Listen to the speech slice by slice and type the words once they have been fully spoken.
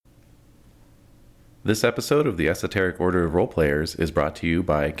This episode of the Esoteric Order of Roleplayers is brought to you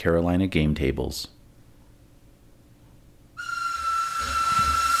by Carolina Game Tables.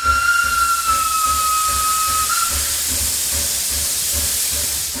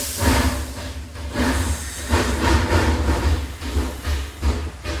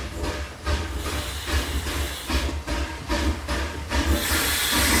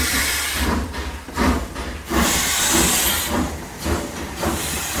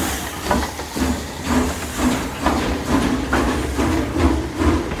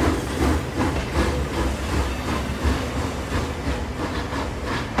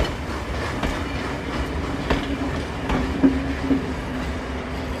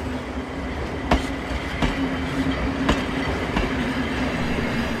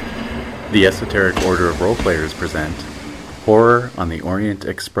 The Esoteric Order of Roleplayers present Horror on the Orient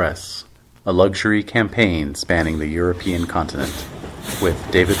Express, a luxury campaign spanning the European continent, with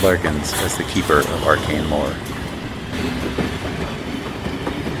David Larkins as the keeper of arcane lore.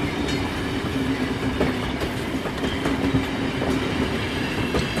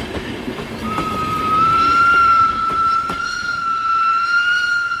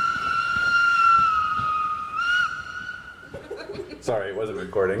 Sorry, it wasn't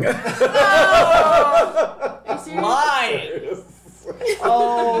recording. Why?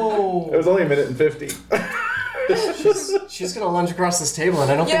 Oh. It was only a minute and 50. She's gonna lunge across this table,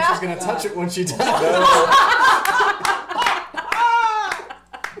 and I don't think she's gonna touch it when she does.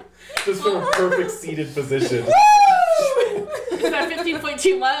 Just from a perfect seated position. At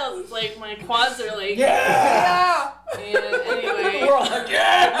 15.2 miles, it's like my quads are like... Yeah! And anyway... We're all like,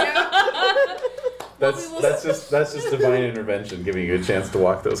 yeah! That's just divine intervention, giving you a chance to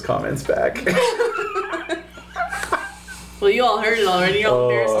walk those comments back. Well, you all heard it already. You're all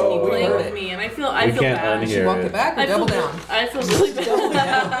embarrassed to be playing heard with it. me, and I feel can't bad. unhear She walked it. it back or double down? I feel really bad. Double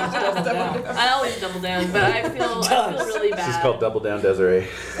down. I always double down, but I feel really bad. She's called Double Down Desiree.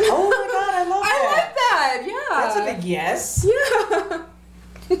 Oh my god, I love I that! like that, yeah. That's a big yes. Yeah.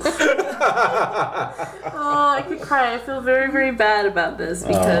 Oh, I could cry. I feel very, very bad about this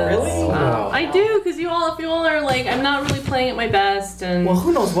because Really? I do, because if you all are like, I'm not really playing at my best, and Well,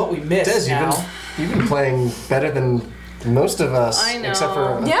 who knows what we missed Des, now? you've been playing better than most of us. I know. Except for,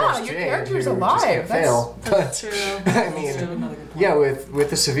 of Yeah, course, your Jade, character's who alive. just fail. that's But, true. I mean, yeah,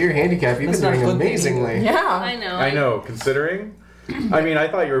 with a severe handicap, you've That's been not doing good thing amazingly. either. Yeah. I know. I know, considering. I mean, I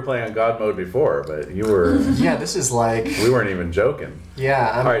thought you were playing on God mode before, but you were. Yeah, this is like, We weren't even joking. yeah,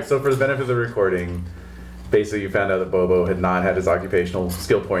 I'm, Alright, so for the benefit of the recording, basically you found out that Bobo had not had his occupational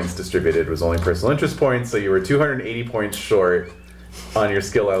skill points distributed, was only personal interest points, so you were 280 points short on your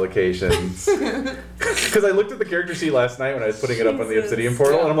skill allocations. Because I looked at the character sheet last night when I was putting it up on the Jesus. Obsidian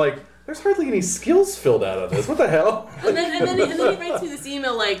portal, and I'm like, there's hardly any skills filled out on this. What the hell? And then he writes me this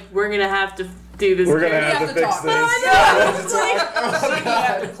email like, we're gonna have to do this. We're gonna character." have to fix talk. this. I know. It's like,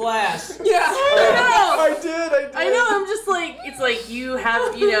 After class. Yeah. I did. I know. I'm just like, it's like you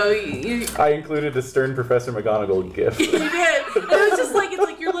have, you I included a stern Professor McGonagall gif. you did. And it was just like, it's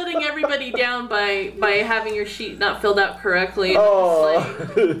like you're letting everybody down by having your sheet not filled out correctly. And I'm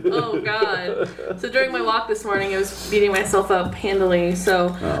just like, oh god. So during my walk this morning, I was beating myself up handily.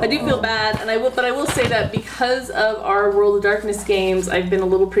 So I do feel bad, and I will say that because of our World of Darkness games, I've been a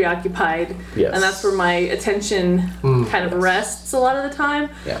little preoccupied. Yes. And that's where my attention kind of rests a lot of the time.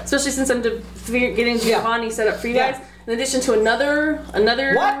 Yeah. Especially since I'm getting Giovanni set up for you Yeah. guys. In addition to another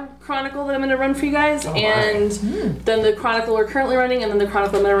What? chronicle that I'm going to run for you guys, Oh, and then the chronicle we're currently running, and then the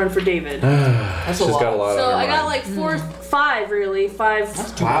chronicle I'm going to run for David. That's She's a lot. got a lot So on her I got mind. like five really.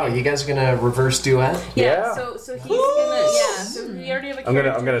 wow, you guys are gonna reverse duet? Yeah. So he's gonna So we already have a I'm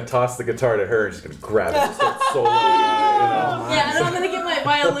character. gonna toss the guitar to her and she's gonna grab it and start soloing on it, Yeah, and I'm gonna get my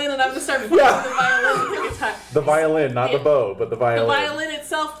violin and I'm gonna start playing the violin and the guitar. The violin, not the bow, but the The violin. violin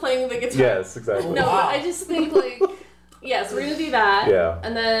itself playing the guitar. Yes, exactly. No, but I just think like. Yeah, so we're gonna do that. Yeah.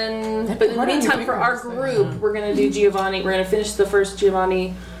 And then, That'd but be in the hard on your meantime, for our fingers. group, we're gonna do Giovanni. We're gonna finish the first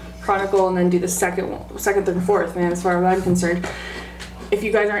Giovanni Chronicle and then do the second, third, and fourth. Man, as far as I'm concerned, if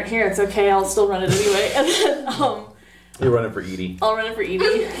you guys aren't here, it's okay. I'll still run it anyway. And then You're running for Edie. I'll run it for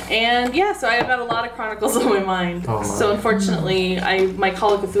Edie. And yeah, so I've got a lot of Chronicles on my mind. Oh, my. So unfortunately, my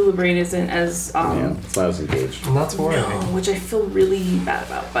Call of Cthulhu brain isn't as Yeah, it's not as engaged. Not to worry. which I feel really bad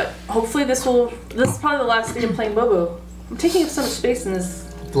about. But hopefully this is probably the last day of playing Bobo. I'm taking up so much space in this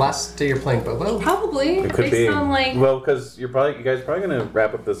last day you're playing Bobo? Probably. It could based be. on like. Well, because you guys are probably gonna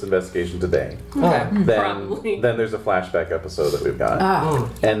wrap up this investigation today. Okay. Probably. Then there's a flashback episode that we've got, Ah.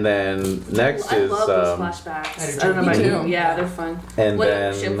 and then next I is love those flashbacks. I do I don't know too. about Me you. too. Yeah, they're fun. and What,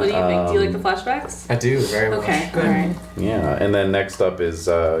 then Chip, what do you think? Do you like the flashbacks? I do, very much. Okay, alright. yeah, and then next up is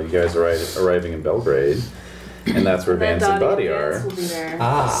you guys arriving in Belgrade, and that's where Vance and Dottie Vance are. will be there.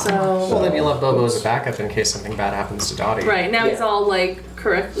 Ah. So. Well, then you'll have Bobo as a backup in case something bad happens to Dottie. Right, now he's all like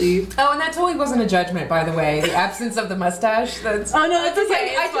correctly. Oh, and that totally wasn't a judgment, by the way. The absence of the mustache. That's. Oh no, it's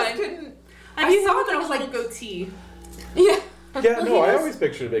okay. I It's just fine. couldn't. I I used saw to that, like I a was little like, goatee. yeah. Yeah, no, I always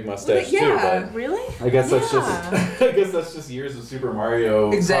pictured a big mustache Yeah. too, Really? but I guess that's Yeah. just I guess that's just years of Super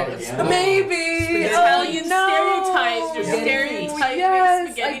Mario Exactly. propaganda. Maybe. Italian no. stereotypes. You're Yes. stereotyping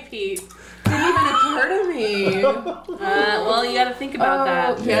Yes, Spaghetti Pete. Didn't even occur to me. Well, you gotta think about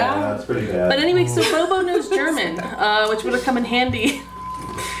that. Yeah. that's pretty bad. But anyway, so Bobo knows German, which would have come in handy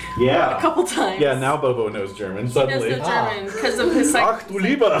yeah. a couple times. Yeah, now Bobo knows German He does suddenly. know German because of his Ach du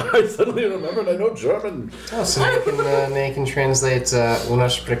lieber, I suddenly remembered I know German. Oh, so now you can translate Una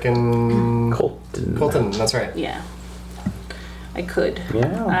sprechen Colton. That's right. Yeah. I could.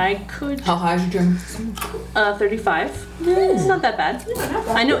 Yeah. I could. How high is your German? 35. It's not that bad.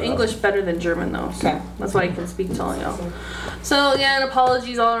 I know English better than German though, so Okay. that's why I can speak Italian. So yeah, and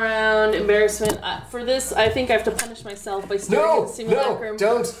apologies all around, embarrassment. For this, I think I have to punish myself by staring at the simulacrum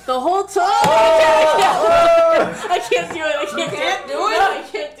don't. the whole time. I can't do it. I can't do it. No, I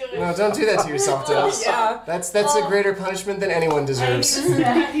can't do it. No, don't do that to yourself, Debs. Yeah. That's a greater punishment than anyone deserves.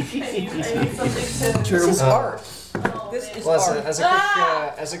 I need something to. True. This is art. This is Well,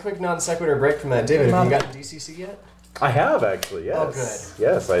 art. as a quick non sequitur break from that, David, have you gotten DCC yet? I have actually, yes. Oh, good.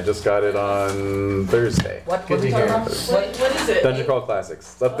 Yes, I just got it on Thursday. What? Good to are we talking hear. about? What is it? Dungeon Crawl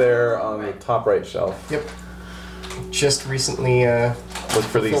Classics. It's up there on the top right shelf. Yep. Just recently, Look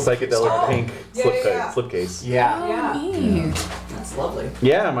for the psychedelic pink slipcase. yeah. Yeah. Ooh. That's lovely.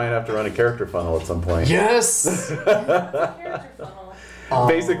 Yeah, I might have to run a character funnel at some point. Yes! Character funnel.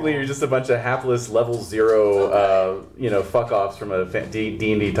 Basically, you're just a bunch of hapless level 0, fuck-offs from a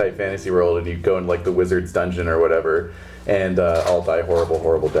D&D type fantasy world, and you go in like the wizard's dungeon or whatever, and all die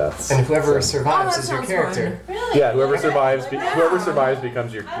horrible deaths. And whoever Oh, survives that is your sounds character. Really? Yeah, whoever survives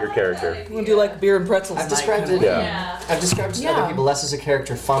becomes your character. We're gonna do like beer and pretzels. I've night, described kinda. it. Yeah. I've described it to Yeah. other people less as a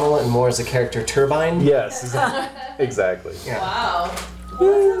character funnel and more as a character turbine. Yes, exactly. Yeah. Wow. Well,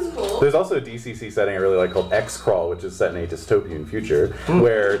 that sounds cool. There's also a DCC setting I really like called X-Crawl, which is set in a dystopian future,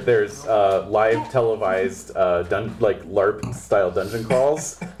 where there's live televised LARP-style dungeon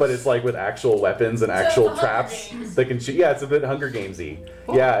crawls, but it's like with actual weapons and actual Hunger traps Games. that can shoot. Yeah, it's a bit Hunger Gamesy.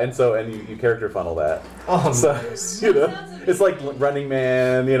 Yeah, and you character funnel that. Oh, So nice. it's like Running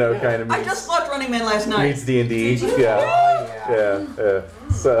Man, kind of I just watched Running Man last night. meets D&D. Oh, Yeah, yeah. yeah.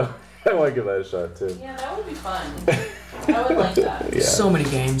 So I want to give that a shot too. Yeah, that would be fun. I would like that. Yeah, So many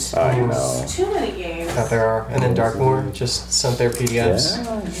games. I know. Too many games. That there are. And then Darkmoor just sent their PDFs. Yeah,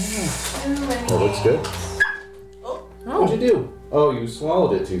 Too many that looks good. Oh. What'd you do? Oh, you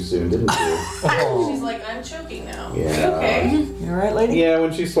swallowed it too soon, didn't you? She's like, I'm choking now. Yeah. Okay. You alright, lady? Yeah,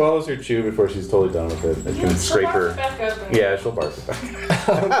 when she swallows her chew before she's totally done with it, it can scrape her. Back up and Yeah, she'll barf it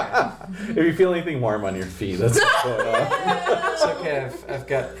back. If you feel anything warm on your feet, that's what's going on. It's okay, I've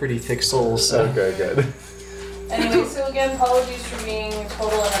got pretty thick soles, so. Okay, good. Anyway, so again, apologies for being a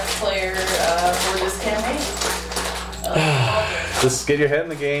total inept player for this campaign. Just get your head in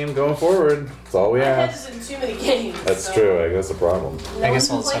the game going forward. That's all we My head ask. is in too many games. That's so true, I guess the problem. no I guess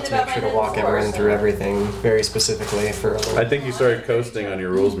one I'll just have to complained make sure to about walk my head everyone before, through so- everything very specifically for a little. I think you started coasting on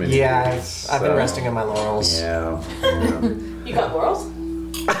your rules menu. Yeah, I've been resting on my laurels. Yeah. You got laurels?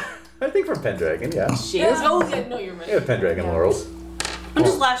 I think from Pendragon, yeah. She is. Oh, yeah, no, you're right. Yeah, Pendragon laurels. I'm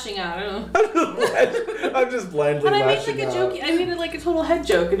just lashing out. I don't know. I'm just blindly But I made lashing like a out. joke. I made it like a total head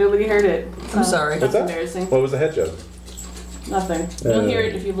joke, and nobody heard it. I'm sorry. That's What's that? embarrassing. What was the head joke? Nothing. You'll hear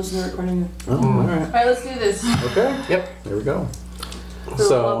it if you listen to the recording. Oh, alright. All right, let's do this. Okay. Yep. There we go. For the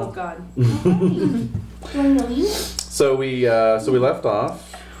love of God. So we left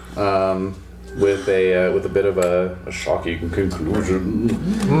off with a bit of a shocking conclusion.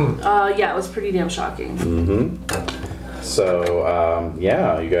 Yeah, it was pretty damn shocking. Mm-hmm. So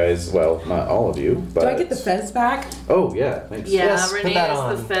you guys. Well, not all of you, but Do I get the fez back? Oh yeah, thanks. Yeah, Yes, put Renee that is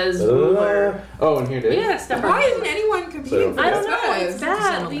on. the Fez ruler. Oh, and here, Dave. Yeah, step Why right. isn't anyone competing for I don't this know. It's fez?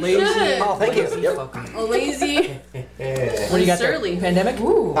 bad. We lazy. should. Oh, thank you. Lazy Yep. fucker. A lazy. What do you got there? Surly. Pandemic?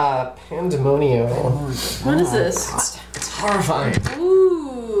 Ooh. Pandemonio. What is this? It's horrifying.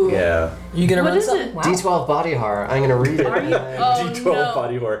 Ooh. Yeah. You gonna What run is something? it? Wow. D12 body horror. I'm gonna read it. Are you? Oh, D12 no.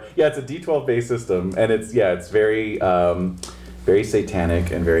 body horror. Yeah, it's a D12 based system, and it's very very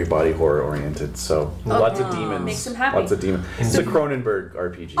satanic and very body horror oriented. So lots of demons. Makes him happy. Lots of demons. It's a Cronenberg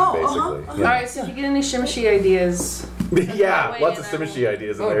RPG, basically. All right, so if you get any shimishi ideas, Yeah, way lots of and I Simishi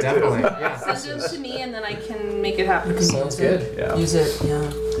ideas in Oh, there definitely. too. Yeah. send them to me and then I can make it happen. Sounds good. Yeah. Use it, yeah.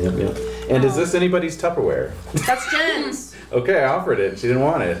 Yep. And is this anybody's Tupperware? That's Jen's. Okay, I offered it. She didn't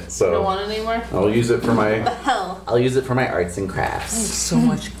want it, so You don't want it anymore? I'll use it for my. Hell. I'll use it for my arts and crafts. So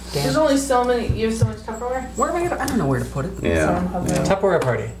much There's damn. only so many. You have so much Tupperware? Where am I gonna? I don't know where to put it. Yeah. Tupperware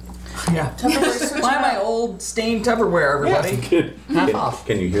party. Yeah. Buy my old stained Tupperware, everybody. Half off.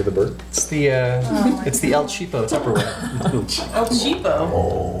 Can you hear the bird? It's the it's the El Cheapo Tupperware. Oh,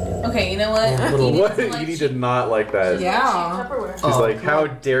 cheapo. Okay, you know what? What? Edie did not like that. Yeah. Tupperware. She's like, how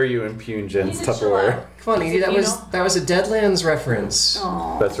dare you impugn Jen's You need to chill Tupperware? out. Come on, Edie, that was a Deadlands reference.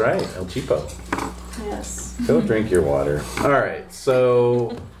 Aw, That's right, El Cheapo. yes. Go drink your water. All right,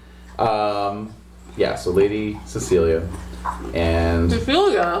 so, yeah, so Lady Cecilia and,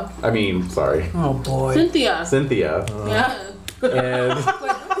 Cecilia. sorry, Oh boy. Cynthia. Cynthia Yeah. and,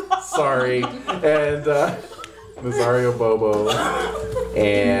 sorry, and Nazario Bobo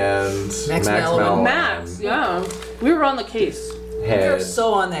and Max Max Mallowan. Mallowan Max, yeah. We were on the case. We had- were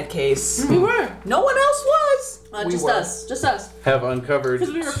so on that case. We were. No one else was. We Just were. us. Just us. have uncovered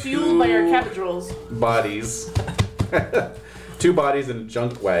Because we were fueled by our cabbage rolls. bodies. Two bodies in a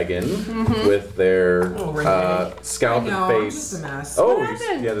junk wagon with their scalp I know, and I'm face. just a mess. Oh, What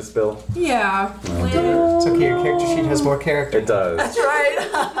happened? you had a spill. Yeah. It's okay, your character sheet has more character. It does. That's right.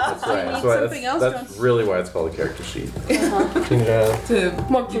 That's right. need So something else, that's John. really why it's called a character sheet. Clean it up. To,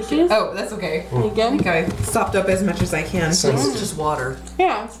 More cookies? oh, that's okay. I Again? think I sopped up as much as I can. So- This is just water.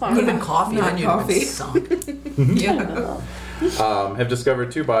 Yeah, it's fine. Could have been coffee. Not then you'd have been coffee. sunk. Yeah. Have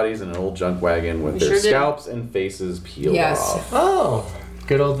discovered two bodies in an old junk wagon with We their sure did. scalps and faces peeled Yes. off. Oh,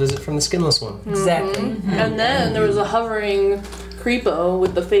 good old visit from the skinless one. Exactly. And then there was a hovering creepo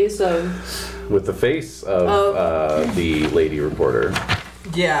with the face of. With the face of the lady reporter.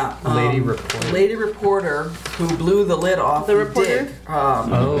 Yeah. Lady reporter. Lady reporter who blew the lid off The reporter? dig.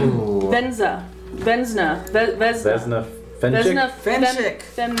 Oh. Vesna. Vesna. Vesna Fenchik? Vesna Fenchik.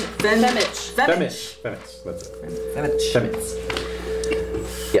 Femich. Femich. Femich. That's it. Femich.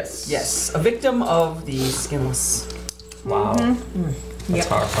 Femich. Yes. Yes, a victim of the skinless. Wow. That's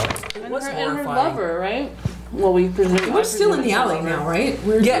horrifying. And was her, and her horrifying. lover, right? Well, we presume. We're still in the alley now, right?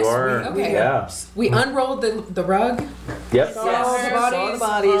 We're, Yes. You are. Okay. Yeah. We unrolled the rug. Yep. Saw Yes. the bodies. Saw the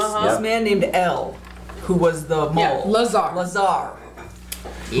bodies. Uh-huh. This man named L, who was the mole. Yeah, Lazar. Lazar.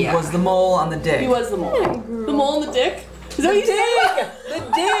 Yeah. Who was the mole on the dig. He was the mole. The mole in the dick? Is that The what you said? dig! The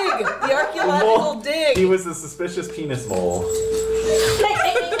dig! The archaeological dig! He was a suspicious penis mole.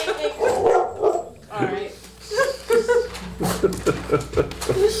 Hey. Alright.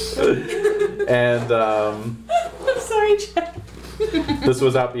 And I'm sorry, Jack. this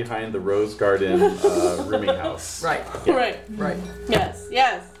was out behind the Rose Garden rooming house. Right, Right. right. Yes.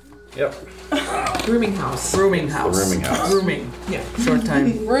 Yep. Rooming house. Rooming house. The rooming house. Rooming. Yeah. Short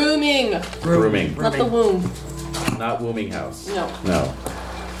time. Rooming. Rooming. Not the womb. Not wombing house. No. No.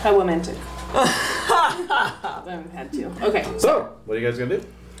 How romantic. I had to. Okay. So, what are you guys gonna do?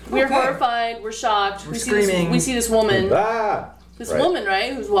 We're Okay. horrified. We're shocked. We're we screaming. We see this woman. Ah. This Right. woman,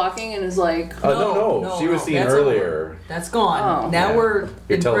 right? Who's walking and is like. No. She was seen that's earlier. That's gone. Oh. Now Yeah. we're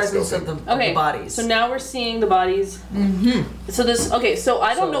You're in presence of telescoping. the Okay. bodies. So now we're seeing the bodies. Mm-hmm. So this. Okay. So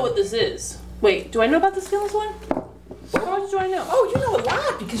I don't know what this is. Wait. Do I know about the skinless one? How much do I know? Oh, you know a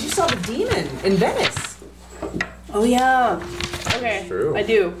lot because you saw the demon in Venice. Oh yeah. Okay. True. I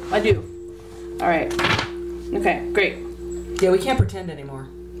do. All right. Okay. Great. Yeah, we can't pretend anymore.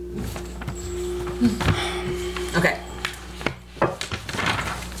 Okay.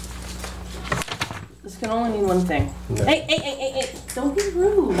 This can only mean one thing. Hey! Don't be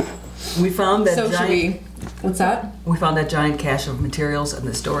rude. We found that So should giant. What's that? We found that giant cache of materials in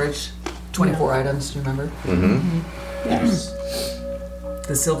the storage. 24 items. Do you remember? Yes.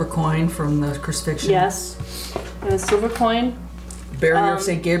 The silver coin from the crucifixion. Yes. And a silver coin. Barrier of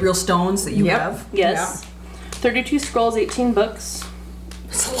St. Gabriel stones that you Yep. have. Yes. 32 scrolls, 18 books.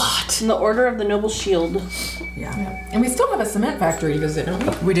 It's a lot. In the Order of the Noble Shield. Yeah. And we still have a cement factory to visit,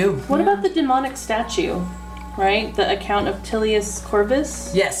 don't we? We do. What about the demonic statue? Right? The account of Tilius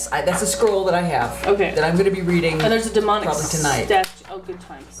Corvus? Yes, that's a scroll that I have. Okay. That I'm going to be reading. And there's a demonic Probably tonight. statue. Oh, good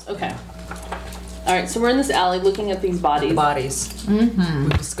times. Okay. Alright, so we're in this alley looking at these bodies. Bodies. Mm-hmm.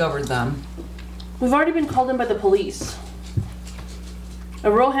 We've discovered them. We've already been called in by the police.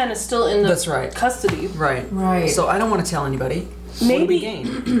 Rohan is still in the That's right. custody. Right. Right. So I don't want to tell anybody. What do Maybe. we gain?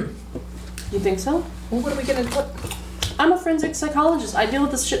 You think so? Well, what are we going to put? I'm a forensic psychologist. I deal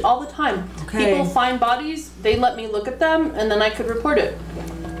with this shit all the time. Okay. People find bodies, they let me look at them, and then I could report it.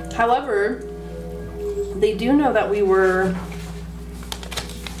 However, they do know that we were...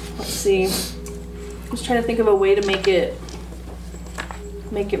 Let's see. I'm just trying to think of a way to make it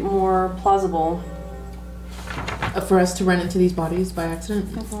more plausible. For us to run into these bodies by accident?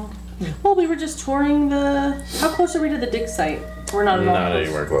 Well, we were just touring the... How close are we to the dig site? We're not at all Not close.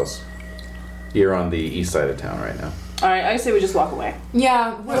 anywhere close. You're on the east side of town right now. Alright, I say we just walk away.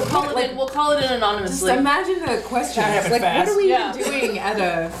 Yeah. We'll call it in. We'll call it in Just anonymously. imagine the question. Gotta have it Like, what fast. are we Yeah. even doing at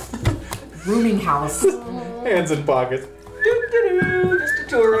a rooming house? Hands in pockets. Just a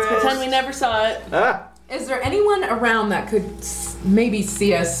tourist. Pretend we never saw it. Ah! Is there anyone around that could maybe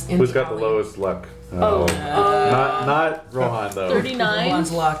see us in Who's the got the alley? lowest luck? Oh, Not Rohan though. 39.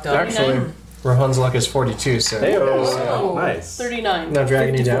 One's locked up. Actually, Rohan's luck is 42, so Hey, Oh. nice. 39. not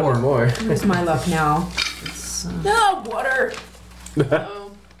dragging you down 54. anymore. Where's my luck now? No, water.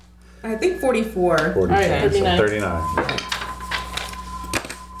 Oh. I think 44. 42. Alright, 39. 39.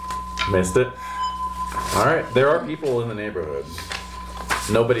 Missed it. Alright, there are people in the neighborhood.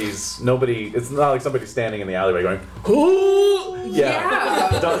 Nobody, it's not like somebody standing in the alleyway going, "Ooh!" Yeah.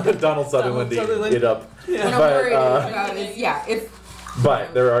 Donald Sutherland Sutherland. it up. What I'm But, worried about is, if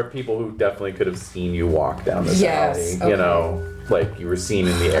but there are people who definitely could have seen you walk down this Yes, alley. okay. You know, like you were seen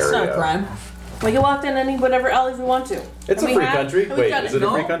in the That's area. not a crime. We can walk down any whatever alleys we want to. It's And a we free have- country. and we've Wait, done is it. it a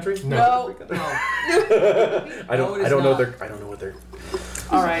No. free country? No. I No, it is don't know not. I don't know what they're.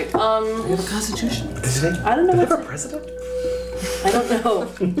 Alright, We have a constitution. I don't know They have a what president? I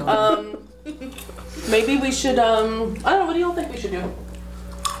don't know. Maybe we should, I don't know, what do y'all think we should do?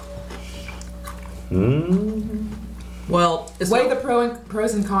 Well, it's weigh not- the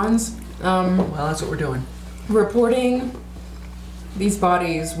pros and cons. Well, that's what we're doing. Reporting these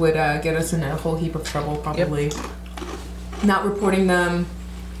bodies would get us in a whole heap of trouble, probably. Not reporting them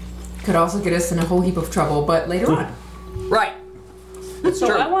could also get us in a whole heap of trouble, but later on. Right. It's So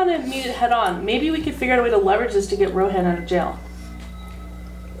true. I want to meet it head on. Maybe we could figure out a way to leverage this to get Rohan out of jail.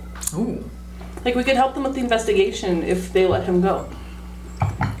 Ooh. Like, we could help them with the investigation if they let him go.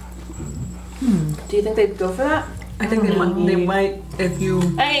 Do you think they'd go for that? I think they might. They might if you.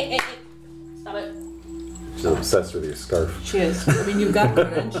 Hey, stop it. She's obsessed with your scarf. She is. I mean, you've got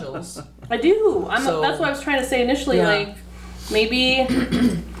credentials. I do. So- That's what I was trying to say initially. Yeah. Like, maybe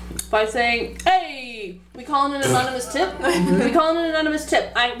by saying, "Hey, we call in an anonymous tip. We call in an anonymous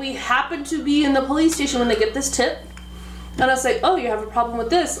tip. We happen to be in the police station when they get this tip." And I'll say, "Oh, you have a problem with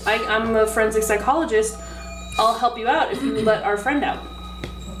this. I'm a forensic psychologist. I'll help you out if you let our friend out."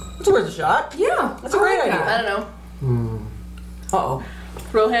 It's worth a shot. Yeah, That's a great I like idea. I don't know. Uh-oh.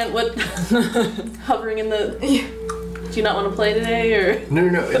 Rohan, what? Hovering in the. Do you not want to play today, or? No.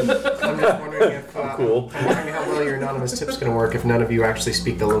 I'm just wondering if Cool. I'm wondering how well your anonymous tip's going to work if none of you actually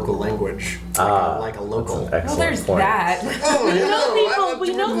speak the local language, like a local. Excellent Well, there's point. that. Oh, We know people.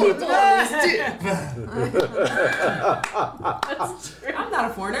 We know people. That's true. I'm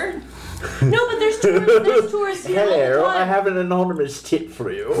not a foreigner. No, but there's tourists here all the time. have an anonymous tip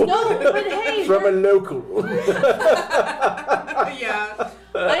for you. No, but hey, From a local. Yeah.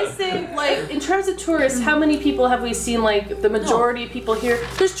 I say, like, in terms of tourists, how many people have we seen? Like, the majority of people here.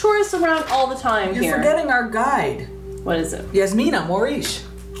 There's tourists around all the time You're here. forgetting our guide, What is it? Yasmina Maurice.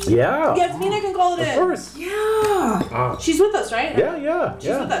 Yeah. Yasmina can call it Of in. course. Yeah. She's with us, right? Yeah. She's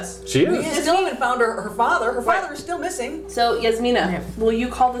with us. She We is. still haven't found her father. Her Right. father is still missing. So, Yasmina, will you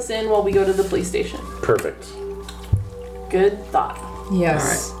call this in while we go to the police station? Perfect. Good thought.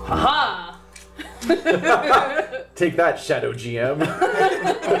 Yes. Haha! Take that, Shadow GM.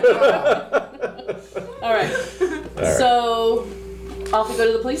 Alright. So, off we go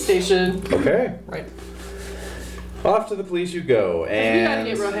to the police station. Okay. Right. Off to the police you go, We gotta and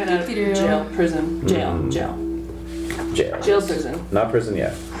get Rohan out of Doo-doo. jail, prison, jail, jail. Jail, prison. Not prison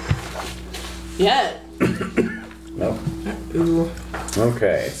yet. Yeah. No. Ooh.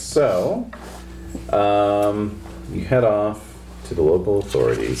 Okay, so you head off to the local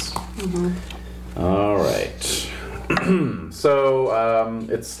authorities. All right. So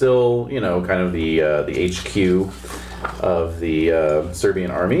it's still, kind of the HQ of the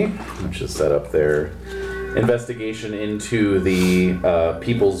Serbian army, which is set up their investigation into the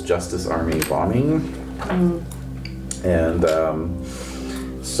People's Justice Army bombing. And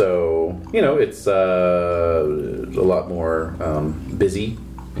so, it's a lot more busy.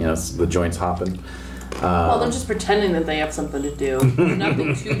 The joint's hopping. Well, they're just pretending that they have something to do.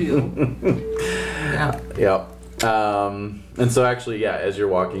 Nothing to do. Yeah. Yep. And so actually, as you're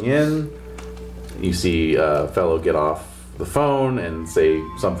walking in, you see a fellow get off the phone and say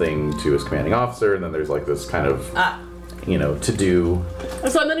something to his commanding officer, and then there's like this kind of to do.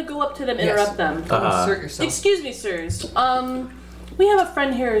 So I'm gonna go up to them, interrupt them. Insert yourself. Excuse me, sirs. We have a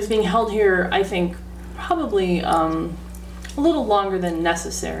friend here who's being held here, I think, probably a little longer than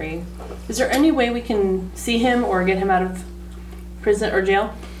necessary. Is there any way we can see him or get him out of prison or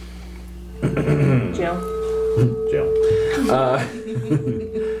jail? Jail.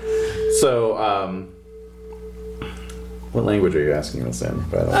 So, what language are you asking this in,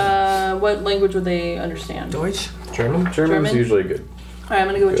 by the way? What language would they understand? Deutsch? German? German's usually good. Alright, I'm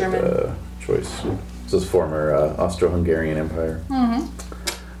gonna go with German. Choice. This is former Austro-Hungarian Empire.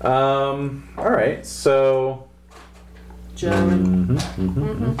 Alright, so... German.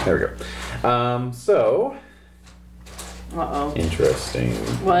 There we go. So... Uh-oh. Interesting.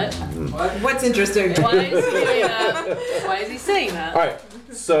 What? What's interesting? Why is he doing that? Why is he saying that? Alright,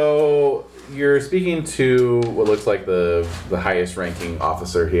 so you're speaking to what looks like the highest ranking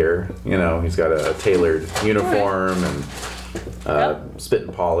officer here. He's got a tailored uniform and spit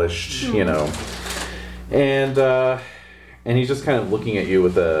and polished, And he's just kind of looking at you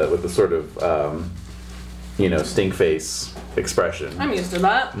with a sort of stink face expression. I'm used to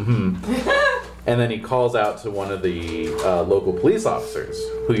that. And then he calls out to one of the local police officers,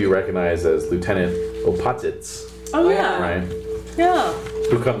 who you recognize as Lieutenant Opatits. Oh yeah. Right? Yeah.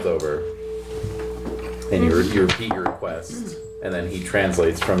 Who comes over, and you repeat your request, and then he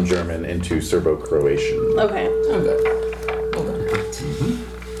translates from German into Serbo-Croatian. Okay.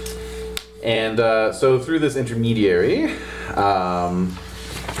 And so through this intermediary,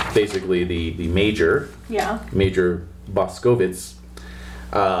 basically the Major Boskovitz,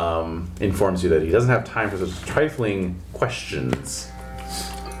 informs you that he doesn't have time for such trifling questions.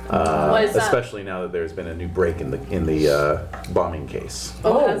 What is that? Especially now that there's been a new break in the bombing case.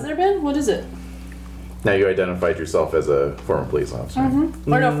 Oh, has there been? What is it? Now you identified yourself as a former police officer. Or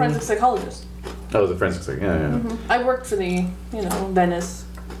no, forensic psychologist. Oh, as a forensic psychologist. Yeah. I worked for the, Venice.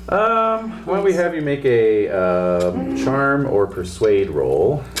 Why don't we have you make a charm or persuade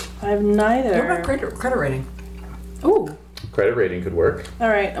roll? I have neither. What about credit rating? Ooh. Credit rating could work. All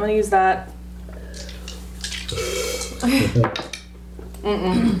right, I'm gonna use that.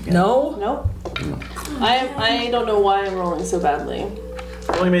 No? Nope. I don't know why I'm rolling so badly.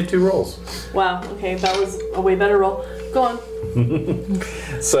 Only made 2 rolls. Wow. Okay, that was a way better roll. Go on.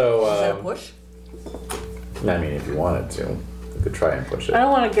 So. Is that a push? I mean, if you wanted to, you could try and push it. I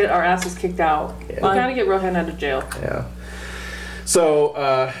don't want to get our asses kicked out. Yeah. We gotta get Rohan out of jail. Yeah. So,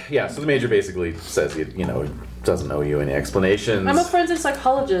 so the Major basically says he doesn't owe you any explanations. I'm a forensic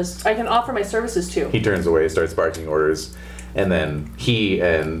psychologist. I can offer my services to. He turns away, starts barking orders, and then he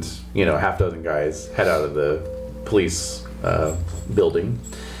and half dozen guys head out of the police building.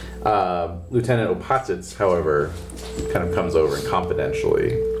 Lieutenant Opatits, however, kind of comes over and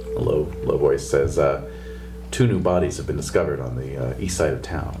confidentially, a low voice, says, 2 new bodies have been discovered on the east side of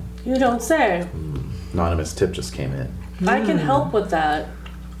town. You don't say. Anonymous tip just came in. I can help with that.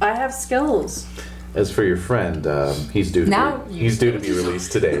 I have skills. As for your friend, he's due to be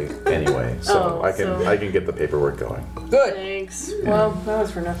released today anyway, so I can get the paperwork going. Good. Thanks. Well, that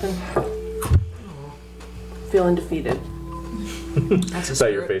was for nothing. Feeling defeated. Is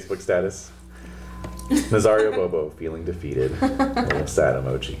that your Facebook status? Nazario Bobo feeling defeated. A little sad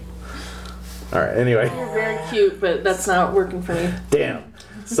emoji. All right. Anyway. You're very cute, but that's not working for me. Damn.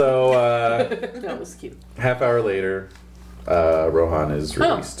 So. That was cute. Half hour later, Rohan is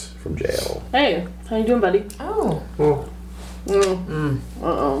released from jail. Hey, how you doing, buddy? Oh.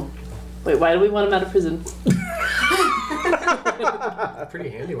 Uh-oh. Wait, why do we want him out of prison? Pretty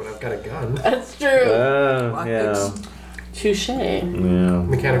handy when I've got a gun. That's true. Yeah. Touche. Yeah.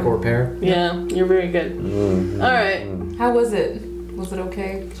 Mechanical repair. Yeah, you're very good. All right. How was it? Was it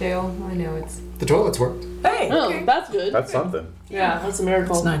okay, jail? I know it's... The toilets worked. Hey! Oh, that's good. That's something. Yeah, that's a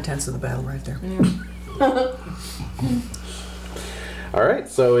miracle. It's 9/10 of the battle right there. All right.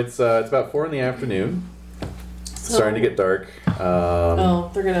 So it's about 4 PM. So- Starting to get dark.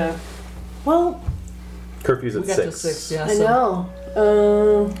 They're gonna... Well, Curfew's at We got 6. till 6, yeah. I so-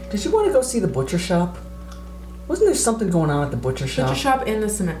 know. Did you want to go see the butcher shop? Wasn't there something going on at the butcher shop? Butcher shop and the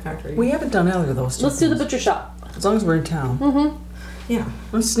cement factory. We haven't done either of those two Let's do the things. butcher shop. As long as we're in town. Yeah.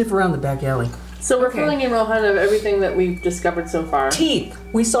 Let's sniff around the back alley. So we're Okay. filling in Rohan of everything that we've discovered so far. Teeth.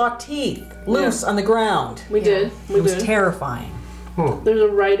 We saw teeth loose on the ground. We did. We It was did. terrifying. There's a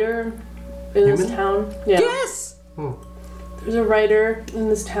writer in this Human? town. Yeah. Yes! There's a writer in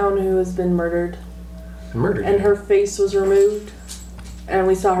this town who has been murdered, Murdered. and her face was removed, and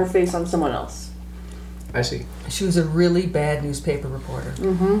we saw her face on someone else. I see. She was a really bad newspaper reporter.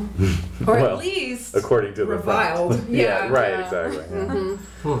 Or Well, at least according to the reviled. Yeah, right, Yeah. exactly.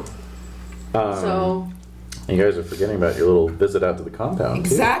 Yeah. So, You guys are forgetting about your little visit out to the compound.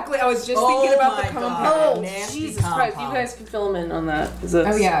 Exactly. I was just thinking about the compound. Oh, Nasty Jesus Christ. You compound. guys can fill him in on that. 'Cause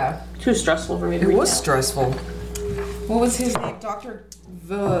that's Oh yeah. too stressful for me to It read was now. stressful. What was his name? Dr.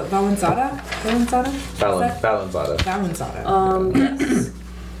 Valenzuela? Valenzuela? Valenzuela. Valenzuela. Yes.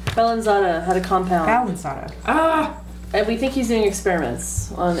 Valenzuela had a compound. Valenzuela. Ah! And we think he's doing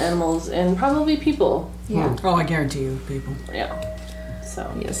experiments on animals and probably people. Yeah. Oh, I guarantee you, people. Yeah. So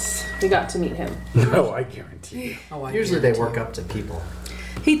Yes. we got to meet him. No, I guarantee you. Oh, I Usually they guarantee work up to people.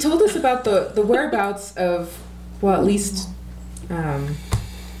 He told us about the whereabouts of, well, at least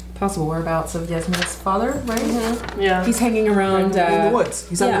possible whereabouts of Yasmina's father, right? Yeah. He's hanging around. in the woods.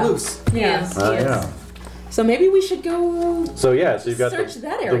 He's on yeah. the loose. Yeah. Yes, Oh, yes. yeah. So maybe we should go. So yeah, so you've got Search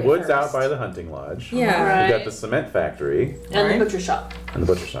that the area woods first. out by the hunting lodge. Yeah. Right. You've got the cement factory And Right. the butcher shop. and the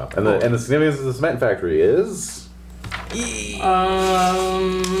butcher shop. And the significance of the cement factory is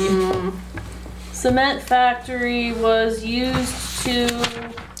Cement factory was used to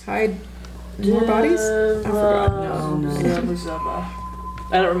Hide more bodies? I forgot.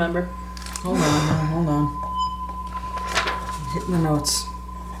 I don't remember. Hold on. Hitting the notes.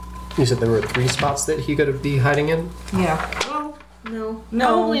 You said there were 3 spots that he could be hiding in? Yeah. Well, no.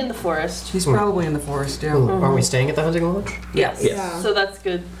 Probably in the forest. He's probably in the forest, yeah. Ooh, Are we staying at the hunting lodge? Yes. Yeah. So that's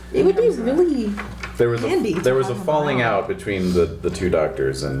good. It would be really. there was Handy a to was a have him falling around. out between the two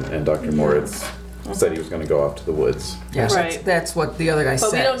doctors and Dr. Moritz said he was going to go off to the woods. Yes, Right. that's what the other guy But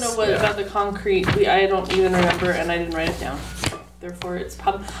says. we don't know what Yeah. about the concrete. I don't even remember, and I didn't write it down. Therefore, it's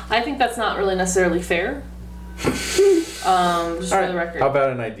I think that's not really necessarily fair. Just All for right. the record. How about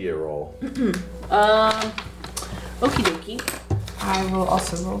an idea roll? Okie dokie. I will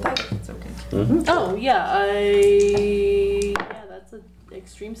also roll that if it's okay. Oh yeah, that's an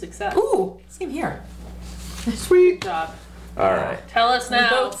extreme success. Ooh, same here. Sweet. Good job. All right. Tell us We now.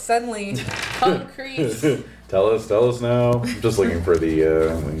 both suddenly. Concrete. Tell us now. I'm just looking for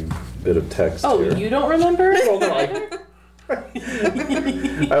the bit of text Oh, here. you don't remember? Well, no,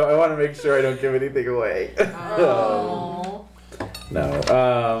 I want to make sure I don't give anything away. Oh. No.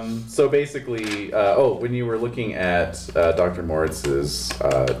 So basically, when you were looking at Dr. Moritz's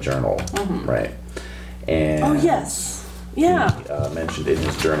journal, right? And Oh yes. Yeah, he mentioned in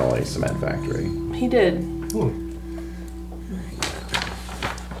his journal a cement factory. he did.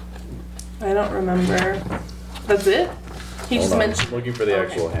 I don't remember. That's it? He Hold just on. mentioned. Looking for the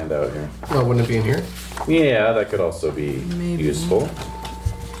Okay. actual handout here. Oh, wouldn't it be in here? Yeah, that could also be Maybe. useful.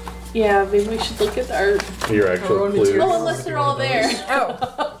 Yeah, maybe we should look at our. Your actual own clues. material. Oh, unless they're all there.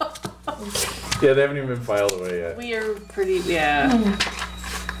 Oh. Yeah, they haven't even been filed away yet. We are pretty. Yeah.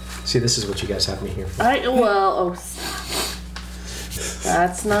 See, this is what you guys have me here for.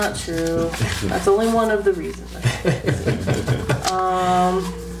 That's not true. That's only one of the reasons.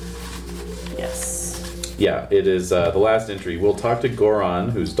 Yes. Yeah, it is the last entry. We'll talk to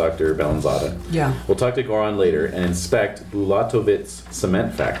Goran, who's Dr. Valenzuela. Yeah. We'll talk to Goran later and inspect Bulatovic's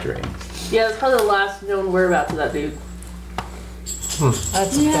cement factory. Yeah, that's probably the last known whereabouts of that dude.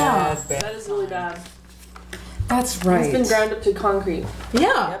 That's Yeah. bad. That is really bad. That's It's right. been ground up to concrete.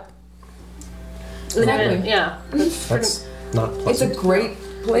 Yeah. Exactly. Yeah. That's not It's a pleasant. great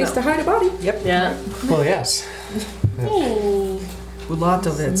place to hide a body. Yep. Yeah. Well, yes.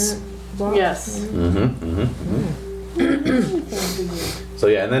 Bulatovitz. Yes. So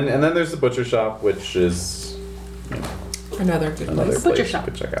yeah, and then there's the butcher shop, which is Another good another place. Butcher place shop.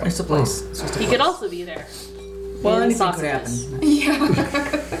 you could check out. It's a place. It's just a He place. could also be there. Well, In anything could happen. sausages.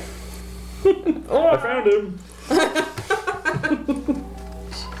 Yeah. Oh, I found him.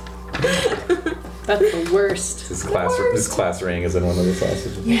 That's the worst. His class ring is in one of the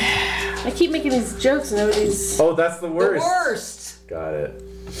sausages. I keep making these jokes and nobody's. Oh, that's the The worst. worst. Got it.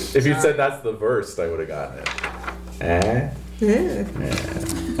 If you said that's the worst, I would have gotten it. Yeah.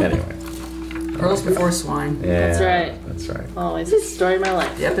 Anyway. Girls before swine. Yeah. That's right. That's right. Always the story of my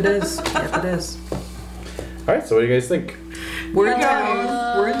life. Yep, it is. Yep, it is. All right. So what do you guys think? We're in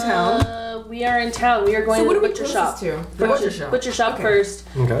town. We're in town. We are in town. We are going So what to are the we butcher closest shop. to? The butcher shop. Butcher shop Okay. first.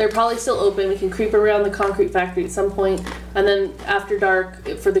 Okay. They're probably still open. We can creep around the concrete factory at some point, and then after dark,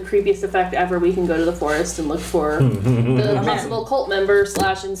 for the creepiest effect ever, we can go to the forest and look for the possible cult member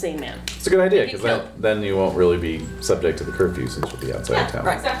 / insane man. It's a good idea Maybe because then you won't really be subject to the curfew since you'll be outside of town.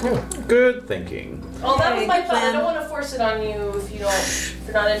 right. Exactly. Good thinking. Oh, that was Yay, my good plan. I plan. don't want to force it on you if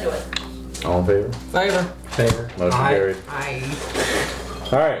you're not into it. All in favor? Favor. Favor. Motion Aye. carried.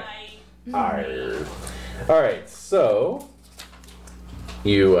 All right. All right. So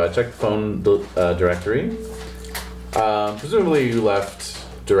you check the phone directory. Presumably you left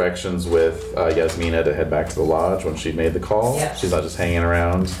directions with Yasmina to head back to the lodge when she made the call. Yes. She's not just hanging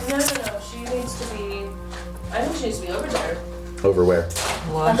around. No. She needs to be I think she needs to be over there. Over where?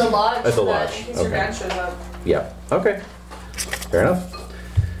 At the lodge. At the lodge, In case your okay. dad shows up. Yeah. Okay. Fair enough.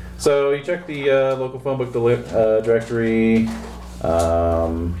 So you check the local phone book directory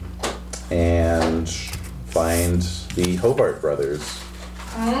and find the Hobart Brothers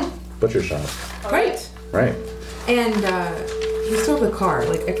butcher shop. Great. Right. And you still have the car.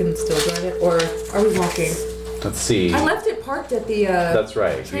 Like, I can still drive it? Or are we walking? Let's see. I left it parked at the That's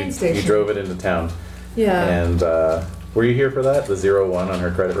right. train You station. drove it into town. Yeah. And were you here for that? The 0-1 on her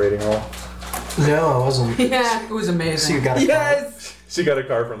credit rating roll? No, I wasn't. Yeah. It was So amazing. you got a Yes. She got a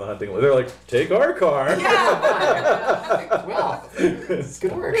car from the hunting. They're like, take our car. Yeah. Well,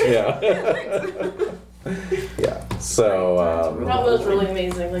 good work. Yeah. Yeah. So. That was really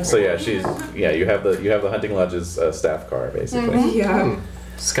amazing. Like, So yeah, you have the hunting lodge's staff car basically. Yeah.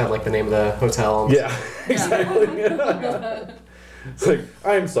 It's got like the name of the hotel. Yeah, exactly. It's like,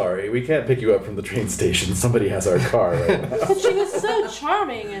 I'm sorry, we can't pick you up from the train station. Somebody has our car right now. But she was so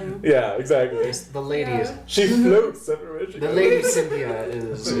charming and. Yeah, exactly. The lady, She floats everywhere she the goes. lady Cynthia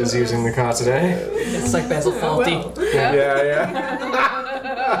is using the car today. It's like Basil Fawlty. Yeah.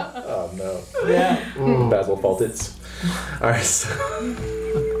 Oh no. Yeah. Basil Faltitz. All right.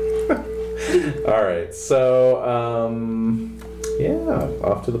 All right. So, yeah,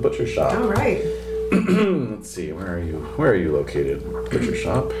 off to the butcher shop. All right. Let's see, where are you located? Butcher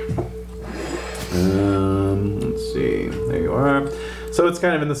shop. Let's see, there you are. So it's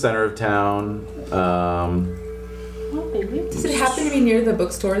kind of in the center of town. Oh, baby. Does it happen to be near the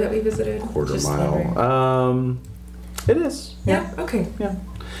bookstore that we visited? Quarter Just mile. wondering. It is. Yeah. Okay. Yeah.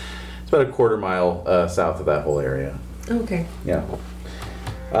 It's about a quarter mile south of that whole area. Okay. Yeah.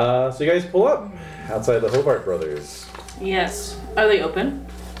 So you guys pull up outside the Hobart Brothers. Yes. Are they open?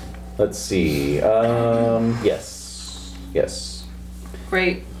 Let's see. Yes. Yes.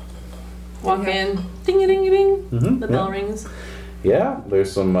 Great. Walk Yeah. in. Ding a ding a ding. Mhm, The bell yeah. rings. Yeah,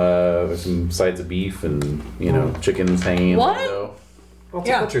 there's some sides of beef and chickens hanging. What? In the window. Well, it's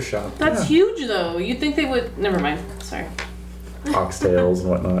Yeah. a butcher shop. That's huge though. You'd think they would. Never mind. Sorry. Oxtails and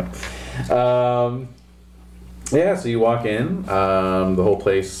whatnot. Yeah, so you walk in. The whole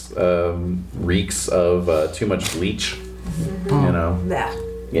place reeks of too much bleach. You know, That.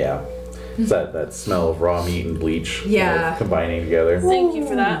 yeah. It's that smell of raw meat and bleach. Yeah. Combining together. Thank you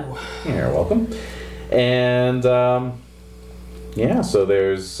for that. Yeah, you're welcome. And yeah, so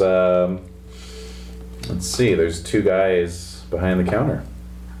there's let's see, there's two guys behind the counter.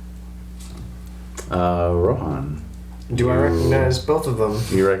 Rohan, Do I recognize both of them?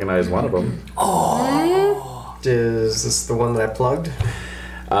 you recognize one of them. Is this the one that I plugged?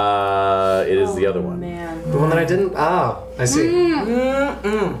 It is the other one. Man. The one that I didn't? Ah, I see.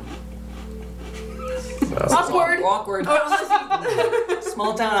 Awkward. Awkward.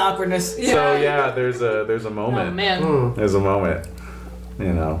 Small town awkwardness. So yeah, there's a Oh moment. man. There's a moment,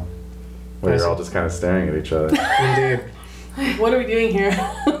 where you're all just kind of staring at each other. Indeed. What are we doing here?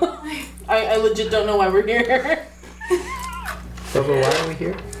 I legit don't know why we're here. Bubba, why are we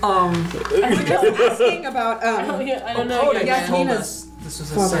here? Asking about Oh, yeah, I don't know. Kodak yet. told Yasmina's us this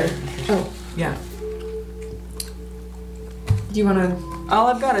was a father. site. Oh. Yeah. Do you want to? All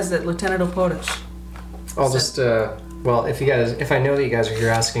I've got is that Lieutenant Opodich. I'll just, well, if I know that you guys are here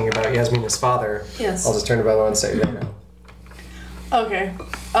asking about Yasmina's father, Yes. I'll just turn to Bubba and say no. Okay.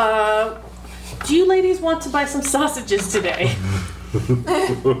 Do you ladies want to buy some sausages today?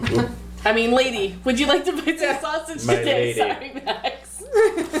 I mean, lady, would you like to buy some sausage My today? lady. Sorry, Max.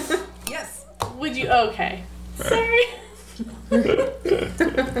 Yes. Would you? Okay. Sorry.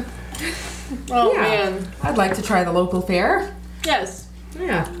 Oh Yeah. man. I'd like to try the local fare. Yes.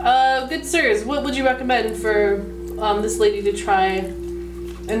 Yeah. Good sirs, what would you recommend for this lady to try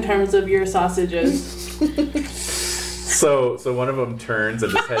in terms of your sausages? So one of them turns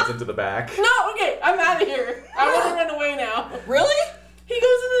and just heads into the back. No, okay, I'm out of here. I want to run away now. Really? He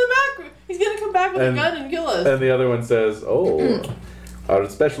goes into the back. He's gonna come back with And- a gun and kill us. And the other one says, "Oh, our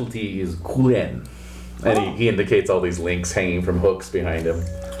specialty is kulen," and he indicates all these links hanging from hooks behind him.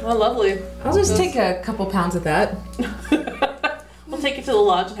 Oh, lovely. I'll just take a couple pounds of that. We'll take it to the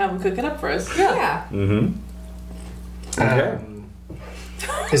lodge and have him cook it up for us. Yeah. Mm-hmm. Okay.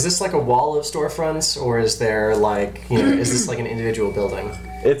 Is this like a wall of storefronts, or is there like, is this like an individual building?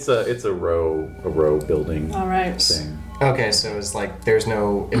 It's a row building All right. thing. Okay, so it's like there's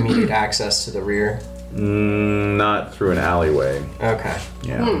no immediate access to the rear. Not through an alleyway. Okay.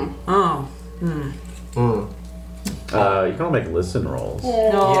 Yeah. Oh. Hmm. You can all make listen rolls.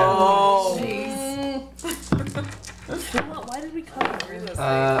 No. Why did we come here?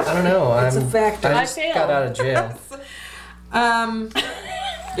 I don't know. It's a factor. I I just failed. got out of jail.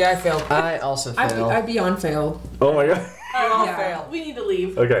 Yeah, I failed. I also fail. I'd be on failed. Oh my god. I'll Yeah. fail. We need to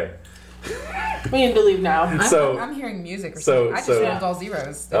leave. Okay. We need to leave now. So- I'm hearing music or so- something. I just so- rolled all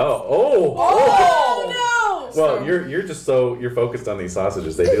zeros. Oh. Oh no! Well, you're just you're focused on these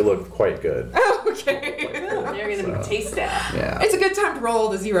sausages. They do look quite good. Oh, okay. They're gonna taste that. Yeah. It's a good time to roll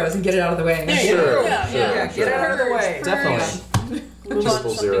the zeros and get it out of the way. There you go. Sure, Yeah, sure, yeah. Yeah, get it out of the way. Definitely. Move on to Triple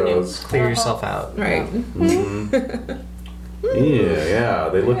something new. zeros. Clear yourself out. Right. Yeah.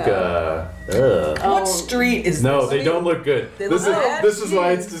 They look. Oh, What street is No, this? they don't look good. They This look is bad? this is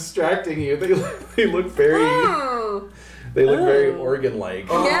why it's distracting you. They look very they look very organ-like.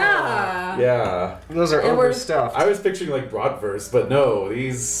 Yeah. Yeah. Those are And we're- overstuffed. I was picturing like bratwurst, but no,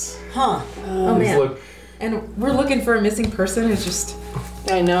 these Huh. Oh these man. look. And we're looking for a missing person. It's just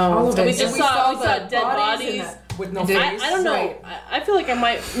I know. all of it. We just And saw the dead bodies. and With no And face. I don't know. Right. I feel like I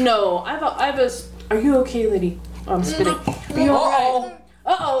might. No, I have a. Are you okay, lady? Oh, I'm spitting. Are you alright?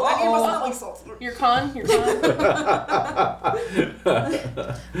 Uh-oh. You're con. You're con.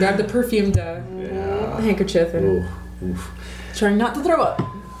 grab the perfumed Yeah. handkerchief and Oof. trying not to throw up.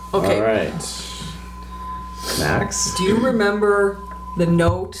 Okay. All right. Max. Do you remember the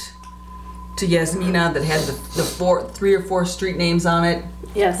note to Yasmina that had the 3 or 4 street names on it?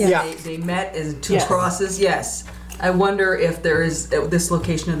 Yes. Yeah. They met as 2 Yes. crosses. Yes. I wonder if there is this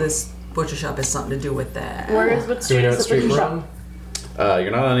location of this butcher shop has something to do with that. Where is what Do we street know is what the street butcher we're shop? on?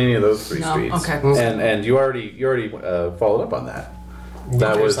 You're not on any of those 3 No? streets. Okay. And you already followed up on that.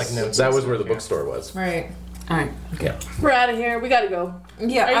 That There's, was like, notes that and was where the stuff, yeah. bookstore was. Right. All right. Yeah. We're out of here. We gotta go.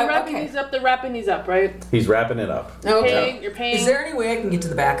 Yeah. Are you wrapping okay. these up? They're wrapping these up, right? He's wrapping it up. Okay. You're paying. Is there any way I can get to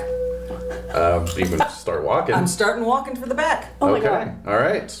the back? You can start walking. I'm starting walking for the back. Oh my okay. god. All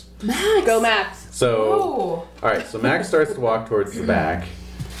right. Max. Go, Max. So. Oh. All right. So Max starts to walk towards the back.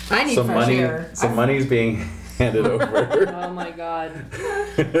 I need Some fresh money. air. Some money's being handed over. Oh my god.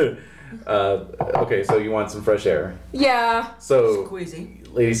 Okay. So you want some fresh air. Yeah. So. Squeezy.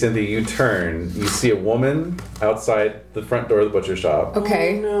 Lady Cynthia, you turn. You see a woman outside the front door of the butcher shop.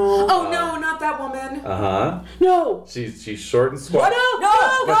 Okay. No. Oh no, not that woman. Uh huh. No. She's short and squat.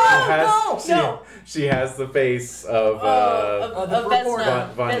 No! But no. she has the face of Of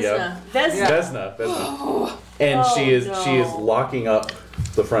Vesna. Vanya. Vesna. Vesna. And Oh, she is no. locking up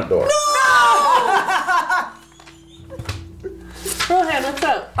the front door. Rohan, what's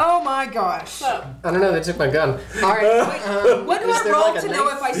up? Oh my gosh. What's up? I don't know. They took my gun. All right. What do Is I there roll like a to know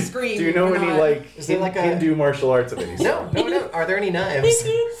knife? if I scream? Do you know or any not? like Is there like a- Hindu martial arts of any sort? No. Are there any knives?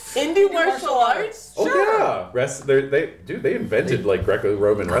 Hindu martial arts? Oh yeah, they invented like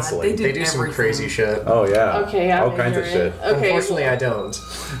Greco-Roman wrestling. they They do some everything. crazy shit. Oh yeah. Okay, yeah. all kinds of shit. Okay. Unfortunately, I don't.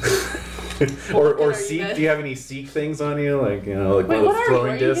 or are you Sikh? guys? Do you have any Sikh things on you? Like like Wait, one what of those are you?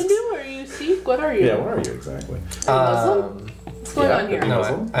 throwing Are you discs? Hindu? Are you Sikh? What are you? Yeah, what are you exactly? What's going on here? yeah. No,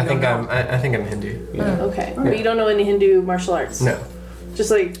 Muslim? I think I'm Hindu. Yeah. Okay, but you don't know any Hindu martial arts? No.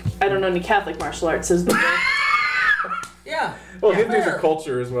 Just like I don't know any Catholic martial arts. Says the Yeah. Well, Yeah, Hindus fair. are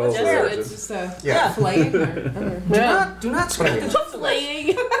culture as well as Yes, religion. it's Just a Yeah. flaying. yeah. Do not scream. Flaying.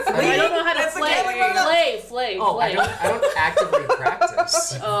 I don't know how to That's the flay. Catholic word. Flay. Oh, I don't actively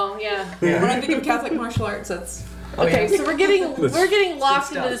practice. Oh yeah. When I think of Catholic martial arts, that's Okay, so we're getting locked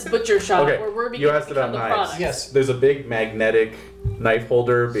stuff. into this butcher shop Okay, where we're beginning you asked to become about the knives. products. Yes. There's a big magnetic knife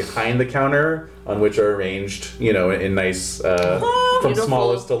holder behind the counter on which are arranged, in nice, from Beautiful,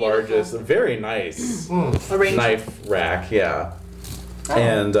 smallest to beautiful. largest, very nice Arranged. knife rack, yeah.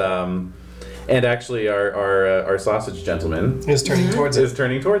 And actually our sausage gentleman Is turning towards it. is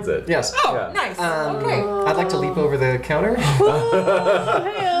turning towards it. Yes. oh Yeah. nice. Um, Okay. I'd like to leap over the counter.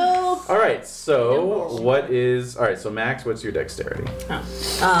 Hell. All right, so so Max, what's your dexterity?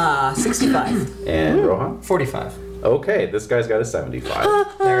 65. And Rohan? 45. Okay, this guy's got a 75.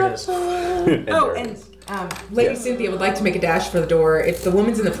 There it is. And Oh, there it and is. Lady Yes. Cynthia would like to make a dash for the door. If the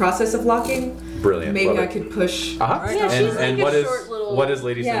woman's in the process of locking, Brilliant. maybe love I it. could push. Uh-huh. Yeah, she's and like what a is short little- what is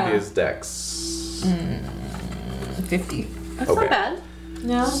Lady Yeah. Cynthia's dex? 50. That's Okay. not bad.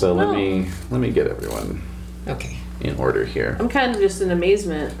 No. So let me get everyone Okay. in order here. I'm kind of just in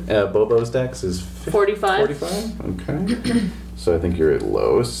amazement. Bobo's dex is 45. 45. Okay. So I think you're at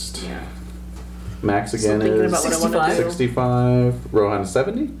lowest. Yeah. Max again thinking is about what I want to do. 65. Rohan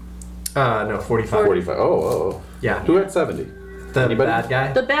 70. No, 45. 45. Oh. Yeah. Who had 70? The Anybody? bad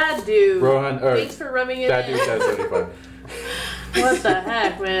guy. The bad dude. Rohan. Thanks for rubbing it That in. dude has 75. What the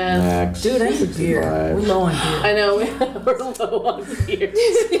heck, man? Max. Dude, I need beer. 65. We're low on beer. I know we're low on beer.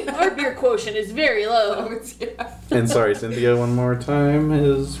 Our beer quotient is very low. And sorry, Cynthia, one more time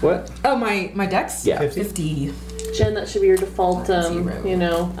is what? Oh, my dex? Yeah. 50. Jen, that should be your default.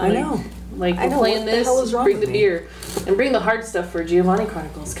 Zero. I know. Like, I we're know, playing what the this, hell is wrong bring with the me? beer. And bring the hard stuff for Giovanni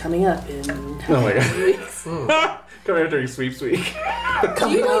Chronicles coming up in Oh my god. weeks. Coming up during Sweeps Week.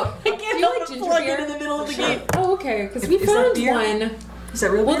 Coming up. I can't you help like but ginger plug beer? it in the middle of the game. Oh, okay. Because we Is that found beer? one. Is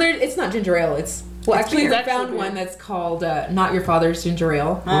that real? Well, beer? it's not ginger ale. It's actually we beer. It's found actual one beer. that's called Not Your Father's Ginger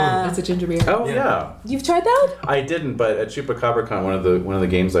Ale. It's a ginger beer. Oh Yeah. yeah. You've tried that? I didn't, but at ChupacabraCon, one of the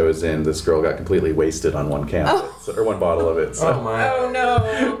games I was in, this girl got completely wasted on one can of it, or one bottle of it. So, Oh my. Oh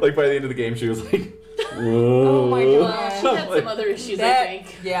no. like by the end of the game, she was like, Oh my She god. had some other issues, I That, think.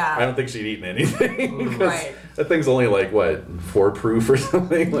 I yeah. don't think she'd eaten anything. 'cause Right. That thing's only like what 4 proof or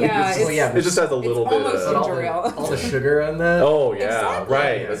something. Like, Yeah, it's- yeah, it just has a little bit. almost Of, ginger ale. All the sugar on that. oh yeah, Exactly.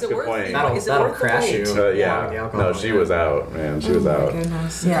 right. Is That's it a good worth point. it? That'll, Is it that'll worth the crash wait? you. Yeah. with the alcohol, No, she yeah. was out, man. She was Oh my out.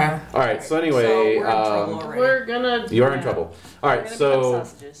 goodness. Yeah. All right. So anyway, So we're in trouble already. We're gonna. you are in trouble. All We're right. gonna So become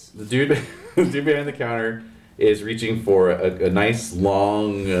sausages. the dude behind the counter is reaching for a nice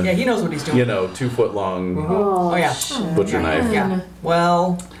long, Yeah, he knows what he's doing. 2-foot long Oh yeah. butcher knife. Yeah.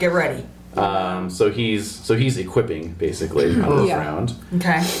 Well, get ready. So he's equipping basically on this Yeah. round.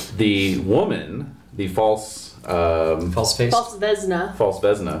 Okay. The woman, the false False face. False Vesna. false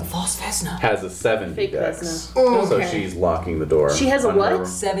Vesna, False Vesna. has a 70 Fake dex. Oh, So okay. she's locking the door. She has a on what? her-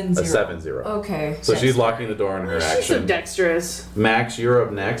 7-0. A 7-0. Okay. So she's locking the door on her She's so action. dexterous. Max, you're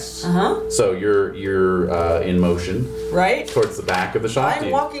up next. Uh-huh. So you're in motion Right? towards the back of the shop. I'm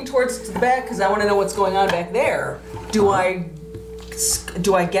walking towards the back because I want to know what's going on back there. Do I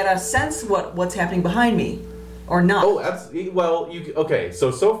get a sense what's happening behind me, or not? Oh, absolutely. Well, okay.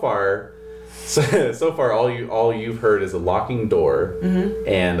 So far, all you've heard is a locking door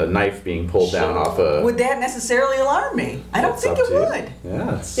and a knife being pulled down off a. Would that necessarily alarm me? I don't It's think up it to you. would.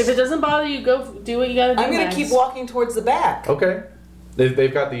 Yeah. It's, If it doesn't bother you, go do what you gotta do. I'm gonna Max. keep walking towards the back. okay.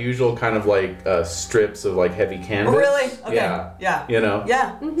 They've got the usual kind of like strips of like heavy canvas. Really? Okay. Yeah. Yeah. You know.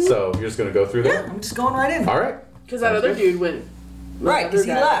 Yeah. So you're just gonna go through Yeah. there. I'm just going right in. All right. Because that Sounds other good. dude went. Right, because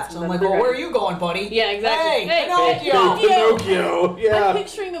he Other guy. left. So I'm like, Other well, guy. where are you going, buddy? Yeah, exactly. Hey, Hey, Pinocchio. Pinocchio. I'm Yeah.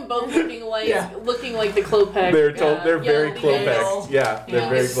 picturing them both looking like Yeah. the Klopek. They're they're very yellow Klopek. beagles. Yeah, they're Yeah,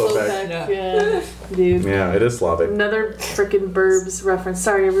 very it's Klopek. Yeah, dude. Yeah, it is Slavic. Another freaking Burbs reference.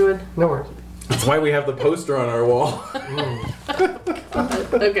 Sorry, everyone. No worries. That's why we have the poster on our wall.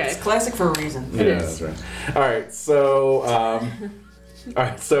 Okay. Classic for a reason. Yeah, is. that's right. All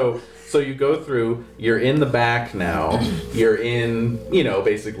right, so you go through. You're in the back now. You're in,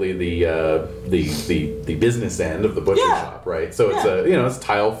 basically the business end of the butcher Yeah. shop, right? So it's it's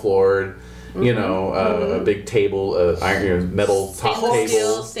tile floored. A big table, iron, metal top Stainless table,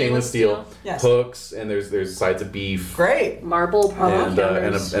 steel, stainless steel, Yes. hooks, and there's sides of beef. Great. Marble problem And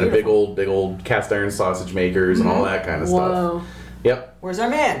counters. a big old cast iron sausage makers and all that kind of stuff. Whoa. Yep. Where's our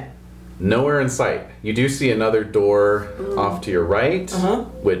man? Nowhere in sight. You do see another door off to your right, Uh-huh.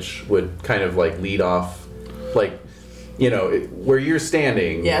 which would kind of like lead off, like, where you're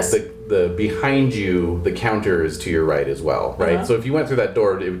standing. Yes. The behind you, the counter is to your right as well, right? Uh-huh. So if you went through that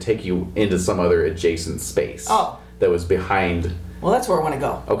door, it would take you into some other adjacent space. Oh. That was behind. Well, that's where I want to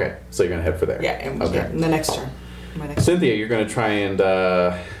go. Okay, so you're gonna head for there. Yeah, and Okay. in the next turn. My next Cynthia, you're gonna try and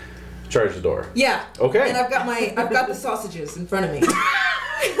charge the door. Yeah. Okay. And I've got the sausages in front of me. Those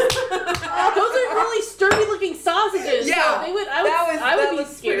are really sturdy looking sausages. Yeah, So they would, that I would be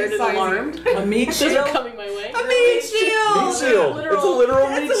looks scared pretty and sizey. alarmed. A meat Those are shield. coming my way. A meat shield. Meat shield. Literal. It's a literal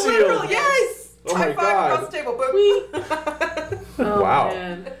meat That's a shield. literal, yes. Oh High my five God. across the table. Boom. Whee. Oh, Wow.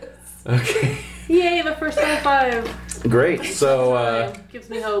 Man. Okay. Yay, the first high five. Great. So. Gives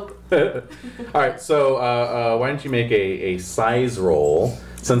me hope. All right, so why don't you make a size roll?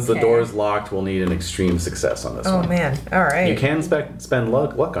 Since the Okay. door is locked, we'll need an extreme success on this Oh one. man. All right. You can spend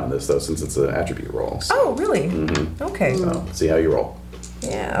luck on this though, since it's an attribute roll. So, Oh really? Okay. so see how you roll.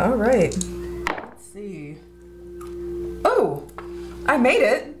 Yeah. All right. Let's see. Oh, I made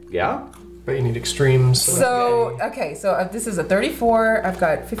it. Yeah. But you need extremes. So okay. So this is a 34. I've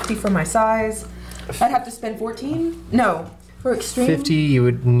got 50 for my size. I'd have to spend 14. No, for extreme. 50, you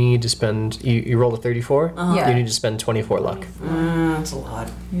would need to spend. You rolled a 34. Yeah. You need to spend 24 luck. That's a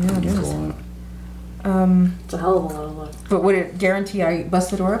lot. Yeah, it is. It's a hell of a lot of luck. But would it guarantee I bust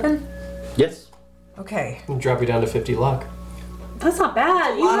the door open? Yes. Okay. It'll drop you down to 50 luck. That's not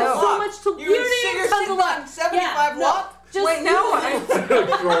bad. You lot have of so luck. much to. You didn't figure have tons of luck. 75 no, luck? Just Wait, no. I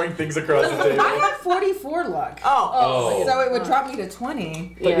Throwing things across the table. have 44 luck. Oh. So it would drop me to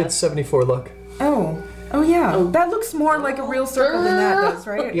 20. But Yeah. it's 74 luck. Oh. Oh yeah. That looks more like a real circle than that does,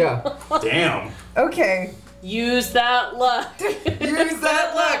 right? Yeah. Damn. Okay. Use that luck. Use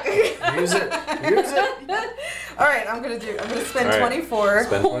that luck. Use it. Use it. All right, I'm gonna spend All right. 24.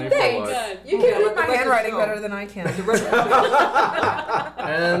 Spend 24 Thank luck. God. You can read my handwriting better than I can.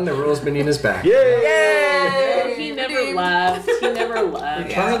 And the rules beneath his back. Yay! He never left. He never left.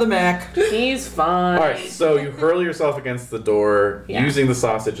 Return of the Mac. He's fine. All right, so you hurl yourself against the door using the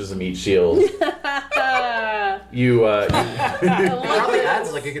sausage as a meat shield. You Probably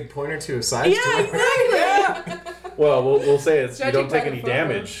adds like a good point or two of size to it. exactly. well, we'll say it's you Judging don't take by the any photo.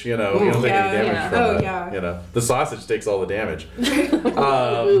 damage. You know, you don't take any damage from Oh, it. yeah. You know, the sausage takes all the damage.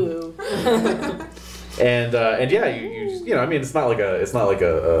 Ooh. And yeah, you know, I mean, it's not like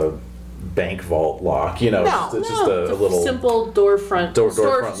a bank vault lock. You know, No, it's just a little simple storefront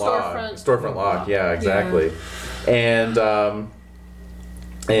storefront lock. Yeah, exactly. And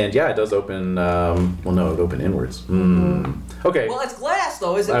yeah, it does open. Well, no, it would open inwards. Okay. Well, it's glass,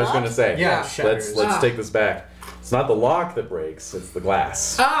 though, is it I was not? going to say. Yeah, Let's shatters. take this back. It's not the lock that breaks; it's the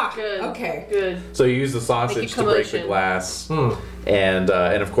glass. Ah, Good. okay. Good. So you use the sausage to break the commotion. glass, and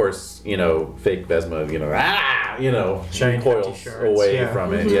of course, you know, fake Vesma, Giant recoils empty shards, away yeah.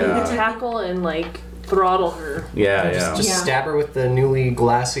 from it. You Yeah, tackle and like throttle her. yeah. Just Yeah. stab her with the newly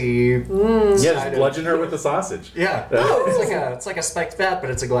glassy. Yeah, side just of- bludgeon her with the sausage. Yeah. It's like a spiked bat, but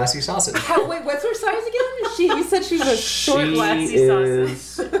it's a glassy sausage. Wait, what's her size again? You said she's a short, She glassy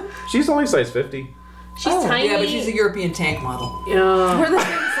sausage. She's only size 50. She's tiny. Yeah, but she's a European tank model. Yeah. We're the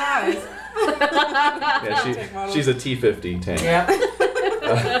same size. Yeah, she's a T50 tank. Yeah.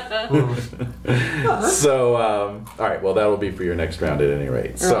 So, all right, well, that'll be for your next round at any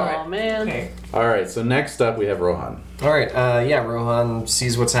rate. So, Oh man. Okay. all right, so next up we have Rohan. All right. Yeah. Rohan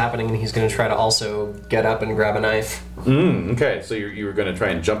sees what's happening, and he's going to try to also get up and grab a knife. Okay, so you were going to try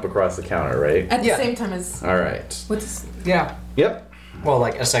and jump across the counter, right? At the Yeah. same time as All right. what's? Yeah. Yep. Well,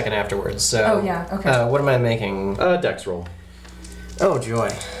 like a second afterwards. So. Oh, yeah, okay. What am I making? Dex roll. Oh joy.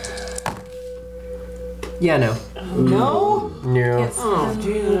 Yeah. No. No? No. Yes. Oh,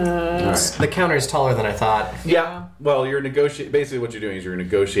 jeez. The counter is taller than I thought. Yeah. Well, you're negotiating. Basically, what you're doing is you're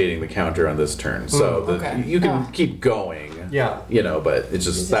negotiating the counter on this turn. So okay. you can keep going. Yeah. You know, but it's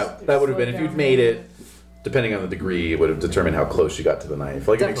just that would have been if you'd made it. Depending on the degree, it would have determined how close you got to the knife.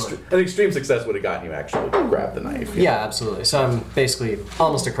 Like Definitely. an extreme success would have gotten you actually grab the knife. Yeah, absolutely. So I'm basically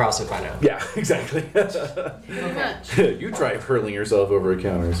almost across it by now. Yeah, exactly. Pretty much. You try hurling yourself over a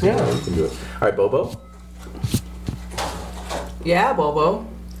counter. So Yeah. you can do it. All right, Bobo. Yeah, Bobo.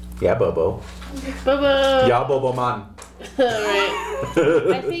 Yeah, Bobo. Bubba. Yeah, Bobo man.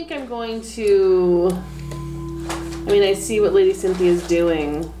 Alright. I think I'm going to. I mean, I see what Lady Cynthia's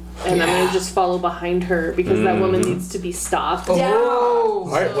doing, and I'm going to just follow behind her because that woman needs to be stopped. Oh.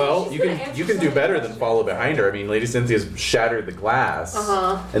 All right, well, you can do better than follow behind her. I mean, Lady Cynthia's shattered the glass,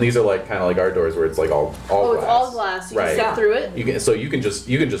 and these are like kind of like our doors where it's like all Oh, glass. it's all glass. You Right. can step through it. You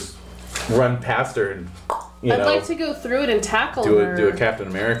can just run past her and I'd like to go through it and tackle her. do a Captain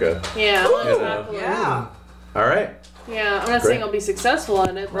America. Yeah, I want to Yeah. tackle her. Yeah. All right. Yeah, I'm not Great. saying I'll be successful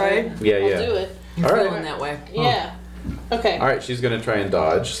at it, but Right. Yeah, I'll yeah. do it. You're All right. feeling that way. Yeah. Okay. All right, she's gonna try and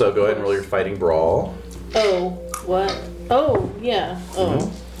dodge. So go ahead and roll your fighting brawl. Oh, what? Oh, yeah.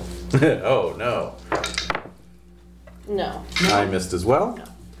 Oh, Oh no, no. I missed as well.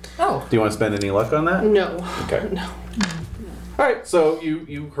 Oh. Do you want to spend any luck on that? No. Okay. No. All right, so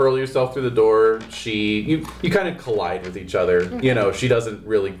you hurl yourself through the door. You kind of collide with each other. You know, she doesn't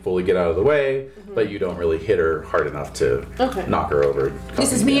really fully get out of the way, but you don't really hit her hard enough to Okay. knock her over.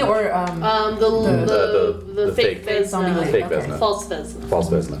 This is me or The fake fake zombie Vesna. lady. fake Okay. Vesna. False Vesna. False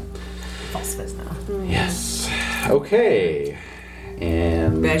Vesna. false face now. Yes. Okay.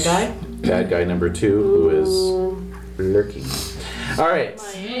 And Bad guy? Bad guy number 2, who is lurking. All right.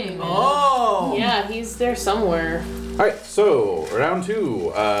 Oh. Yeah, he's there somewhere. All right. So round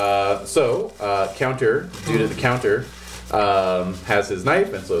 2. Counter. Dude at the counter has his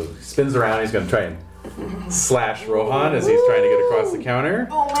knife, and so he spins around. He's going to try and slash Rohan as he's trying to get across the counter.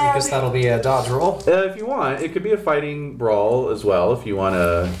 I guess that'll be a dodge roll. If you want, it could be a fighting brawl as well. If you want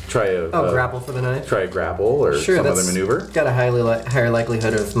to try a Grapple for the knife. try a grapple or Sure, some other that's maneuver. got a higher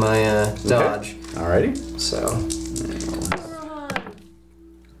likelihood of my dodge. Alrighty. So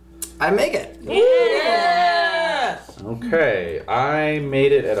I make it. Yes. Okay, I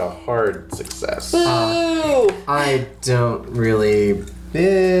made it at a hard success. I don't really.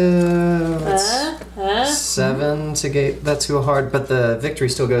 Let's 7 to get that too hard, but the victory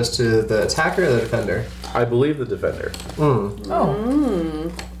still goes to the attacker or the defender. I believe the defender.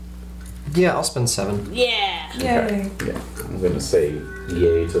 Oh. Yeah, I'll spend 7. Yeah. Okay. Yeah, I'm going to say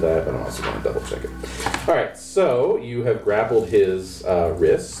yay to that, but I'm also going to double check it. All right, so you have grappled his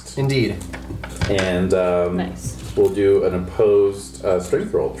wrist, Indeed. and Nice. we'll do an opposed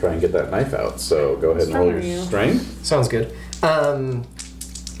strength roll to try and get that knife out. So go ahead and roll Strong are your you? strength. Sounds good.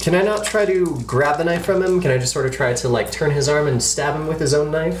 Can I not try to grab the knife from him? Can I just sort of try to like turn his arm and stab him with his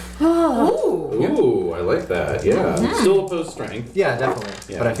own knife? Ooh, I like that. Yeah. Still opposed strength. Yeah, definitely.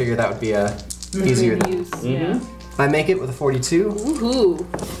 Yeah. But I figured that would be easier. Yeah. I make it with a 42. Ooh.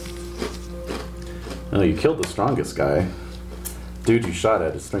 Oh, you killed the strongest guy. Dude, you shot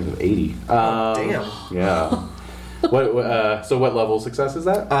at a strength of 80. Damn. Yeah. So what level of success is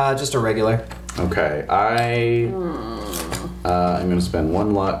that? Just a regular. Okay, I'm going to spend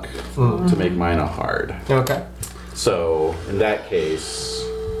 1 luck to make mine a hard. Okay. So in that case,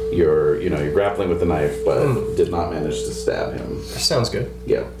 you're grappling with the knife, but did not manage to stab him. Sounds good.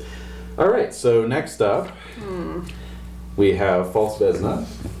 Yeah. All right. So next up, we have False Vesna.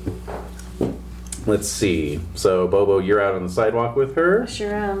 Let's see. So Bobo, you're out on the sidewalk with her.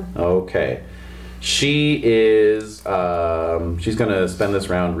 Sure am. Okay. She is. She's gonna spend this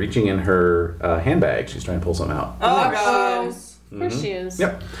round reaching in her handbag. She's trying to pull something out. Oh, God. Of course she is.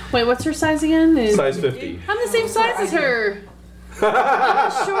 Yep. Wait, what's her size again? Size 50. I'm the same size as her.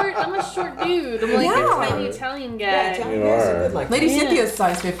 I'm a short dude. I'm like a tiny Italian guy. Yeah, Italian You guys are. are good like Lady Yeah. Cynthia's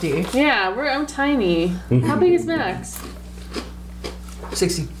size 50. Yeah, I'm tiny. How big is Max?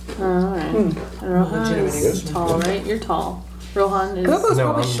 60. Oh, alright. Rohan Legitimate is Englishman. tall, right? You're tall. Rohan is Bobo's No,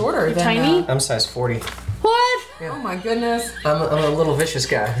 probably I'm- shorter than tiny. I'm size 40. What? Oh my goodness. I'm a little vicious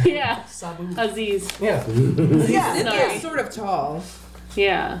guy. Yeah. Sabu. Aziz. Yeah. Yeah. Sorry. Sort of tall.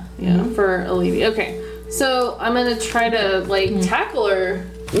 Yeah. For a lady. Okay. So I'm gonna try to tackle her,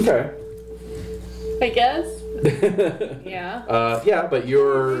 Okay. I guess. Yeah. Yeah, but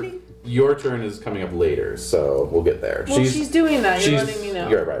your turn is coming up later, so we'll get there. Well, she's doing that. You're letting me know.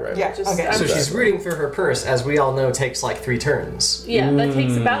 You're right. Yeah, Just- okay. I'm So just- she's rooting for her purse, as we all know takes like 3 turns. Yeah, that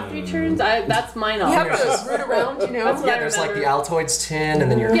takes about 3 turns. That's my You knowledge. have to root around, you know. That's what Yeah, I there's like the remember. Altoids tin,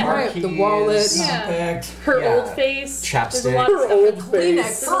 and then your Yeah. car Right, the keys. wallet. Yeah. Compact. Her Yeah. old face. There's a Chapstick. lot of Her stuff. old There's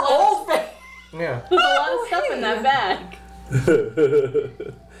Kleenex. a lot, Yeah. there's a lot of stuff in that bag.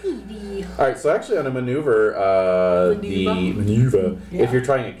 All right, so actually on a maneuver, if you're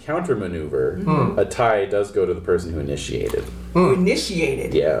trying a counter maneuver, a tie does go to the person who initiated. Who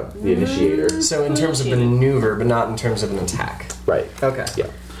initiated. Yeah, the initiator. So in terms of maneuver, but not in terms of an attack. Right. Okay. Yeah.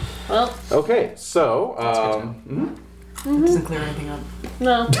 Well, Okay, so Doesn't clear anything up.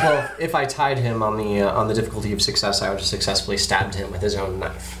 no. Well, if I tied him on the difficulty of success, I would have successfully stabbed him with his own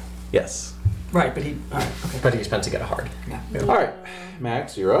knife. yes. Right, but he. Alright, okay. But he spent to get a hard. All right,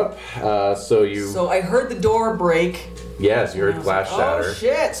 Max, you're up. So you. So I heard the door break. Yes, you and I heard was glass like, shatter. Oh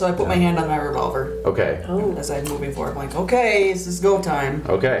shit! So I put my hand on my revolver Okay. as I'm moving forward. I'm like, okay, this is go time.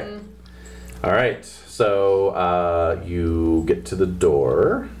 Okay. All right. So you get to the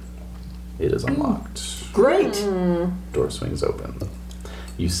door. It is unlocked. Great. Door swings open.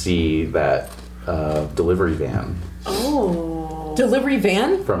 You see that delivery van Oh. Delivery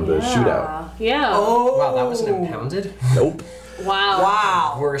van? from the shootout. Yeah. Oh. Wow, that wasn't impounded? Nope. Wow.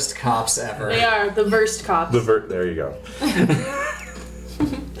 Wow. Worst cops ever. They are the worst cops. There you go.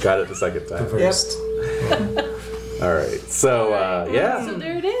 Got it the second time. Worst. All right. So yeah, So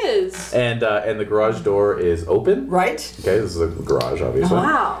there it is. and the garage door is open. Right. Okay, this is a garage, obviously.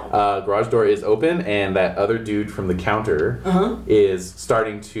 Wow. Garage door is open, and that other dude from the counter is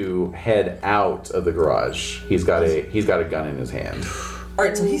starting to head out of the garage. He's got a gun in his hand. All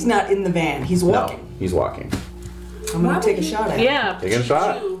right. So he's not in the van. He's walking. No, he's walking. I'm gonna take a shot at him. Yeah. Taking a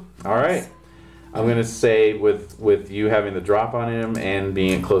shot. Choo. All right. I'm gonna say with you having the drop on him and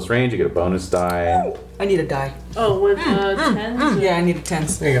being at close range, you get a bonus die. I need a die. Oh, with 10s? Yeah, I need a 10.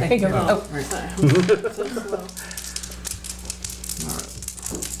 There you go. Thank you. Oh, Oh, right. sorry. So slow.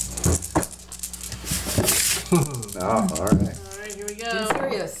 Oh, all right. Alright, here we go.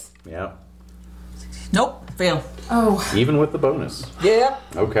 Serious. Yeah. Nope. Fail. Oh, Even with the bonus. Yep.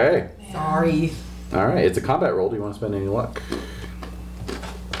 Okay. sorry. All right. It's a combat roll. Do you want to spend any luck?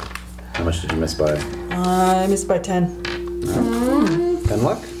 How much did you miss by? I missed by 10. 10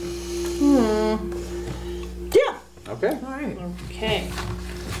 luck. Yeah. Okay. All right. Okay.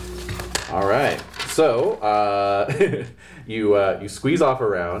 All right. So you squeeze off a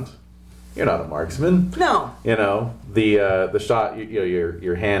round. You're not a marksman. No. You know the shot.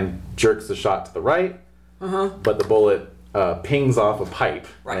 Your hand jerks the shot to the right, but the bullet pings off a pipe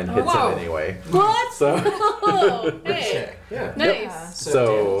Right. and hits Wow. him anyway. What? So Oh, hey. Yeah. Nice.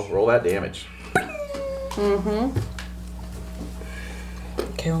 so roll that damage.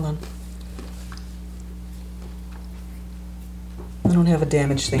 Okay, hold on. I don't have a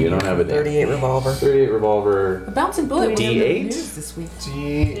damage thing. You don't here. have a damage. 38 revolver. 38 revolver. A bouncing bullet was in the D8? news this week.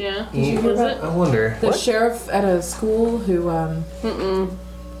 Yeah. you hear Was about it? I wonder. The sheriff at a school who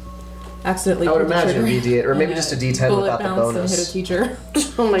accidentally I would pulled the imagine trigger. D8, or maybe And just a a D10 bullet without the bounced and bonus. hit a teacher.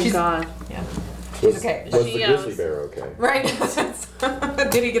 Oh my god. Yeah. Was, okay. was the She, grizzly bear okay? Right.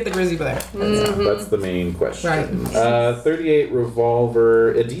 Did he get the grizzly bear? That's the main question. Right. 38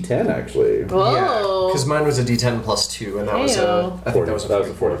 revolver, a D10 actually. Whoa. Because mine was a D10 plus 2, and that was a. I think that was a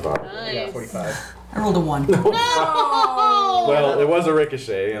 45. Nice. Yeah, 45. I rolled a 1. No! Well, it was a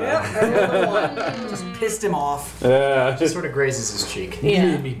ricochet, you know. I rolled a 1. Just pissed him off. Yeah. Just sort of grazes his cheek.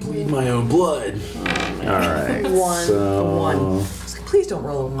 Yeah. me bleed my own blood. All right. One. So, 1. Please don't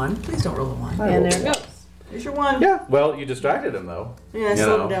roll a 1. Please don't roll a 1. And there it goes. There's your 1. Yeah. Well, you distracted him though. Yeah, I You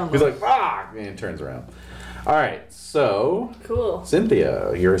slowed know? him down a He's little. like, ah, and he turns around. All right. So, Cool.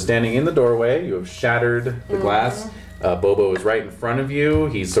 Cynthia, you're standing in the doorway. You have shattered the glass. Bobo is right in front of you.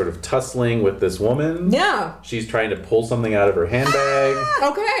 He's sort of tussling with this woman. Yeah. She's trying to pull something out of her handbag.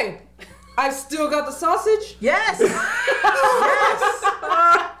 Okay. I've still got the sausage. Yes!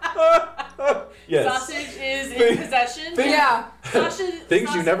 Yes. Sausage is in possession. Yeah. Sausage, Things you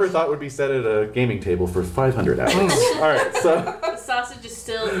sausage- never thought would be said at a gaming table for 500 hours. All right, so The sausage is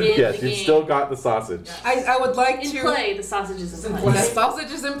still in yes, the you've game. still got the sausage. I would like in to. play. The sausage is in The play.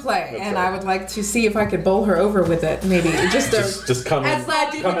 sausage is in play, That's and right. I would like to see if I could bowl her over with it. Maybe just Just come in, as I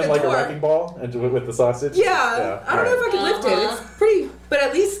did come with in the like door. a wrecking ball and do it with the sausage. Yeah, I don't know if I can lift it. It's pretty, but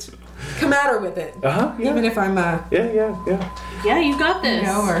at least come at her with it. Yeah. Even if I'm Yeah. Yeah, you got this. You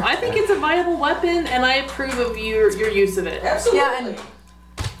know, or- I think it's a viable weapon, and I approve of your use of it. Absolutely. yeah, and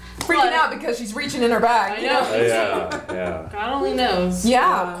freaking out because she's reaching in her bag. I you know. Yeah. God only knows.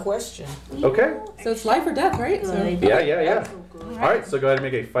 Yeah. Question. Okay. So it's life or death, right? So. Yeah. All right, so go ahead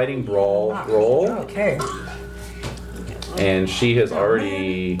and make a fighting brawl roll. Okay. And she has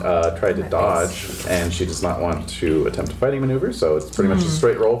already tried to dodge, and she does not want to attempt a fighting maneuver, so it's pretty much a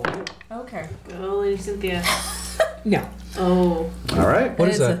straight roll for you. Okay. Go, Lady Cynthia. No. Oh. All right. What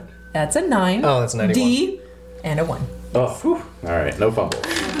is that? That's a 9. Oh, that's 91. D and a 1. Oh, whew. All right, no fumble.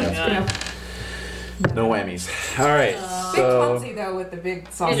 Yeah. No whammies. All right, Big so clumsy though with the big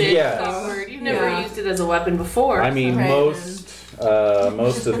It sausage. is Yeah. awkward. You've never Yeah. used it as a weapon before. I mean Right. most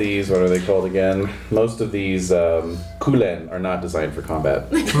of these, what are they called again? Most of these kulen are not designed for combat.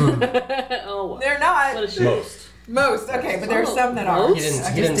 Oh, wow. They're not. What a shame. Most. Okay, but there's some that are. Most? He I didn't,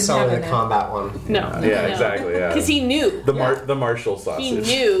 just he didn't sell have me it the in. combat one. No. Yeah, exactly. Yeah. Because he knew. The Marshall sausage. He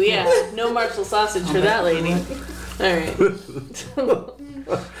knew, yeah. No Marshall sausage for that lady. Alright.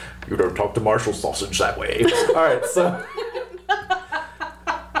 You don't talk to Marshall sausage that way. All right, so.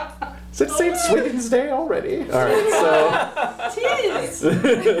 Is it St. Swithin's Day already? All right, Tis!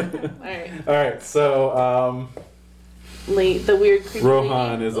 Alright. All right, so The weird creepy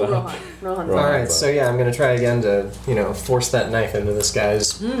Rohan lady. is Oh, up. Rohan's Rohan. up. Alright, so yeah, I'm gonna try again to, force that knife into this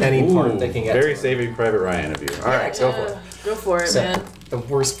guy's any part they can get. very to. Saving Private Ryan of you. All right, go for it. Go for it, So, man. the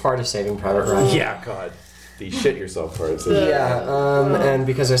worst part of Saving Private Ryan. Yeah, God. The shit yourself parts. Yeah, and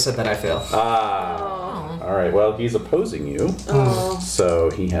because I said that, I fail. All right, well, he's opposing you. Oh.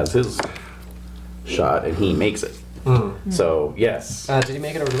 So he has his shot and he makes it. So, yes. Did he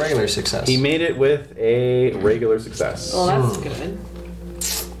make it with a regular success? He made it with a regular success. Well, that's good.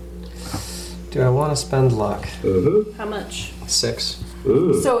 Do I want to spend luck? How much? 6.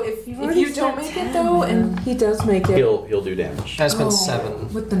 So if you don't make it though, and he does make it He'll do damage. I spent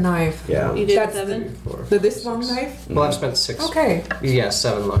 7. with the knife. Yeah. You did That's 7? This long knife. Well, I've spent 6. Okay. Yeah,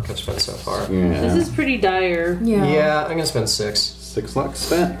 7 luck I've spent so far. This is pretty dire. Yeah. Yeah, I'm gonna spend 6. 6 luck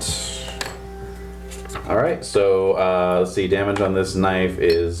spent. All right, so let's see. Damage on this knife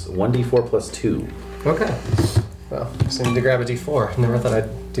is 1d4 plus 2. Okay. Well, just need to grab a d4. Never thought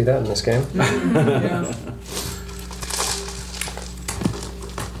I'd do that in this game.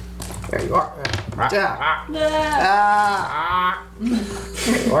 There you are. Yeah. There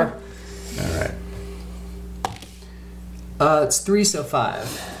you are. All right. It's 3, so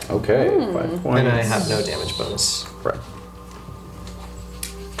 5. Okay, 5 points. And I have no damage bonus. Right.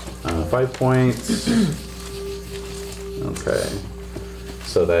 5 points. Okay.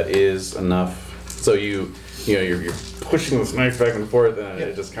 So that is enough. So you're pushing this knife back and forth, and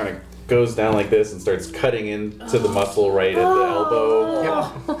it just kind of goes down like this and starts cutting into the muscle right at the elbow.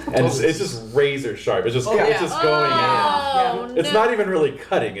 And it's just razor sharp. It's just going in. Oh, It's not even really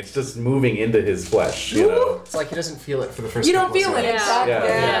cutting. It's just moving into his flesh. You know. It's like he doesn't feel it for the first You don't couple of feel it seconds. exactly.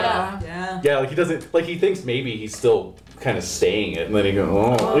 Yeah. Yeah. Yeah, like he doesn't. Like he thinks maybe he's still kind of staying it, and then he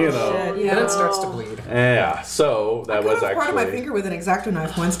goes, Shit, Yeah. Then it starts to bleed. Yeah. So that was I cut off part of my actually. finger with an X-Acto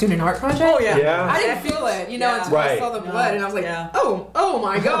knife once doing an art project. Oh yeah. Yeah. I didn't feel it, Yeah. until I Right. saw the blood, and I was like, Yeah. oh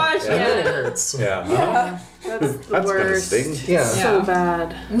my gosh. And then it hurts. Yeah. Yeah. That's the That's gonna worst. sting. Yeah. So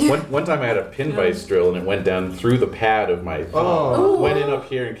bad. One time I had a pin vice drill and it went down through the pad of my thumb. Oh. Went in up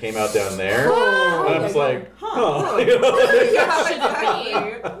here and came out down there. And I was like, huh.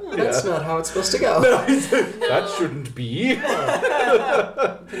 That's not how it's supposed to go. That shouldn't be.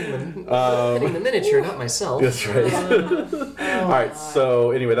 Hitting the miniature, not myself. That's right. Alright,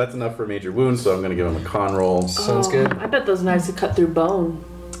 so anyway, that's enough for major wounds, so I'm going to give him a con roll. Sounds good. I bet those knives would cut through bone.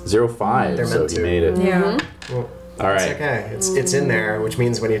 0.5, They're so meant he to. made it. Yeah. Well, All it's right. okay. It's in there, which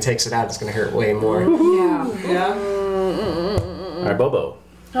means when he takes it out, it's going to hurt way more. Yeah. Yeah. All right, Bobo.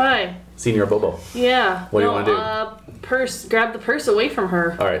 Hi. Senior Bobo. Yeah. What do you wanna do? Purse. Grab the purse away from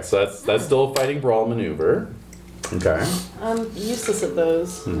her. All right, so that's still a fighting brawl maneuver. Okay. I'm useless at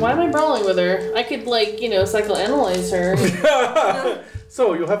those. Why am I brawling with her? I could, psychoanalyze her.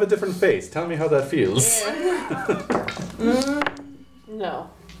 So you'll have a different face. Tell me how that feels. No.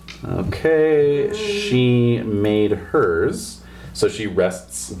 Okay, she made hers. So she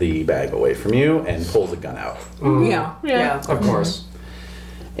wrests the bag away from you and pulls a gun out. Yeah. Yeah. Of course.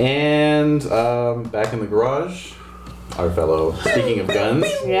 And back in the garage, our fellow, speaking of guns,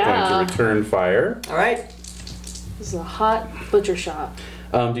 Yeah. going to return fire. All right. This is a hot butcher shop.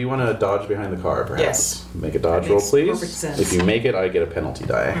 Do you want to dodge behind the car, perhaps? Yes. Make a dodge That roll, makes please. perfect sense. If you make it, I get a penalty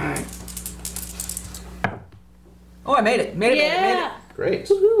die. All right. Oh, I made it. Made it. Yeah. Great.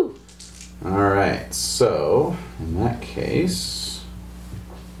 Woohoo. All right. So in that case,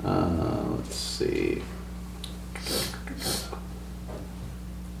 let's see.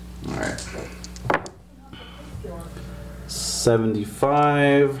 All right.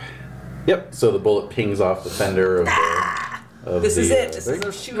 75. Yep. So the bullet pings off the fender of the. This the, is it. This thing. is a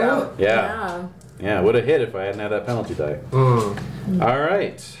shootout. Yeah. Yeah. Would have hit if I hadn't had that penalty die. All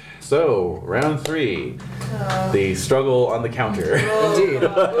right. So round 3, the struggle on the counter. Indeed.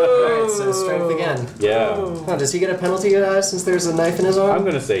 Alright, so strength again. Yeah. Oh, does he get a penalty since there's a knife in his arm? I'm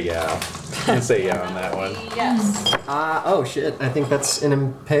gonna say yeah. I'm gonna say yeah on that one. Yes. Oh shit, I think that's an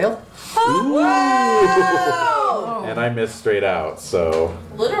impale. Ooh. And I missed straight out, so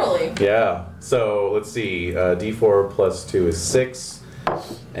Literally. yeah. So let's see. D4 plus 2 is 6,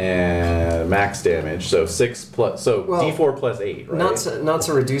 and max damage. So 6 plus. So Well, D4 plus 8, right? Not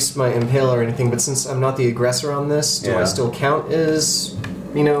to reduce my impale or anything, but since I'm not the aggressor on this, do Yeah. I still count as,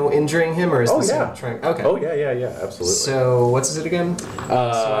 injuring him, or is Oh, this yeah. trying? Okay. Oh yeah, absolutely. So what's it again? So I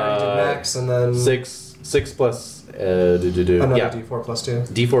already did max, and then 6 plus. another yeah. D4 plus 2.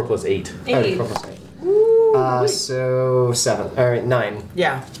 D4 plus 8. Oh, Eight. D4 plus 8. So 7. All right, 9.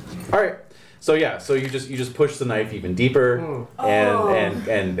 Yeah. All right. So yeah, so you just push the knife even deeper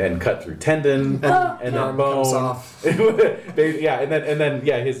and cut through tendon and then Arm bone comes off. yeah, and then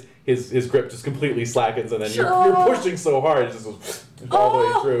his grip just completely slackens, and then you're pushing so hard it just goes all the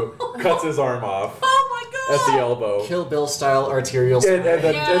way through, cuts his arm off Oh my at the elbow. Kill Bill style arterial. And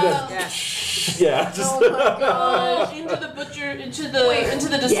then Yes. yeah, just Oh my gosh! Into the butcher, into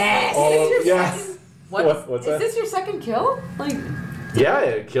the display. Yes. oh, yeah. What's Is that? this your second kill? Like,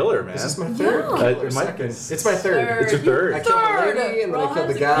 Yeah, killer, man. Is this my third? Yeah. Or It might second? be. It's my third. It's your third. I killed the lady, and then I killed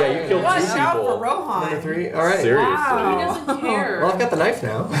the guy. Yeah, you killed Watch 2 out for people. Rohan. Number 3. All right. Seriously. He doesn't care. Well, I've got the knife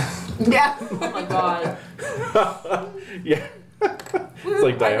now. Yeah. Oh my god. Yeah. It's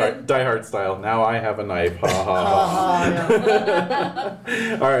like Die Hard style. Now I have a knife. Ha ha ha.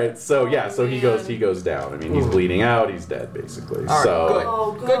 All right. So yeah. So he goes down. I mean, he's bleeding out. He's dead basically. All right. So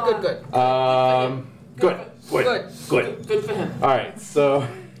Oh Good. god. Good. good. Good for him. All right. So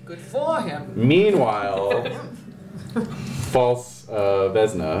Good for him. meanwhile, false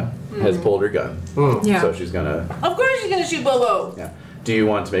Vesna has pulled her gun. yeah. So she's gonna. Of course she's gonna shoot Bobo. Yeah. Do you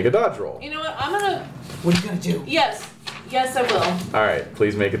want to make a dodge roll? You know what? I'm gonna. What are you gonna do? Yes. Yes, I will. All right.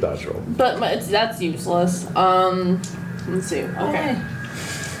 Please make a dodge roll. But that's useless. Let's see. Okay.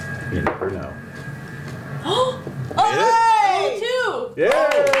 You never know. Oh, Hey! 2. Yay!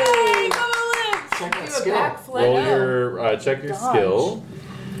 Hey, Bobo lives. Check that Do a skill. backflip. Roll your check your Dodge. skill.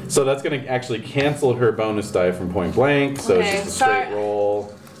 So that's going to actually cancel her bonus die from point blank. So Okay, it's just a straight sorry.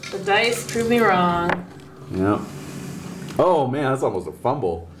 roll. The dice prove me wrong. Yep. Oh man, that's almost a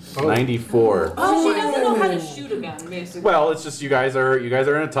fumble. Oh. 94. Oh, she doesn't know how to shoot a gun, basically. Well, it's just you guys are in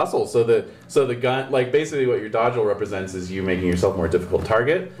a tussle. So the gun, like basically what your dodge roll represents is you making yourself a more difficult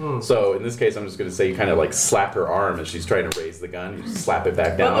target. So in this case, I'm just going to say you kind of like slap her arm as she's trying to raise the gun. You just slap it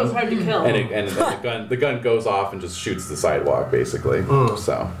back down. Bobo's hard to kill. And the gun goes off and just shoots the sidewalk basically.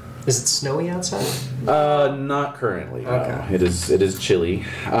 So. Is it snowy outside? Not currently. No. Okay. It is chilly.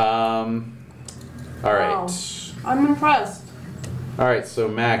 All right. Wow. I'm impressed. All right. So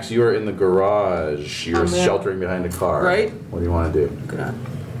Max, you are in the garage. You're I'm there. sheltering behind a car. Right. What do you want to do? Gonna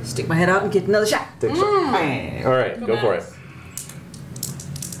Stick my head out and get another shot. Take a shot. Bang. All right, go for it.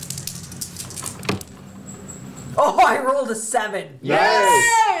 Oh, I rolled a 7.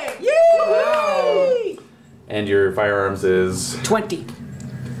 Nice. Yay! Wow. And your firearms is 20.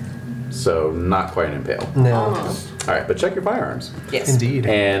 so not quite an impale. No. Almost. All right, but check your firearms Yes. Indeed.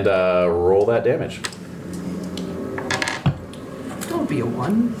 and roll that damage. Don't be a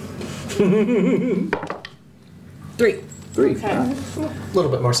 1. 3. 3. Okay. All right. A little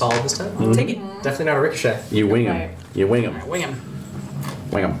bit more solid this time. Take it. Definitely not a ricochet. You wing him. Right. You wing him. Wing him.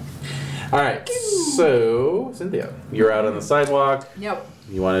 Wing him. All right. So Cynthia, you're out on the sidewalk. Yep.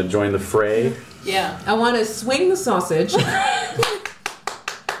 You want to join the fray? Yeah. I want to swing the sausage.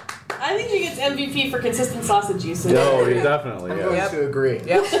 I think she gets MVP for consistent sausage usage. No, you definitely. I'm Yeah. going to agree.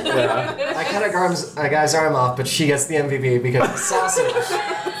 Yep. Yeah. I cut a guy's arm off, but she gets the MVP because it's sausage.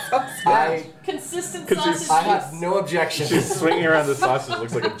 Consistent 'Cause she's- sausage I have use. no objection. She's swinging around the sausage.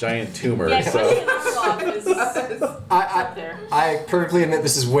 Looks like a giant tumor. Yeah, So. cutting an arm off is up I there. perfectly admit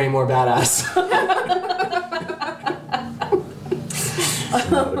this is way more badass.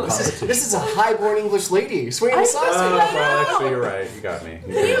 This is a high-born English lady swinging a Oh, sausage. well, actually, you're right. You got me.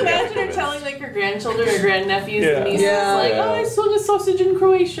 Can you imagine her telling like her grandchildren or grandnephews Yeah. and nieces Yeah. like, Yeah. oh, I swung a sausage in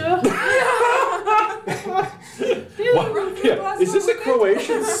Croatia. What? Yeah. Is this a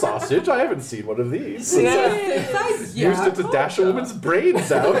Croatian sausage? I haven't seen one of these. Used it to dash a woman's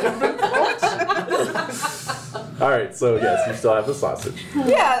brains out. All right, so yes, you still have the sausage.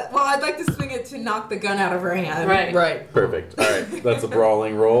 Yeah, well, I'd like to swing it to knock the gun out of her hand. Right. Right. Perfect. All right, that's a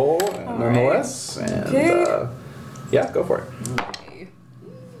brawling roll, nonetheless. And Okay. yeah, go for it.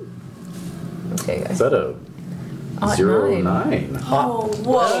 Okay. Is that a 0-9? Oh,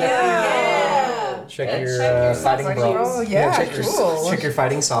 whoa. Check Yeah, your, check your fighting sausage. brawls. Oh, yeah, check your cool. check your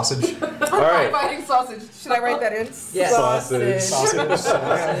fighting sausage. All right. Fighting sausage. Should I write that in? Yes. Sausage.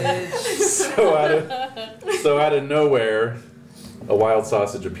 So out of nowhere, a wild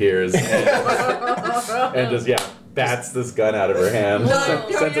sausage appears and just bats this gun out of her hand,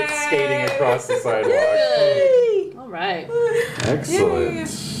 sends it skating across the sidewalk. Good. All right. Excellent.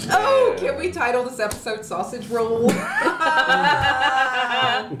 Oh, can we title this episode Sausage Roll?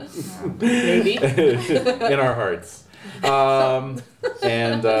 Maybe. In our hearts. So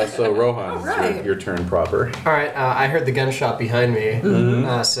Rohan, it's Right. your turn proper. All right, I heard the gunshot behind me,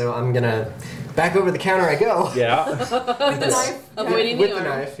 so I'm gonna back over the counter. I go. Yeah. With the knife? Avoiding With the the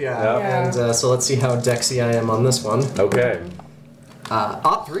arm. knife, yeah. Yeah. And so let's see how dexy I am on this one. Okay.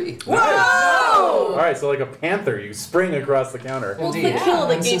 Op 3. All right, so like a panther, you spring across the counter. Well, it's the Indeed. kill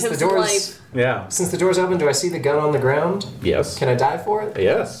that And gave since him the some doors, life. Yeah. since the door's open, do I see the gun on the ground? Yes. Can I dive for it?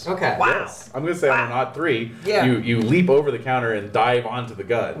 Yes. Okay. Yes. I'm gonna say on an odd 3, Yeah. you leap over the counter and dive onto the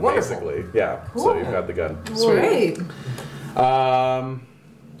gun, Wonderful. basically. Yeah. So you've got the gun. Great.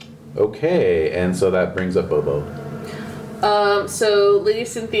 Okay, and so that brings up Bobo. So Lady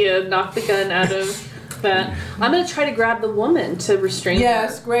Cynthia knocked the gun out of that. I'm gonna try to grab the woman to restrain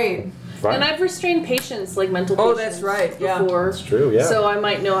Yes, her. great. Fine. And I've restrained patients, like mental Oh, patients. that's right, yeah. Before. It's true, yeah. So I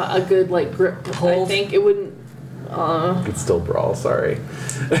might know a good like grip. I Hold. think it wouldn't. It's still brawl, sorry.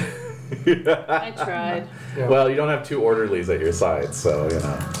 I tried. Yeah. Well, you don't have 2 orderlies at your side, so, you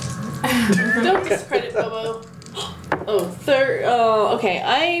know. Don't discredit Bobo. Okay.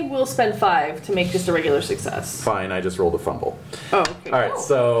 I will spend 5 to make just a regular success. Fine, I just rolled a fumble. Oh, okay. All right,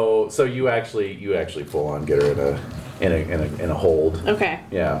 so you actually full on get her in a hold. Okay.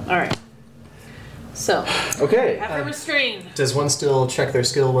 Yeah. All right. So Okay. have her restrained. Does one still check their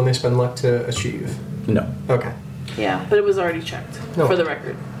skill when they spend luck to achieve? No. Okay. Yeah, but it was already checked No. for the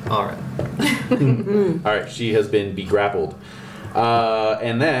record. All right. All right, she has been begrappled.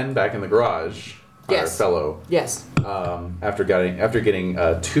 And then back in the garage, our Yes. fellow, Yes. after getting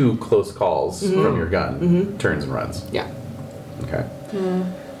 2 close calls from your gun, turns and runs. Yeah. Okay.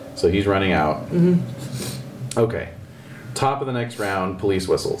 So he's running out. Okay. Top of the next round, police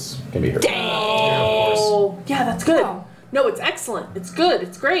whistles can be heard. Oh, yeah, that's good. Wow. No, it's excellent. It's good.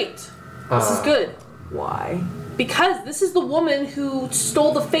 It's great. This is good. Why? Because this is the woman who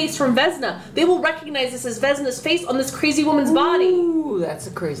stole the face from Vesna. They will recognize this as Vesna's face on this crazy woman's body. Ooh, that's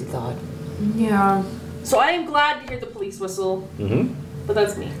a crazy thought. Yeah. So I am glad to hear the police whistle. But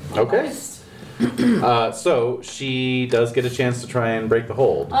that's me. Okay. So she does get a chance to try and break the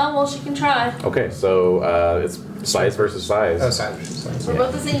hold. Well, she can try. Okay, so it's size versus size. Oh, size. We're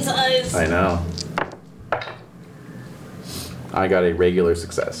both the same size. I know. I got a regular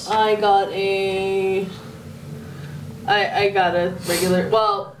success. I got a regular.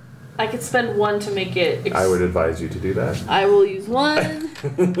 Well, I could spend 1 to make it. I would advise you to do that. I will use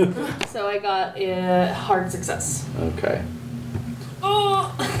 1. So I got a hard success. Okay.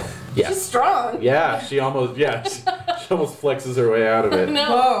 Oh. Yeah. She's strong. Yeah, she almost flexes her way out of it.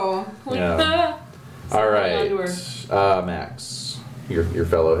 No. Whoa. Yeah. All right, Max, your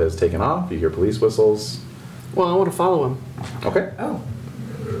fellow has taken off. You hear police whistles. Well, I want to follow him. Okay. Oh.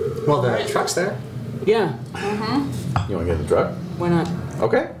 Well, the truck's there. Yeah. You want to get in the truck? Why not?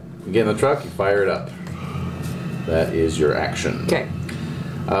 Okay. You get in the truck. You fire it up. That is your action. Okay.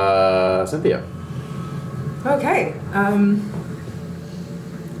 Cynthia. Okay.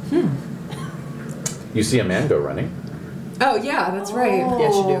 You see a man go running. Oh yeah, that's right.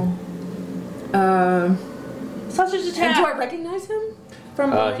 Yes, you do. Such a And attack. do I recognize him from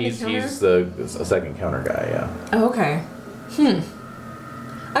behind the He's counter? a second counter guy. Yeah. Oh, okay.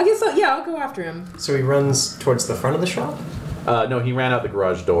 I guess yeah, I'll go after him. So he runs towards the front of the shop? No, he ran out the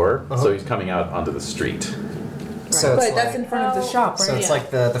garage door, Uh-huh. so he's coming out onto the street. So it's But that's like- in front of the shop, right? So it's like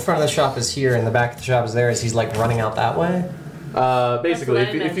the front of the shop is here and the back of the shop is there. Is he's like running out that way? Basically,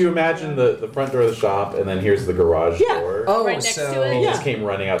 That's what I if you imagine the front door of the shop, and then here's the garage door. Oh, Right next so to it? He Yeah. just came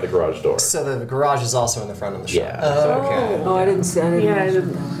running out the garage door. So the garage is also in the front of the shop. Yeah, Oh, exactly. okay. Oh, I didn't see. I didn't. Yeah, I know.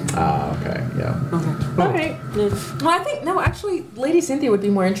 didn't. Okay, yeah. Okay. Alright. Well, I think no. Actually, Lady Cynthia would be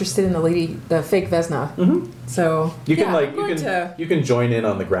more interested in the fake Vesna. Mm-hmm. So You can yeah, I'm going to. you can join in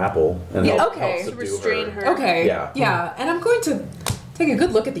on the grapple and Yeah, help, okay. help To subdue restrain her. Okay. Yeah. Yeah, and I'm going to take a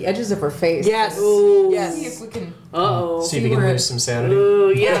good look at the edges of her face. Yes. Ooh. Yes. See if we can. Uh-oh. See if you can lose some sanity.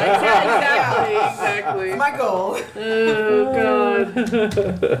 Ooh, yeah, exactly. My goal. Oh,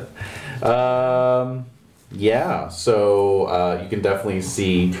 God. Yeah, so you can definitely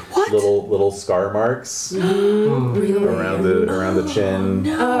see little scar marks around the chin,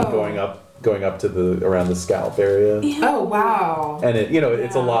 going up to the around the scalp area, Oh wow. and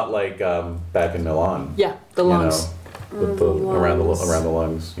it's a lot like back in Milan. Yeah. The lungs. With around the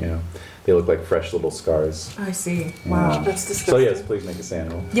lungs. They look like fresh little scars. I see. Wow. That's So disgusting. yes, please make a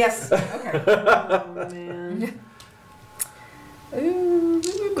sand roll. Yes. Okay. Oh, man. Ooh,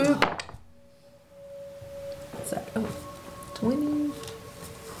 what's that? Oh,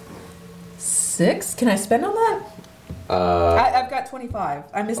 26. Can I spend on that? I've got 25.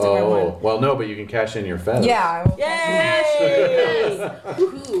 I missed it by one. Well, no, but you can cash in your fez. Yeah. I will Yes.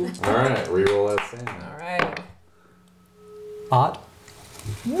 Woohoo. All right, reroll that sand. All right. Odd.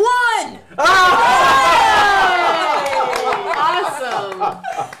 1. Awesome.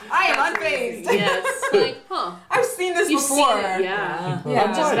 I am unfazed. Yes. Like, huh. I've seen this You've before. seen it. Yeah.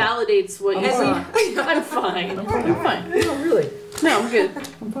 Yeah. It just validates what you saw. I'm fine. I'm fine. Oh, really? No, I'm good.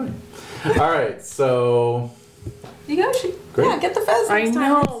 I'm fine. All right, so You go. She. Great. Yeah. Get the fez. I next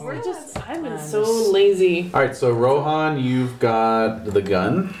time. know. We're just. I've been so lazy. all right, so Rohan, you've got the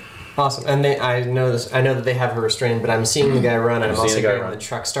gun. Awesome. And I know this. I know that they have her restrained, but I'm seeing the guy run, and You're I'm also seeing the guy hearing run. the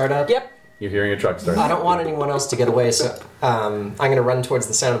truck start up. Yep. You're hearing a truck start. I don't want anyone else to get away, so I'm going to run towards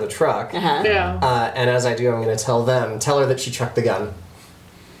the sound of the truck. Uh-huh. Yeah. And as I do, I'm going to tell her that she trucked the gun.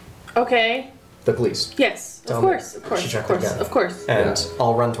 Okay. The police. Yes. Tell Of me. course. Of course. She Of checked the course. gun. Of course. And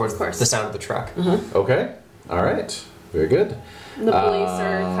I'll run towards Of course. the sound of the truck. Okay. All right. Very good. The police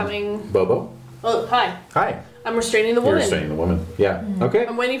are coming. Bobo. Oh, hi. Hi. I'm restraining the You're woman. restraining the woman. Yeah. Okay.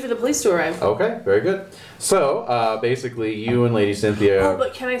 I'm waiting for the police to arrive. Okay. Very good. So basically, you and Lady Cynthia. Oh,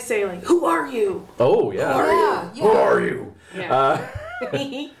 but can I say, like, who are you? Oh yeah. Yeah. Who are you? Yeah.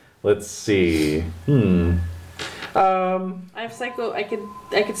 Let's see. I have psycho. I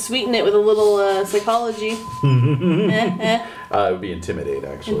could sweeten it with a little psychology. It would be intimidate,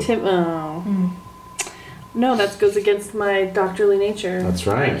 actually. No, that goes against my doctorly nature. That's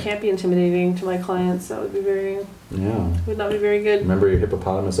right. I can't be intimidating to my clients. That would be Yeah. would not be very good. Remember your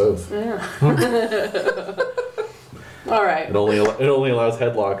hippopotamus oath. Yeah. All right. It only allows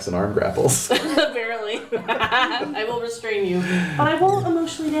headlocks and arm grapples. Apparently, I will restrain you, but I won't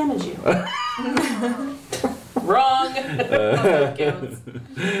emotionally damage you. Wrong.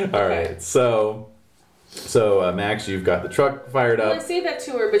 All right. So Max, you've got the truck fired Well, I up. say that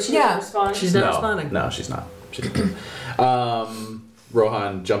to her, but she Yeah. doesn't respond. She's not responding. No, she's not. She doesn't.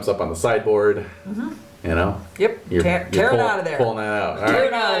 Rohan jumps up on the sideboard. You know. Yep. Tear it out of there. Pulling that out. All Tear right.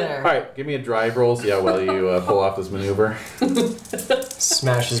 it out of All there. right. Give me a drive roll. See how well you pull off this maneuver.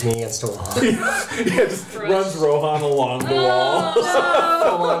 Smashes me against a wall. Yeah, just runs Rohan along the wall.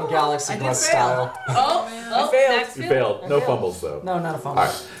 Full on Galaxy Quest style. Oh, failed. Max You failed. No fumbles though. No, not a fumble. All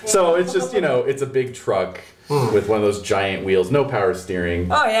right. So it's just it's a big truck with one of those giant wheels, no power steering.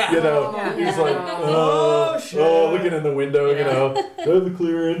 Oh yeah. He's like, looking in the window, the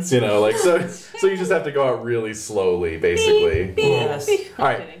clearance, so you just have to go out really slowly, basically. Yes. All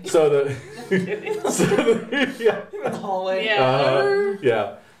right. So the In the hallway. Yeah.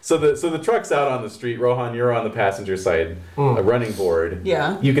 yeah. So the truck's out on the street. Rohan, you're on the passenger side, a running board.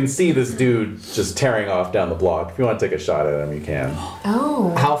 Yeah. You can see this dude just tearing off down the block. If you want to take a shot at him, you can.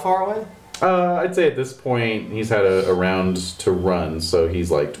 Oh. How far away? I'd say at this point he's had a round to run, so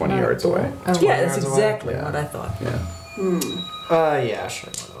he's like 20 yards away. Oh, Yeah, that's yards away? exactly Yeah. what I thought. Yeah. Yeah, sure.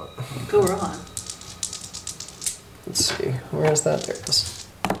 Why not? Go Rohan. Let's see. Where is that? There it is.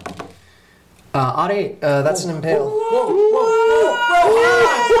 Odd 8. That's an impale.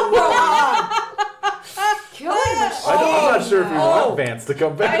 I'm not sure if we want Vance to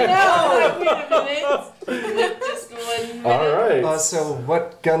come back. Wait a minute. Just 1 minute. All right. So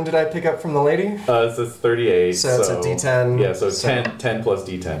what gun did I pick up from the lady? It says 38. So it's a D10. Yeah, so 10 plus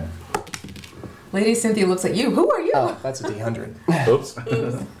D10. Lady Cynthia looks at you. Who are you? Oh, that's a D100. Oops.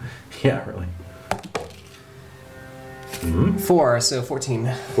 Yeah, really. 4, so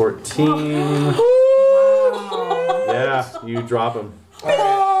 14. 14. Yeah, you drop him.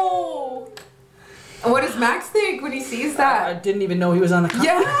 Oh! What does Max think when he sees I that? didn't even know he was on the car.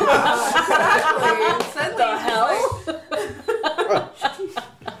 Yeah, exactly. The hell?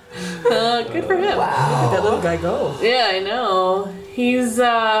 Good for him. Where did that little guy go? Yeah, I know. He's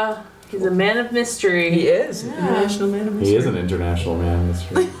a man of mystery. He is. International man of mystery. He is an international man. That's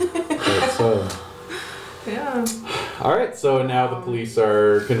true. So, Yeah. all right, so now the police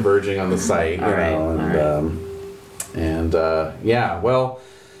are converging on the site, you know, and yeah, well,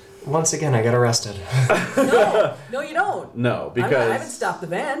 Once again, I got arrested. No, you don't. no, I haven't because stopped the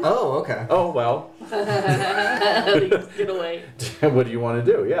van. Oh, okay. oh well, Get away. what do you want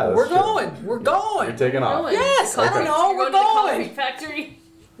to do? Yeah, that's We're true. going. We're going. You're taking off. Going. Yes, I don't Okay. know. You're We're going to the going. concrete factory.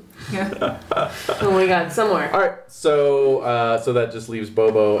 Yeah. Oh my god, somewhere. All right, so so that just leaves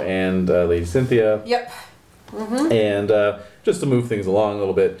Bobo and Lady Cynthia. Yep. And just to move things along a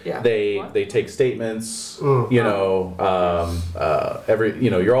little bit, Yeah. they take statements. You know,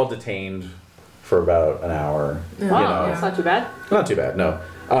 you're all detained for about an hour. Wow, You know, that's not too bad. not too bad, no.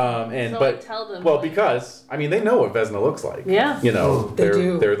 And So but I tell them, well, like- because I mean they know what Vesna looks like. Yeah. You know, They they're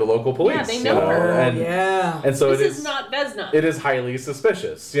do. they're the local police. Yeah, they you know her. and Yeah. and so This it is not Vesna. it is highly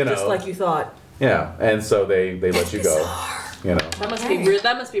suspicious. You know, Just like you thought. yeah, and so they let you go. You know, That must be weird.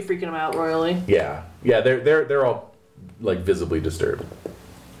 That must be freaking him out royally. yeah, they're all like visibly disturbed.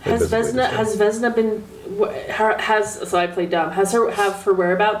 Like, Has visibly Vesna been? So I played dumb. Have her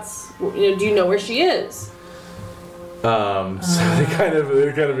whereabouts? You know, do you know where she is? So they kind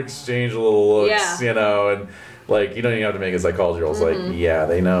of exchange little looks, Yeah. you know, and like you don't even have to make a psychology roll. It's like, yeah,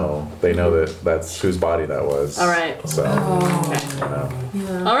 they know that's whose body that was. All right. So, you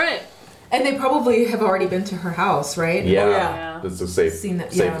know. All right. And they probably have already been to her house, right? Yeah, yeah. That's a safe, Seen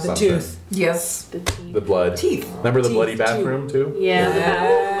that- safe yeah, the assumption. tooth. Yes. The teeth. The blood. Teeth. Remember the Teeth, bloody too. bathroom too?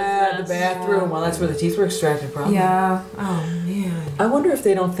 Yeah. The bathroom. Well, that's where the teeth were extracted from. Yeah. Oh man. I wonder if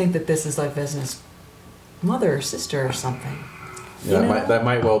they don't think that this is like Vesna's mother or sister or something. Yeah, that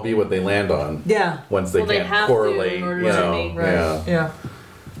might well be what they land on Yeah. once they Well, they can't have to correlate. in order You to know, make- Right. yeah, Yeah.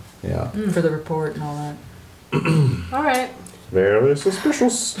 yeah. For the report and all that. All right. Very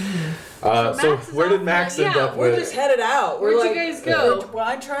suspicious. So Max is where did off Max the- end yeah, up We're with? just headed out. Where'd We're you like, guys go? Well,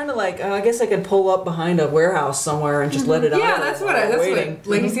 I'm trying to I guess I could pull up behind a warehouse somewhere and just let it out. Yeah, that's what waiting.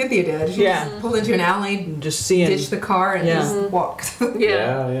 Lady Cynthia did. She Yeah. just pulled into an alley, And just seeing. ditched the car, and Yeah. just walked.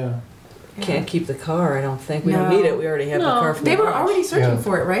 Yeah. Yeah. Can't keep the car. I don't think we don't No. need it. We already have the No. car from They the were garage. already searching Yeah.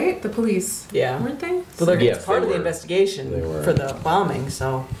 for it, right? The police, Yeah. weren't they? Well, they're Yes, it's part they of the were. investigation They were. for the bombing.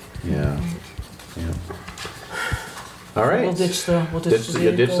 So Yeah. All right. we'll ditch the ditch the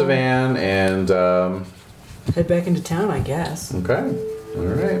vehicle, van and head back into town, I guess. okay. All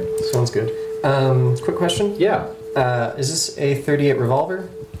right. Sounds good. Quick question. Yeah. Is this a 38 revolver?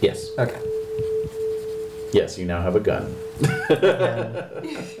 Yes. Okay. Yes. You now have a gun.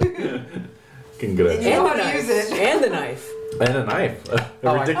 Can get And a how the to knife. use it. And the knife. and a knife.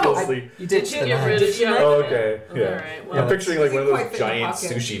 Oh, Ridiculously. You ditched the Get rid knife. of the Oh, okay. Yeah. All right. Well, I'm picturing like one of Quite those fit in the giant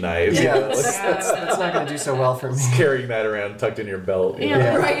pocket. sushi knives. Yeah, you know, like, that's not going to do so well for me. carrying that around tucked in your belt. you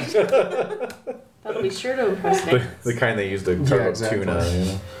Yeah. know. Right. that'll be sure to impress me. The kind they use to Yeah, carve up exactly. tuna. You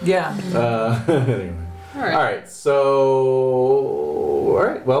know? Yeah. Anyway. All right. All right. So, all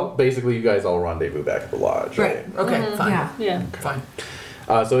right. Well, basically, you guys all rendezvous back at the lodge. Right. Okay. Fine. Yeah. Yeah. Fine.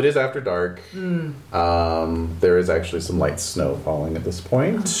 So it is after dark. There is actually some light snow falling at this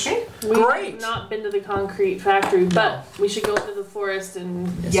point. Okay. We Great. have not been to the concrete factory, but we should go into the forest and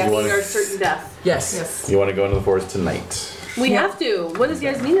Yes. meet our certain death. Yes. Yes. You want to go into the forest tonight? We have to. What does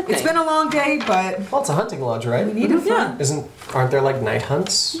Yasmina think? It's been a long day, but Well, it's a hunting lodge, right? we need a fun. Aren't there like night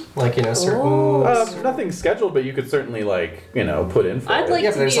hunts? Like, certain... Nothing scheduled, but you could certainly put in for I'd it. like yeah,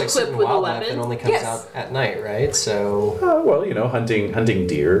 to but there's be like equipped certain with a wildlife that weapon. only comes Yes. out at night, right? So... well, hunting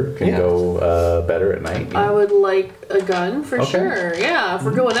deer can Yeah. go better at night. I would like a gun for Okay. sure. Yeah, if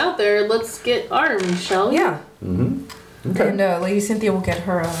we're going out there, let's get armed, shall we? Yeah. Okay. And Lady Cynthia will get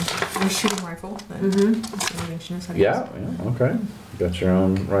her shooting rifle. Mm-hmm. She knows how to use Yeah, okay. You got your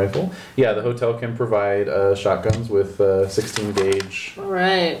own rifle. Yeah, the hotel can provide shotguns with 16 gauge All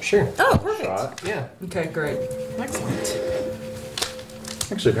right. Sure. Oh, perfect. shot. Yeah. Okay, great. Excellent.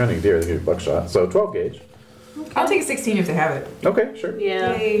 Actually, if you're hunting deer, they give you buckshot. So 12 gauge. I'll take 16 if they have it. Okay, sure.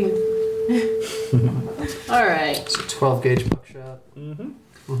 Yeah. All right. So 12 gauge buckshot.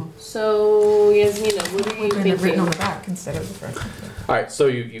 So Yasmina, what are you And written thinking on the back instead of the front. All right, so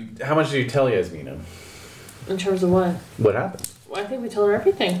you how much did you tell Yasmina? in terms of what? What happened? Well, I think we told her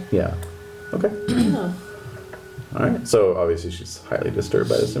everything. Yeah. Okay. Yeah. All right. So obviously she's highly disturbed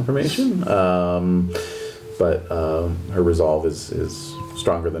by this information, but her resolve is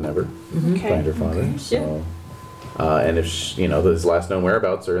stronger than ever to find her father. So, and if his last known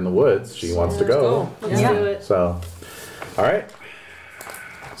whereabouts are in the woods, she wants to go. Let's Yeah. do it. So, all right.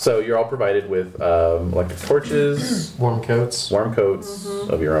 So you're all provided with electric torches, Warm coats. warm coats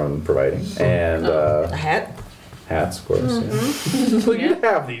of your own providing, and A hat? hats, of course. Yeah. Well, you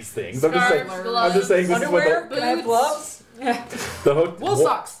have these things. I'm just saying. Scarves, I'm just saying. This Underwear? is Can I have gloves? what the Wool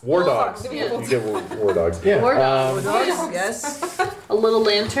socks. War Wool dogs. socks. You get war dogs. Yeah. War dogs. Yes. A little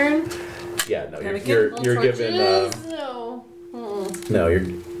lantern. Yeah. No, Pemmican? you're Little given. torches. No. Mm-mm. No, you're.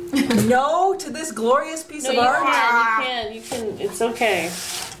 No to this glorious piece No, of you art? can. You can. It's okay.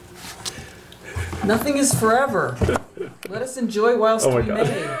 Nothing is forever. Let us enjoy whilst Oh my we God.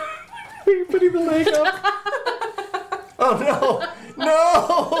 may. Are you putting the leg up? Oh no!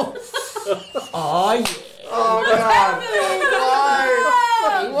 No! Aw, yeah. Oh god!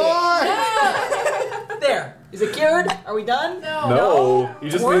 Why? There. Is it cured? Are we done? No. You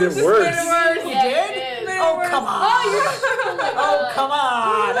just made it worse. You did? Oh, come on. Oh, come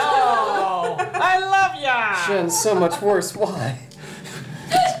on. Oh, I love ya. Shen, so much worse. Why?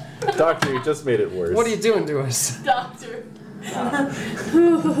 Doctor, you just made it worse. What are you doing to us? Doctor. All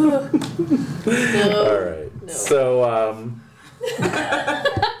right. So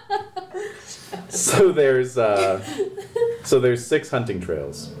so there's 6 hunting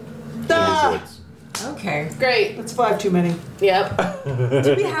trails in these woods. Okay. Great. That's 5 too many. Yep.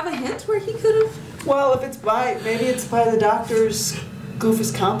 Do we have a hint where he could have? Well, if it's maybe it's by the doctor's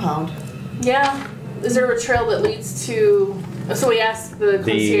Goofus compound. Yeah. Is there a trail that leads to? So we asked the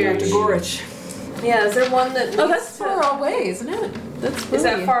concierge. Dr. Gorich. Yeah. Is there one that? Oh, leads that's to- far away, isn't it? That's Is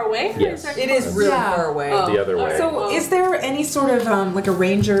that really- far away? Yes. It is really Yeah. far away. Oh. The other way. So, is there any sort of like a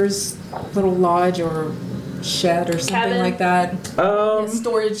ranger's little lodge or shed or something Cabin? like that? A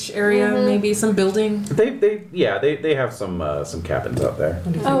storage area, maybe some building. They have some cabins out there.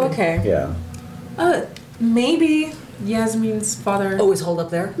 Oh, okay. Yeah. Maybe Yasmin's father. Always hold up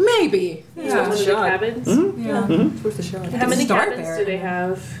there. Maybe. One Yeah. of the Shot. cabins. Yeah. It's worth a shot. How many Start cabins there. do they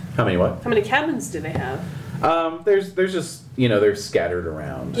have? How many what? How many cabins do they have? There's just they're scattered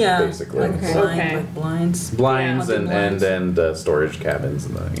around basically. Like, Okay. like blinds. Blinds Yeah. and Blinds. storage cabins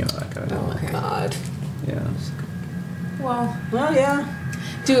and that kind of Oh thing. my God. Yeah. Well, Well, yeah.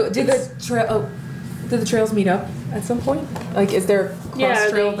 do the trails meet up at some point? Like, is there a cross Yeah, are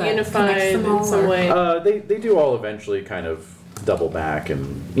trail they that unified connects them all? in some or- way? They do all eventually kind of double back,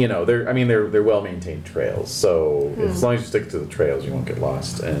 and they're well maintained trails. So as long as you stick to the trails, you won't get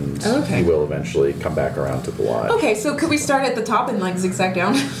lost, and Okay. you will eventually come back around to the lodge. Okay, so could we start at the top and like zigzag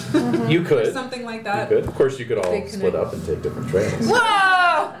down? You could. Something like You that. could. Of course, you could all They split connect. up and take different trails.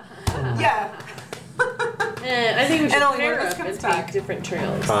 Whoa! Yeah. I think we should And only pair one of us up and comes take back. different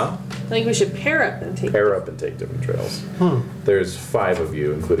trails. Huh? I think we should pair up and take. Pair up and take different trails. There's 5 of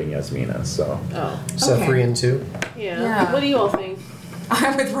you, including Yasmina. So Oh, So Okay. 3 and 2. yeah. Yeah. What do you all think?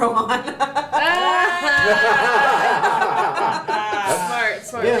 I'm with Rohan.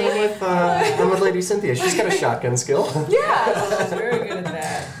 Smart Yeah, lady. I'm with Lady Cynthia. She's got a shotgun skill. Yeah. Very good at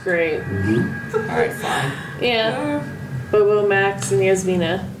that. Great. All right, fine. Yeah. Bobo, Max, and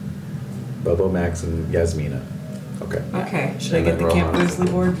Yasmina. Bobo, Max, and Yasmina. Okay. Okay. Should I And get then the Camp Rohan. Grizzly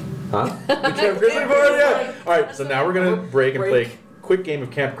board? Huh? The Camp Grizzly board, yeah. All right, so now we're gonna break and play a quick game of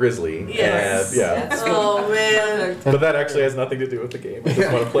Camp Grizzly. Yes. And, yeah. Oh man. But that actually has nothing to do with the game. I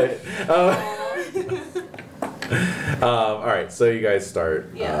just want to play it. All right, so you guys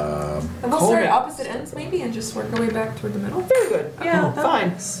start. Yeah. And we'll start at opposite ends maybe and just work our way back toward the middle. Very good. Yeah.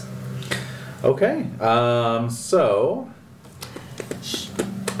 Fine. Okay. So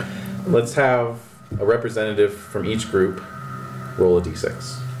Let's have a representative from each group roll a d6.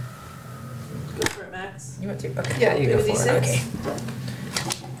 Go for it, Max. You want to? Okay. Yeah, you Do go a for D6. it. Okay.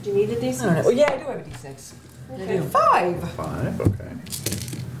 Do you need a I don't know. D6? Well, yeah, I do have a D6. Okay. 5. 5, okay.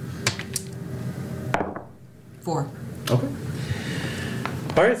 4. Okay.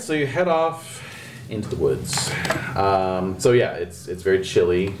 All right, so you head off into the woods. So yeah, it's very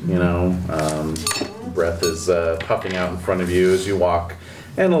chilly. You know, breath is puffing out in front of you as you walk,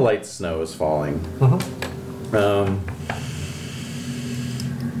 and a light snow is falling.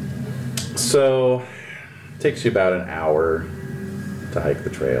 So it takes you about an hour to hike the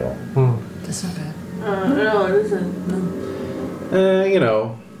trail. That's not bad. No, it isn't. You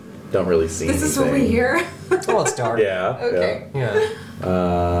know, don't really see This anything. is what we hear. Oh, it's dark. Yeah. Okay. Yeah.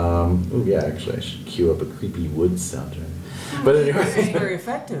 Ooh, yeah. Actually, I should cue up a creepy woods soundtrack. But It's anyway. very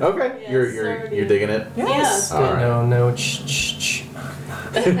effective. Okay, Yes, you're already. you're digging it. Yes. All right. No.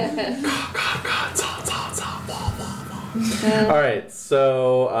 All right,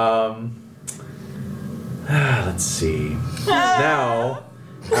 so let's see. Now,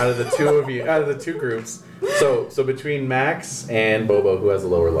 out of the two groups, so between Max and Bobo, who has a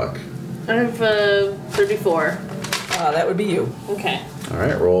lower luck? I have 34. That would be you. Okay. All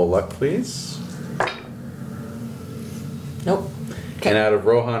right, roll luck, please. Nope. And out of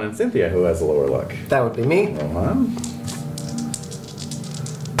Rohan and Cynthia, who has a lower luck? That would be me. Rohan.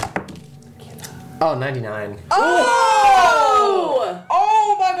 Oh, 99. Oh!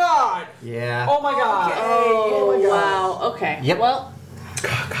 Oh my god! Yeah. Oh my god! Oh, my god! wow. Okay. Yep. Well,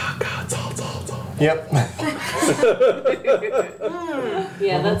 Yep.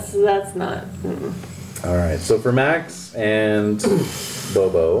 yeah, that's not. All right, so for Max and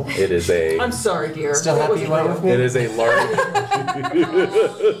Bobo, it is a I'm sorry, dear. Still That happy was you went with me? it is a large.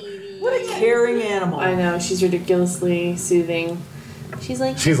 What a caring animal. I know, she's ridiculously soothing. She's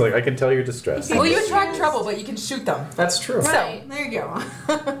like, She's like, I can tell you're distressed. Well, you attract trouble, but you can shoot them. That's true. Right. So, there you go. I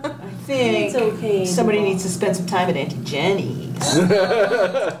think It's okay. somebody needs to spend some time at Auntie Jenny's.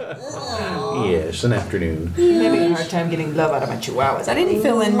 Yes, an afternoon. I'm having a hard time getting love out of my chihuahuas. I didn't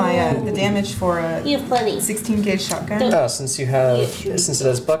fill in my the damage for a you have plenty. 16 gauge shotgun. Oh, since it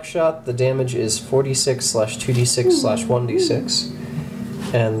has buckshot, the damage is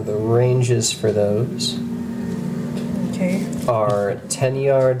 46/2d6/1d6, and the ranges for those Okay. are 10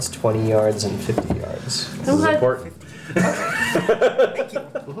 yards, 20 yards, and 50 yards. This is important.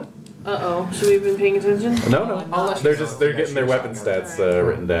 Uh-oh. Should we have been paying attention? No. They're getting their weapon stats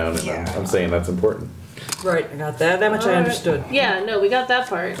written down, and I'm saying that's important. Right, I got that. That much I understood. Yeah, no, we got that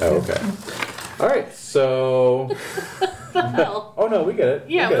part. Oh, okay. All right, so. The hell? Oh no, we get it.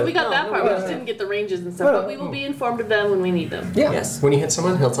 Yeah, get we it. got that part. We no. just didn't get the ranges and stuff. But we will be informed of them when we need them. Yeah. Yes. When you hit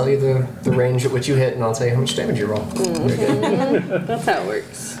someone, he'll tell you the range at which you hit, and I'll tell you how much damage you roll. That's how it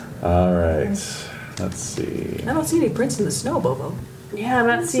works. All right. Let's see. I don't see any prints in the snow, Bobo. Yeah, I'm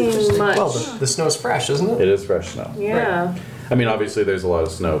not seeing much. Well, the snow's fresh, isn't it? It is fresh snow. Yeah. I mean, obviously, there's a lot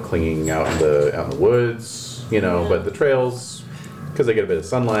of snow clinging out in the woods, you know, but the trails, because they get a bit of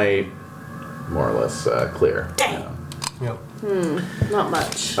sunlight, more or less clear. Yep. Not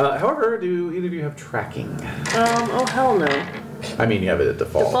much. However, do either of you have tracking? Oh, hell no. I mean, you have it at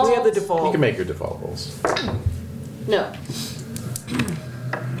default. Default? We have the You default. can make your default rolls. No.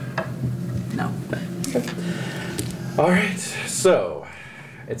 No. All right, so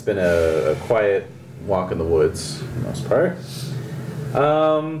it's been a quiet walk in the woods for the most part.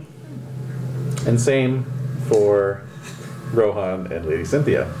 And same for Rohan and Lady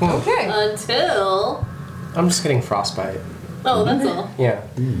Cynthia. Okay. Until. I'm just getting frostbite. Oh, that's all. Yeah.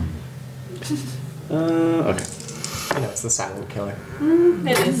 Okay. I know, it's the silent killer.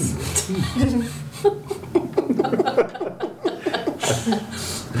 It is.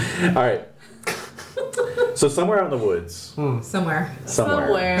 All right. So somewhere out in the woods, Somewhere.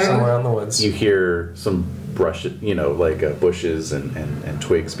 Somewhere. Somewhere out in the woods. you hear some brush, you know, like bushes and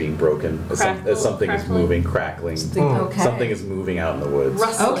twigs being broken as something is Crackling. moving, crackling. Okay. Something is moving out in the woods.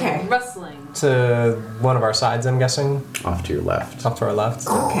 Rustling. Okay. Rustling. To one of our sides, I'm guessing. Off to your left. Up to our left.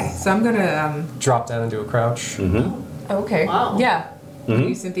 Okay. So I'm gonna Drop down and do a crouch. Okay. Wow. Yeah.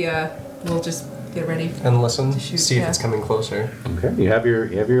 You, Cynthia, we'll just get ready. And listen. shoot, See if yeah. it's coming closer. Okay. You have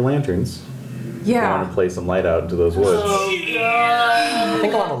your lanterns. You want Yeah. to play some light out into those woods. Oh, God. I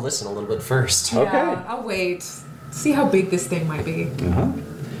think I want to listen a little bit first. Okay. Yeah, I'll wait. See how big this thing might be.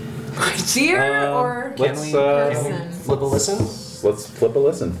 Deer or Can Let's we person? flip a listen? let's flip a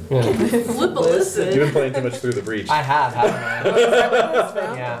listen. Yeah. Flip a listen. You've been playing too much Through the Breach. I have, haven't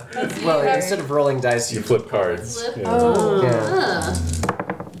I? Yeah. Well, instead of rolling dice, You you flip cards. Flip. Yeah. Oh. Yeah.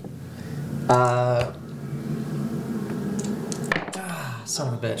 Huh.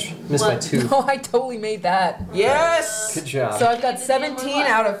 Son of a bitch. Missed by 2. Oh, I totally made that. Yes. Good job. So I've got 17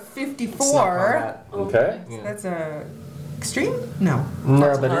 out of 54. Okay. That's a extreme? No.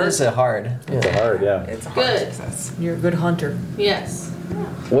 No, but it is a hard. It's a hard, yeah. It's a hard Good. success. You're a good hunter. Yes.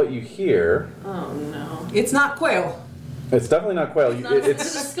 What you hear, Oh no. It's not quail. it's definitely not quail. It's a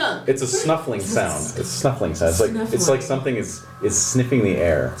It's skunk. it's a snuffling sound. It's a snuffling sound. It's like something is sniffing the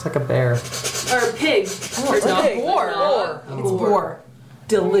air. It's like a bear. Or a pig. Or it's a dog. boar. Dog. It's boar.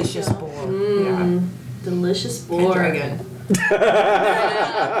 Delicious boar. Yeah. Delicious Boar boar. dragon.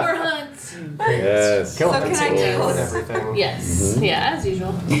 Boar hunt. Yes. Kill So it. can I tell- and everything. Yes. Yeah, as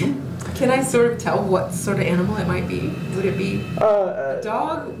usual. Can I sort of tell what sort of animal it might be? Would it be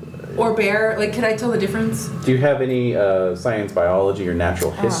dog or bear? Like, can I tell the difference? Do you have any science, biology, or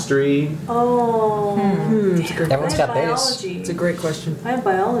natural history? Oh. It's a great. Everyone's got base. biology. It's a great question. I have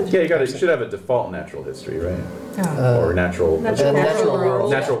biology. Yeah, you should have a default natural history, right? Or natural Natural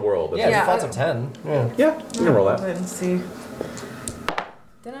world. natural world. Yeah, Yeah. default of 10. Yeah. Yeah, you can roll that. Let's see.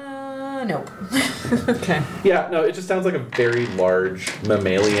 Ta-da! Nope. Okay. Yeah, no, it just sounds like a very large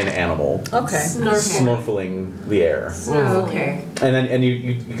mammalian animal Okay. snuffling the air, Okay. and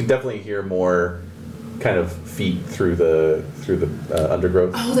you can definitely hear more kind of feet through the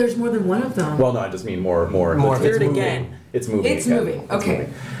undergrowth. Oh, there's more than one of them. Well, no, I just mean more. More It's Hear it moving. again. It's moving. It's again. moving, It's okay.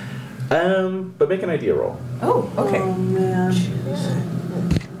 moving. But make an idea roll. Oh, okay. Oh man.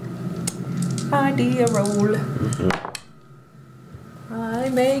 Idea roll. I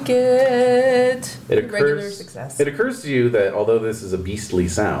make it. It Regular occurs. success. It occurs to you that although this is a beastly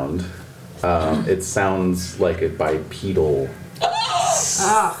sound, it sounds like a bipedal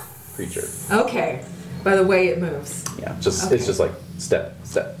Ah, creature. okay. By the way it moves. Yeah, just Okay. it's just like step,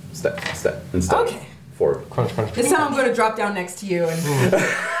 step, step, step, instead Okay. of forward. Crunch, crunch. This time I'm going to drop down next to you and.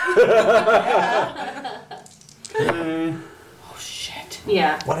 Oh shit.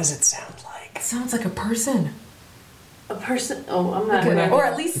 Yeah. What does it sound like? It sounds like a person. A person. Oh, I'm not. Or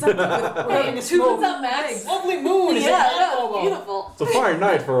at least something with two What's up, Max? legs. Lovely moon. Is Yeah, it? beautiful. It's a fine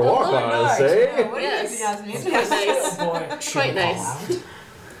night for a walk on, I say. What do you Yes. think, It's Yasmin? quite nice.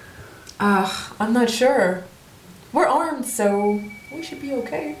 Quite nice. I'm not sure. We're armed, so we should be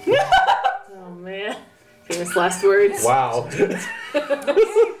okay. Oh man. Famous last words. Wow.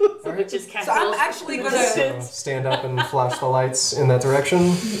 Which is So I'm actually gonna. So stand up and flash the lights in that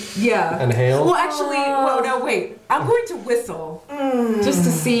direction Yeah. and hail. Well, actually, well, no, wait. I'm going to whistle just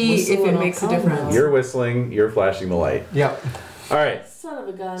to see if Whistle it and makes a I'll come difference. You're whistling, you're flashing the light. Yep. All right. Son of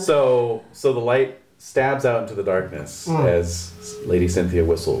a gun. So the light stabs out into the darkness as Lady Cynthia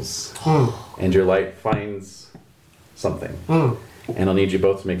whistles. And your light finds something. And I'll need you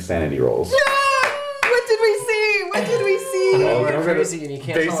both to make sanity rolls. What did we see? What did we see? Oh, I'm you're gonna crazy and you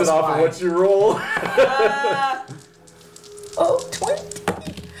can't Base tell it us off why. of what you roll. Oh, 20.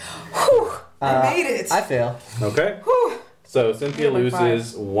 Whew, I made it. I fail. Okay. Whew. So Cynthia Yeah, like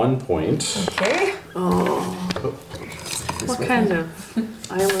loses 1 point. Okay. What kind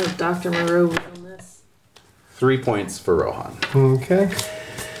of island of Dr. Moreau was on this? 3 points for Rohan. Okay.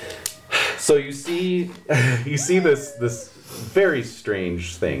 So you see this very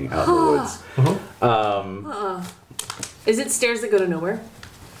strange thing out in the woods. Is it stairs that go to nowhere?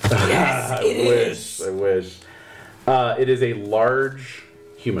 Yes, it is. I wish. It is a large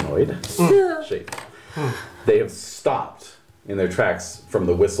humanoid shape. They have stopped in their tracks from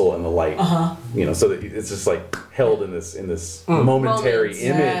the whistle and the light. You know, so that it's just like held in this momentary Moments.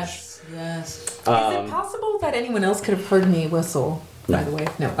 image. Yes. Is it possible that anyone else could have heard me whistle? By the way,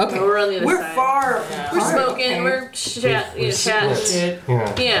 no. Okay. No, we're on the other We're side. far. We're apart, smoking. okay. We're chatting. We're split.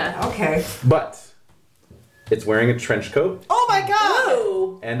 Yeah. Yeah. Okay. But it's wearing a trench coat Oh my god.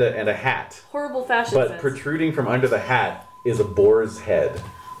 Oh, and a hat. horrible fashion But sense. protruding from under the hat is a boar's head.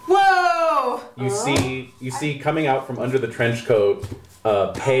 Whoa! You see coming out from under the trench coat,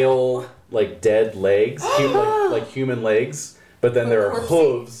 pale like dead legs, like human legs. But then there are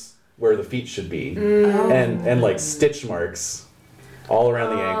hooves where the feet should be, and like stitch marks all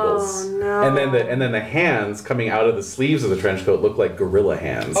around the ankles. no. And then the hands coming out of the sleeves of the trench coat look like gorilla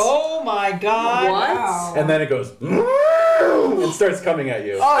hands. Oh my god. What? Wow. And then it goes and starts coming at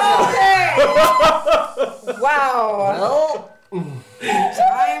you. Okay. Wow. Well,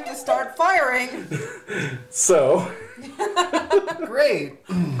 Time to start firing. So Great.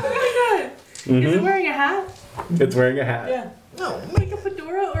 Is it wearing a hat? it's wearing a hat. yeah. Like a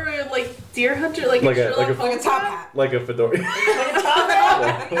fedora or a deer hunter? Like Like a- Sherlock like a- Holmes Like a top hat. Like a fedora. like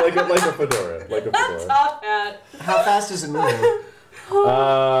a fedora. Like a fedora. Top hat. How fast is it moving? Pretty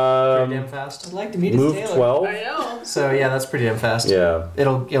damn Um, fast. I'd like to meet his move tailor. 12. I know. So yeah, that's pretty damn fast. Yeah.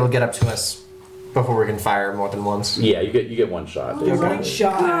 It'll get up to us before we can fire more than once. Yeah, you get one shot. One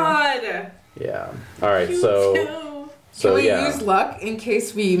shot. God. Yeah. All right. So Can we yeah. use luck in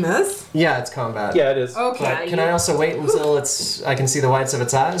case we miss? Yeah, it's combat. Yeah, it is. Okay. But can I also wait until I can see the whites of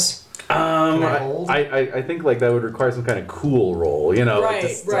its eyes? Can I hold? I think like that would require some kind of cool roll, you know, Right,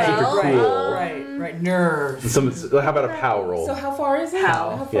 like just right, keep it right, cool. right. Nerves. How about a pow roll? So how far is it?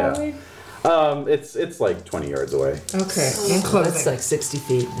 How? How far Yeah. away? It's like 20 yards away. Okay. And closing. That's like 60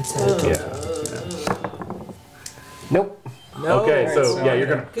 feet. Yeah. Nope. No. Okay, so so- yeah, you're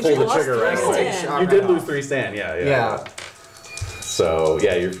gonna Because pull you the lost trigger right 3 away. stand. You did lose 3 stand. Yeah. Yeah. So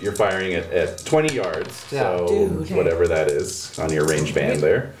yeah, you're firing at 20 yards. Yeah. So Dude. whatever that is on your range band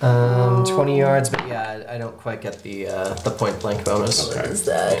there. 20 yards, but yeah, I don't quite get the point blank bonus. Okay. Is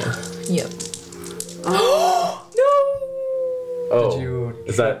that? Yep. Oh, Did you-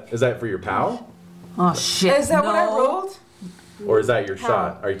 is that for your POW? Oh shit. Is that what I No. rolled? Or is that your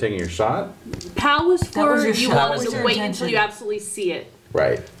shot? Are you taking your shot? POW was for was your you shot. That wanted was to your wait intention. until you absolutely see it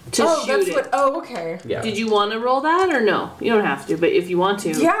Right. to Oh, shoot that's it. what. Oh, okay. Yeah. Did you want to roll that or no? You don't have to, but if you want to,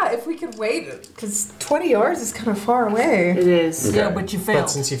 Yeah, if we could wait, because 20 yards is kind of far away. it is. Okay. Yeah, but you failed. But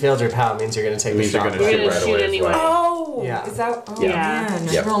since you failed your POW, it means you're going to take It the means you're shot. gonna You're shoot gonna right shoot away. anyway. As well. Oh, Yeah. is that? Oh, Yeah. man.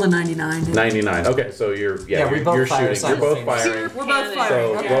 Yep. Roll a 99. 99. Okay, so you're Yeah, we both you're fire shooting. You're both simultaneously. firing. We're both So,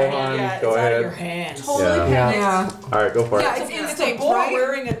 firing. Rohan, yeah, go it's ahead. Out of your hands. Totally Yeah. panicked. Yeah. All right, go for it. Yeah, it's instinct, Boy right?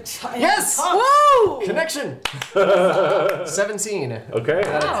 wearing a Yes! Woo! Connection! 17. Okay.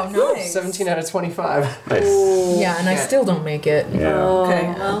 Oh, nice. 17 out of 25. Nice. Yeah, and I still don't make it. Yeah.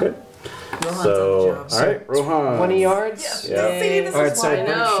 Okay. Okay. Rohan's So, on the job. all right, Rohan. 20 yards? Yeah. All right, so I with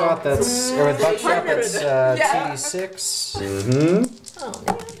know. buckshot, that's or with buckshot, that's Yeah. 2d6.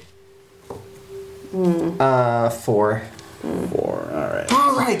 Mm-hmm. 4. 4. All right.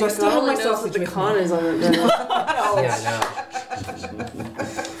 All right, do I still God have only my knows sausage what the with con me? is on it. Yeah,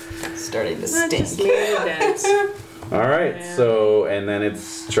 Starting to That just stink. made me dense. All right. So, and then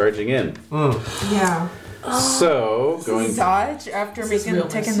it's charging in. Yeah. So, going. Dodge after real taking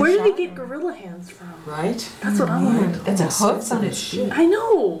nice. the Where did shot? he get gorilla hands from? Right? That's what I want. It's a hooks on his shit. I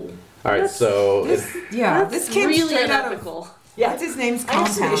know. All right. So, it's, Yeah, That's this came really straight out of. unethical. What's his name's I have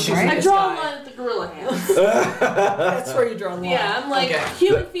some compound, issues I right? with draw a guy. line at the gorilla hands. That's where you draw the line. Yeah, I'm like Okay.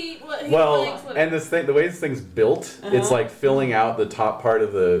 human feet. What, human well, legs, what- and this thing, the way this thing's built, it's like filling out the top part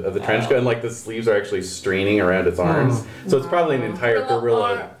of the trench coat, and like the sleeves are actually straining around its arms. So it's probably an entire Gorilla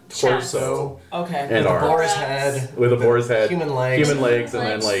gorilla arm, torso Okay. and arms. Boar's head. With a boar's head, Human legs. and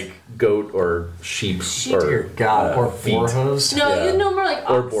then Legs. like goat or sheep, Dear or God. Or feet. boar hose. no, yeah. you know more like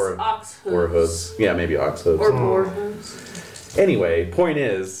Or ox, boar- ox hooves. or hooves. Yeah, maybe ox hooves. Or boar hooves. Anyway, point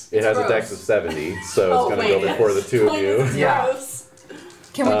is, it has a dex gross. of 70, so Oh, it's going to wait. go before the two of you. Yeah. Gross.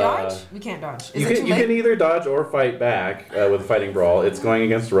 Can we dodge? We can't dodge. Is You it can, too you late? can either dodge or fight back with a fighting brawl. It's going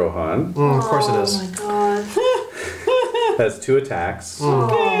against Rohan. Of course it is. Oh my god. Has 2 attacks.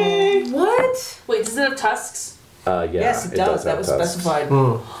 What? Wait, does it have tusks? Yeah, Yes, it does. That have was tusks. specified.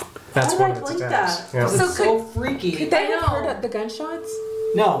 That's Why one did of I its blink attacks. that? Yeah. This is so freaky. Could they I have know. heard the gunshots?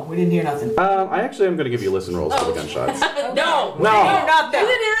 No, we didn't hear nothing. I actually am going to give you listen rolls for the gunshots. No. No! Not You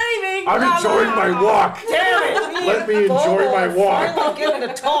didn't hear anything. I'm enjoying my walk! Damn it! Let me enjoy my walk! Finally getting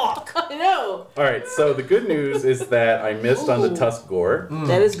to talk. I know. Alright, so the good news is that I missed on the tusk gore.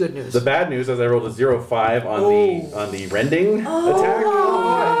 That is good news. The bad news is I rolled a 0-5 on the rending attack.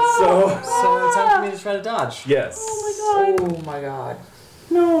 So, So time for me to try to dodge. yes. Oh my god.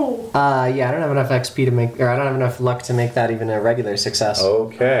 No. Yeah, I don't have enough XP to make, or I don't have enough luck to make that even a regular success.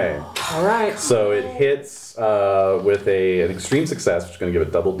 Okay. All right. So it hits with an extreme success, which is going to give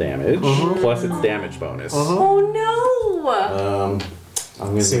it double damage, plus its damage bonus. Oh no. I'm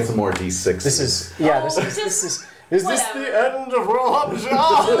going to get some more d6s. This is, yeah, this is, is this Whatever. the end of Rohan's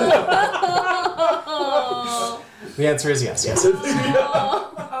job? The answer is yes, yes.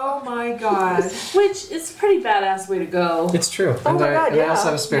 Oh my god. Which is a pretty badass way to go. It's true. Oh And, my I, God, and I also yeah.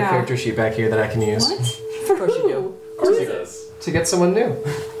 have a spare Yeah. character sheet back here that I can use For Of course you who? do. Of course it does. to get someone new.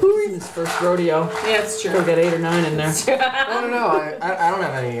 Who's in his first rodeo? Yeah, it's true. He'll get 8 or 9 in there. I don't know. I don't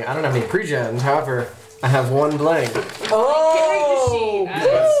have any. I don't have any pre-gens. However, I have one blank. Oh! You've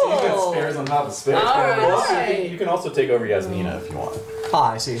got spares on top of spares. Alright. You can also take over Yasmina if you want.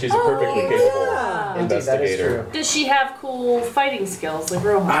 Ah, I see. She's a perfectly capable yeah. Indeed, that is investigator. true. Does she have cool fighting skills like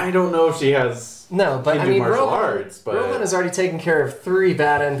Rohan? I don't know if she has No, but I Hindu mean, martial Rohan, arts, but Rohan has already taken care of 3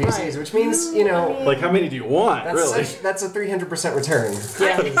 bad NPCs, which means, you know, like how many do you want? Really? that's a 300% return.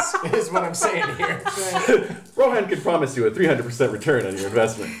 Yeah. is what I'm saying here. Rohan can promise you a 300% return on your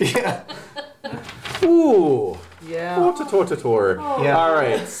investment. Yeah. Ooh. Yeah. Tortator. Yeah. All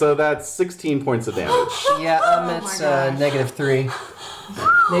right, so that's 16 points of damage. Yeah, it's -3.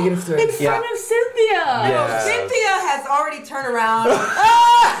 -3. In front of Cynthia. Yeah. Cynthia has already turned around.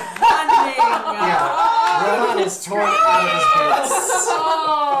 Running. Rohan is torn out of his boots.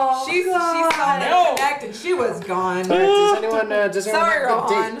 Oh, She saw that connect and she was gone. All right, does anyone Sorry, have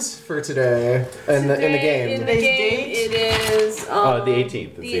the Rohan. date for today in the game? In the Today's game, date? it is The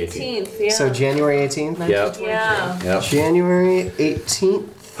 18th. The It's the 18th. 18th. Yeah. So January 18th? Yep. Yeah. Yep. January 18th,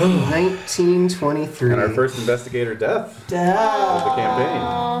 1923. And our first investigator death of the campaign.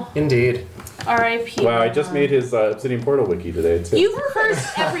 Oh, Indeed. R.I.P. Wow, I just made his Obsidian Portal wiki today, too. You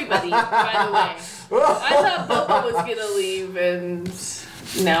reversed everybody, by the way. I thought Boba was gonna leave, and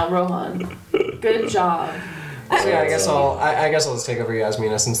now Rohan. Good job. So yeah, I guess I'll just take over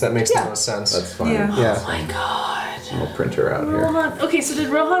Yasmina since that makes the most sense. That's fine. Yeah. Oh my god. I'll print her out here. Rohan. Okay, so did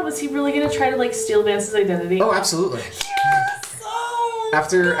Rohan, was he really gonna try to like steal Vance's identity? Oh, absolutely.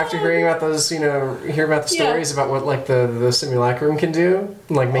 After hearing about those, hear about the stories about what like the simulacrum can do,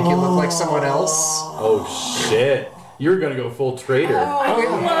 like make you look like someone else. Oh, shit. You're going to go full traitor. I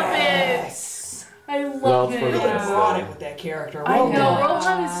love it. I love it's for the it. best. Erotic with that character. I Well know, done.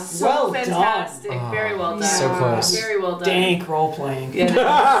 Rohan is so Well done. fantastic. Very well done. So close. Very well done. Dank role playing. Yeah.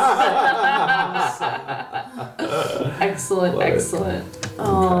 Excellent, Love it. excellent.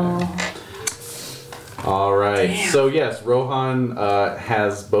 Oh. All right. Damn. So, yes, Rohan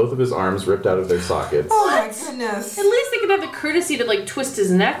has both of his arms ripped out of their sockets. Oh my goodness. At least they could have the courtesy to like twist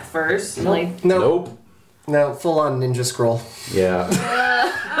his neck first. And, like, Nope. No, full on ninja scroll. Yeah.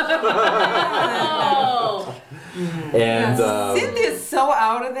 oh. And, Cynthia's so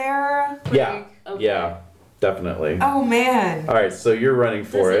out of there. yeah. Okay. Yeah. Definitely. Oh man. All right, so you're running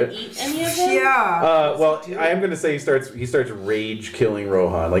for Does it. he eat any of them? Yeah. Well, I am gonna say he starts rage killing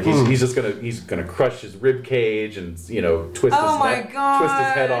Rohan. Like he's just gonna crush his rib cage and twist Oh his my neck, twist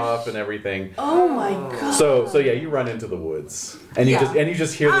his head gosh. off and everything. Oh my god. So yeah, you run into the woods and you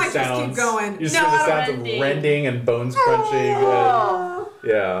just hear the I just keep sounds. going. You just No, hear the I sounds don't- of rending and bones crunching.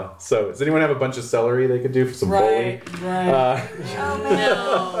 Yeah. So does anyone have a bunch of celery they could do for some Right. bully? Right.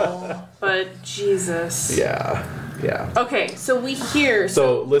 No. But Jesus. Yeah. Okay, so we hear.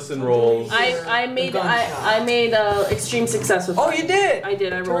 So listen rolls. I made extreme success with. Oh, you did. I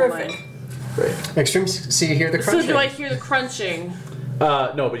did. I rolled Terrific. mine. Great. Extremes. So you hear the So crunching do I hear the crunching?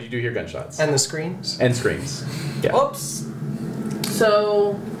 No, but you do hear gunshots and the screams. and screams. Yeah. Oops.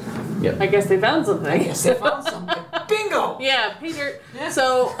 So Yep. I guess they found something. Yes, they found something. Bingo. Yeah, pay dirt. Yeah.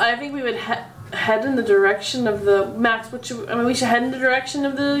 So I think we would head in the direction of the Max. We should head in the direction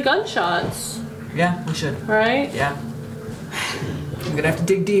of the gunshots. Yeah, we should. All right. Yeah. I'm gonna have to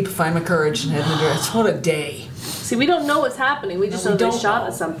dig deep, find my courage, and head in the direction. What a day. See, we don't know what's happening. We just No, know we they don't shot know.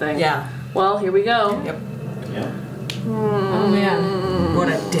 at something. Yeah. Well, here we go. Yep. Oh man. What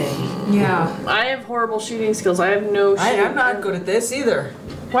a day. Yeah. I have horrible shooting skills. I have no. I'm not good at this either.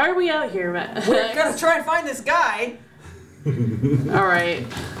 Why are we out here, Matt? We're gonna try and find this guy, All right.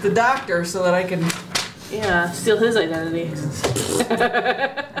 the doctor, so that I can Yeah, steal his identity.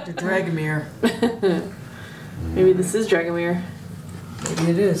 Dr. Dragomir. Maybe this is Dragomir.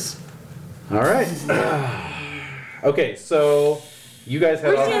 Maybe it is. All right. Okay, so you guys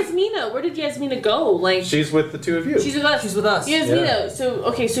head Where's off. Yasmina? Where did Yasmina go? Like She's with the two of you. she's with us. She's with us. Yasmina. Yeah.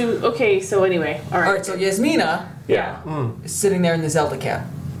 So anyway. All right. All right, so Yasmina Yeah. is sitting there in the Zelda cap.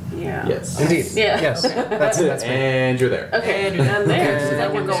 Yeah. Yes. Indeed. Yeah. Yes. That's me. And you're there. Okay. And I'm there. so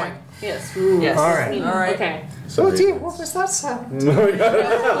then we're Okay. going. Yes. Yes. All right. Yasmina. All right. Okay. So Oh dear, what was that sound? Oh my God.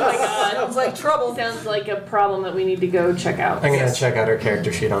 Oh my god. Sounds like trouble. Sounds like a problem that we need to go check out. I'm gonna check out her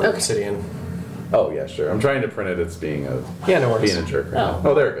character sheet on Okay. Obsidian. Oh yeah, sure. I'm trying to print it. It's being a Yeah, no worries. being a jerk right Oh. now.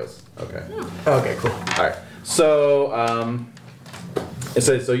 Oh, there it goes. Okay. Okay, cool. All right. So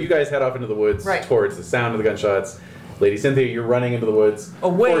so you guys head off into the woods Right. towards the sound of the gunshots. Lady Cynthia, you're running into the woods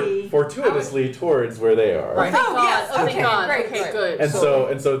Away. fortuitously towards where they are. Right. Thank Oh, God. yes. Oh, thank Okay, God. great, Okay, great. good. And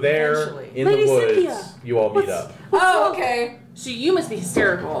so there Eventually. in Lady the woods, Cynthia. you all meet up. Oh, okay. So you must be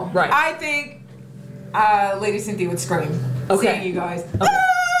hysterical. Right. I think Lady Cynthia would scream. Okay. Seeing you guys.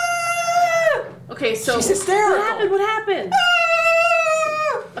 Okay, so She's hysterical. What happened? What happened?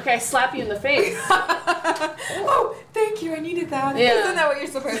 Okay, I slap you in the face. Oh, thank you. I needed that. Yeah. Isn't that what you're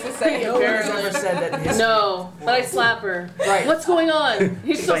supposed to say? No one has ever said that in history. No, but I slap her. Right. What's going on?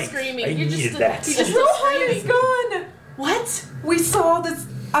 You're still Thanks. screaming. I You're just needed that. You're just still Rohan is screaming. gone. What? We saw this,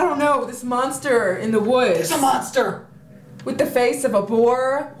 I don't know, this monster in the woods. It's a monster. With the face of a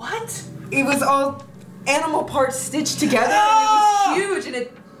boar. What? It was all animal parts stitched together Ah! and it was huge and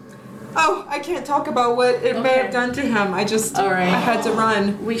it... Oh, I can't talk about what it may Okay. have done to him. I just... All right. I had to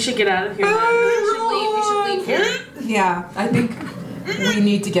run. We should get out of here. Then. We should leave here. Yeah, I think we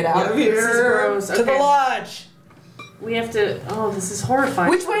need to get out of This is here. Gross. To the Okay. lodge. We have to. Oh, this is horrifying.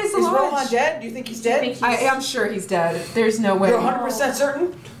 Which way is the Is lodge? Rohan dead? Do you think he's dead? I'm sure he's dead. There's no way. You're 100%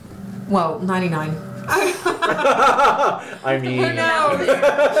 certain? Well, 99. I mean, Who knows?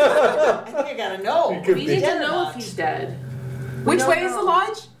 I think I gotta know. Could We be. need to know if he's dead. Which don't way is the know.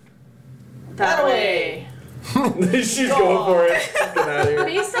 lodge? That way. She's going for it. Get out of here.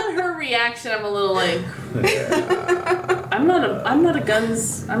 Based on her reaction, I'm a little like. I'm not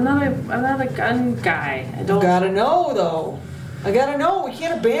a gun guy. I don't. Gotta know, though. I gotta know. We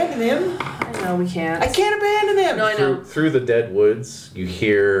can't abandon him. I know we can't. I can't abandon him. No, I know. Through the dead woods, you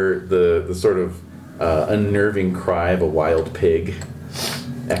hear the sort of unnerving cry of a wild pig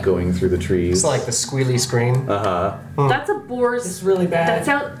echoing through the trees. It's like the squealy scream. That's a boar's. It's really bad.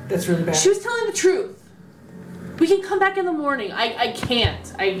 That's really bad. She was telling the truth. We can come back in the morning. I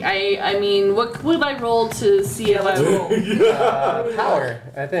can't. I mean, what would I roll to see if I roll? Power,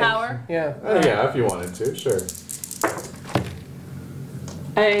 I think. Power? Yeah. Yeah, if you wanted to, sure.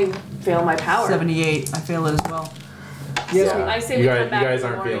 I fail my power. 78. I fail it as well. So I say You we guys- come back you guys in the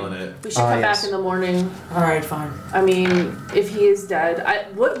aren't morning. feeling it. We should come yes. back in the morning. All right, fine. I mean, if he is dead,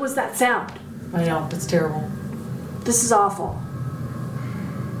 what was that sound? I know. It's terrible. This is awful.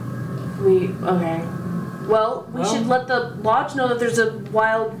 Okay. Well, we should let the lodge know that there's a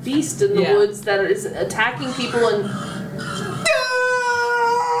wild beast in the Yeah. woods that is attacking people and.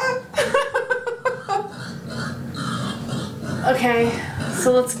 Okay,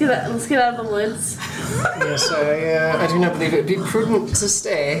 so let's get out of the woods. Yes, I do not believe it would be prudent to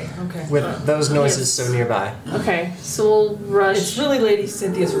stay Okay. with those noises Yes. so nearby. Okay, so we'll rush. It's really Lady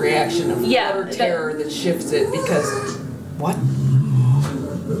Cynthia's reaction of utter terror that shifts it because. What?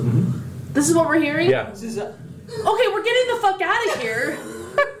 This is what we're hearing? Yeah. This is a, Okay, we're getting the fuck out of here.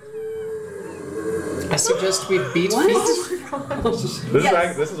 I suggest we beat What? feet.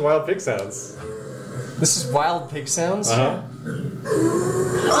 This is wild pig sounds. This is wild pig sounds? Uh-huh.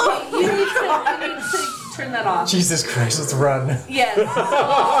 Okay, you need to turn that off. Jesus Christ, let's run. Yes. I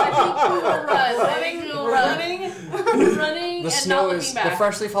think we will run. Running The and snow not looking is, back. the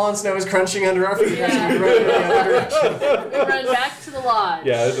freshly fallen snow is crunching under our feet. Yeah. We run in the other direction. We run back to the lodge.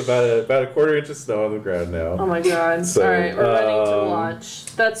 Yeah, there's about a quarter inch of snow on the ground now. Oh my god. So, Alright, we're running to the lodge.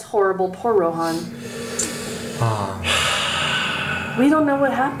 That's horrible. Poor Rohan. We don't know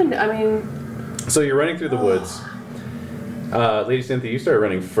what happened. I mean, So you're running through the woods. Lady Cynthia, you start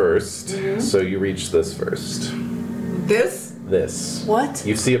running first, so you reach this first. This? This. what?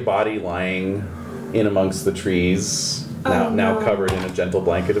 You see a body lying in amongst the trees, now covered in a gentle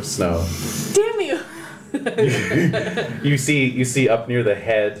blanket of snow. Damn you! You see up near the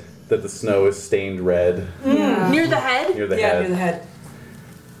head that the snow is stained red. Near the head? Near the yeah, head. near the head.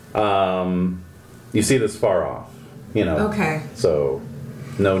 You see this far off, Okay. So,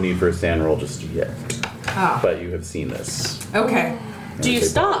 no need for a stand roll just yet. Ah. But you have seen this. Okay. Do you There's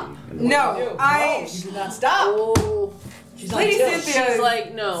a stop? body in the No, No, I. you did not stop. Oh. She's Lady on tilt. Cynthia She's is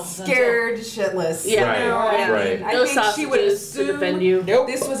like, no. scared shitless. Yeah. Right, You know, I right. mean, I No think she would sausages to assume defend you. Nope.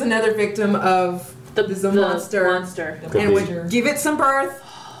 this was another victim of the monster, monster. Could and be. would give it some birth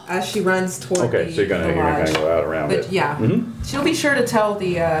as she runs toward Okay, the, so you're gonna the lodge. go out around But it. yeah, she'll be sure to tell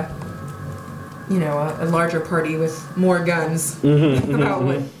the, a larger party with more guns about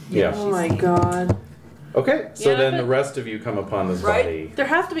what. Yeah. Oh my god. Okay, so Yeah, then but- the rest of you come upon this Right. body There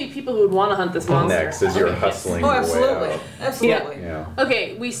have to be people who would want to hunt this monster. next as you're Okay, yes. hustling Oh, your absolutely. way out. Absolutely. Yeah.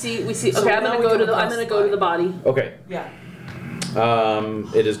 Okay, we see. So Okay, I'm now gonna we go to come the. I'm across gonna the go to the body. Okay. Yeah.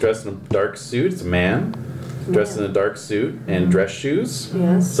 It is dressed in a dark suit. It's a man dressed in a dark suit and dress shoes.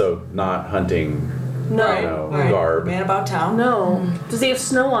 Yes. So not hunting. No. Right. No, Right. garb. Man about town. No. Does he have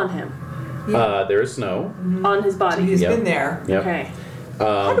snow on him? There is snow. On his body? He's Yep. been there. Yep. Okay.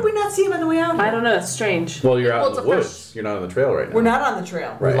 How did we not see him on the way out here? I don't know. That's strange. Well, you're out it's in a the woods. fresh- You're not on the trail right now. We're not on the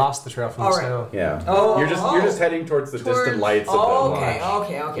trail. Right. We lost the trail from All the right. snow. Yeah. Oh, You're just heading towards the distant Towards- lights of the Oh, lodge.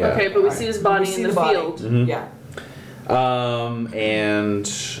 okay. Yeah. Okay, but we see his body We see in the body. field. Yeah. And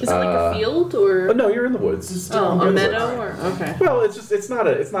Is it like a field or? Oh, no, you're in the woods. Oh, You're a in the meadow woods. or? Okay. Well, it's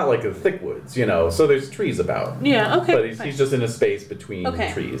not like a thick woods, So there's trees about. Yeah. Okay. But fine. he's just in a space between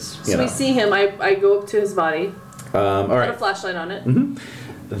Okay. trees. So we see him. I go up to his body. All Put a right. flashlight on it.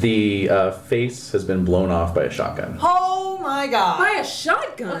 The face has been blown off by a shotgun. Oh my God. By a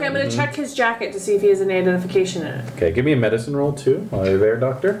shotgun. Okay, I'm gonna check his jacket to see if he has any identification in it. Okay, give me a medicine roll too while you're there,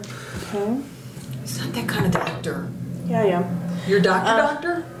 doctor. Okay. He's not that kind of doctor. Yeah, yeah. You're a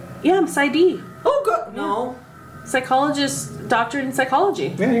doctor? Yeah, I'm PsyD. Oh, good. No. Psychologist, doctorate in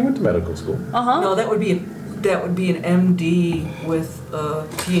psychology. Yeah, you went to medical school. Uh-huh. No, that would be an MD with a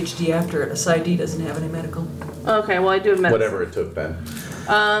PhD after it. A PsyD doesn't have any medical. Okay, well I do have medicine. Whatever it took then.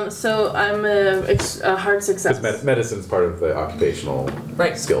 So I'm a hard success. Because medicine's part of the occupational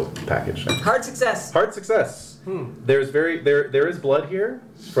skill package. Hard success. Hard success. There is blood here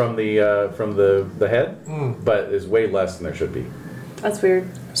from the head, but there's way less than there should be. That's weird.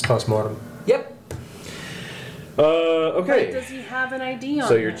 It's post-mortem. Yep. Okay. Wait, does he have an ID on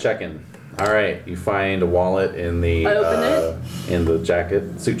So you're him? checking. All right. You find a wallet in the I open in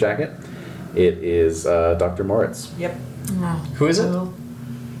the suit jacket. It is Dr. Moritz. Yep. Who is it?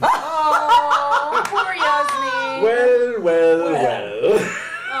 Oh, poor Yasmin. Well.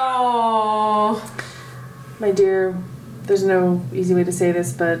 Oh. My dear, there's no easy way to say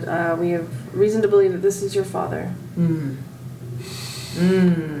this, but we have reason to believe that this is your father.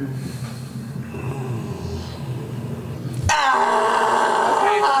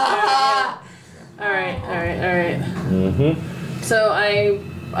 All right. So I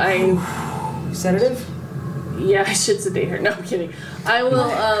Sedative? yeah, I should sedate her. No, I'm kidding. I will.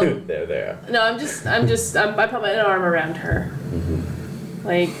 There. No, I put my arm around her.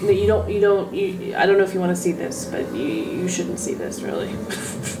 Like I don't know if you want to see this, but you shouldn't see this really.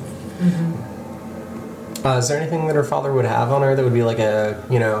 Is there anything that her father would have on her that would be like a,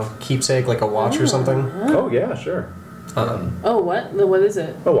 keepsake, like a watch or something? Oh yeah, sure. Oh, what? What is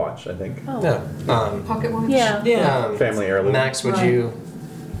it? A watch, I think. Oh. Yeah. Pocket watch? Yeah. Family heirloom. Max, would you...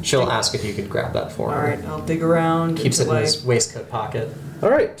 She'll ask if you could grab that for her. All right, I'll dig around. Keeps it in until his waistcoat pocket. All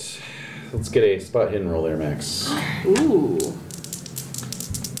right. Let's get a spot hidden roll there, Max. Ooh.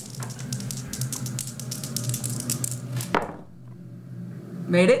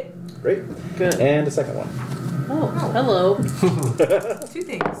 Made it. Great. Good. And a second one. Oh, hello. 2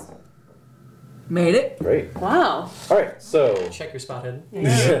 things. Made it. Great. Wow. All right. So Check your spot hidden.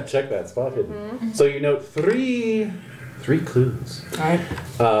 check that spot hidden. So you note three clues. All right.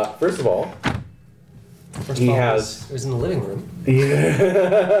 First of all, First He of all, has- It was in the living room. yeah,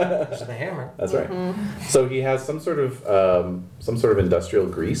 There's the hammer. that's right. So he has some sort of industrial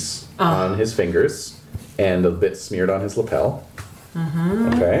grease on his fingers and a bit smeared on his lapel.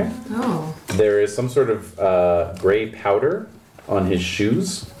 Okay. Oh. There is some sort of gray powder on his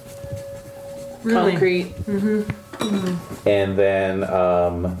shoes, Really? Concrete. and then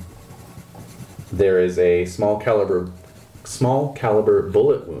there is a small caliber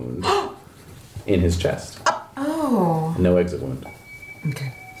bullet wound in his chest. Oh. No exit wound.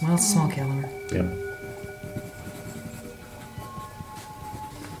 Okay. Well, it's small caliber. Yep.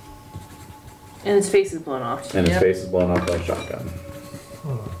 And his face is blown off. And his Yep. face is blown off by a shotgun.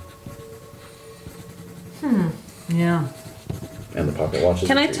 Yeah. And the pocket watch is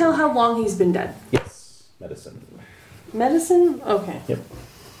Can I retrieved. tell how long he's been dead? Yes. Medicine. Medicine? Okay. Yep.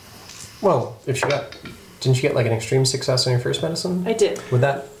 Well, didn't you get like an extreme success on your first medicine? I did. Would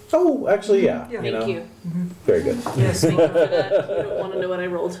that... Oh, actually, yeah. Yeah. You know, Thank you. Very good. Yes. Thank you for that. You don't want to know what I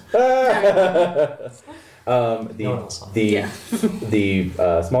rolled. No one else saw. The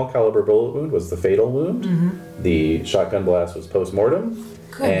small caliber bullet wound was the fatal wound. The shotgun blast was post mortem,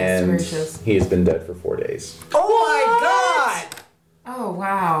 and gracious. he has been dead for 4 days. Oh my God! Oh,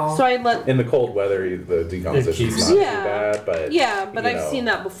 wow. So I let. In the cold weather, the decomposition is keeps- not Yeah. too bad, but But you I've know, seen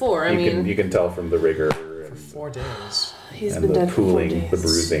that before. I you mean, can tell from the rigor and 4 days. he's and been the dead for 4 pooling, days. the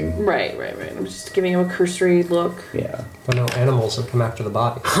bruising. Right. I'm just giving him a cursory look. Yeah. But no animals have come after the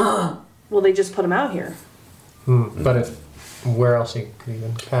body. Well, they just put him out here. But where else could you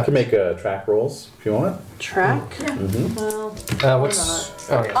even You catch? can make track rolls if you want. Track? Mm-hmm. Well, What's...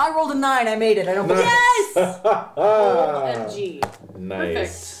 Oh, yeah. I rolled a 9. I made it. I don't believe. yes! Ah, OMG.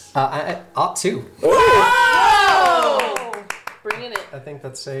 nice. I ought to. Oh! Bringing it. I think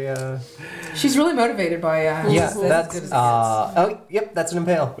that's a... She's really motivated by Yeah, this is that's... good as it oh, yep, that's an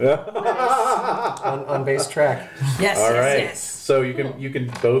impale. on base track. Yes. All right. Yes. So you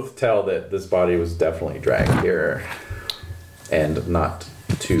can both tell that this body was definitely dragged here, and not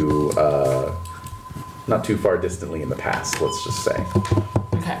too far distantly in the past. Let's just say,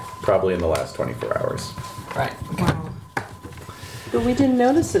 Okay. probably in the last 24 hours. Right. Wow. But we didn't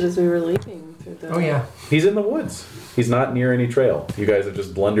notice it as we were leaving through the. Oh, yeah. He's in the woods. He's not near any trail. You guys have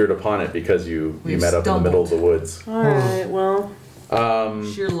just blundered upon it because you We've met up in the middle of the woods. Alright, well,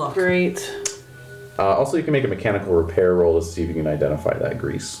 Sheer luck. great. Also, you can make a mechanical repair roll to see if you can identify that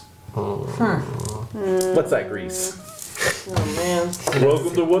grease. What's that grease? Oh, man.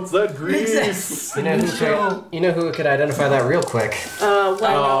 Welcome to What's That Grease? You know who could identify that real quick? What? The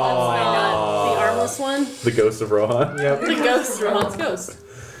armless one? The ghost of Rohan? Yep. The ghost, Rohan's ghost.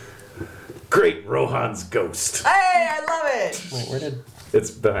 Great Rohan's ghost. Hey, I love it. Wait, where did... It's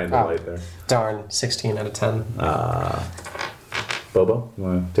behind the Oh. light there. Darn, 16 out of 10. Bobo, you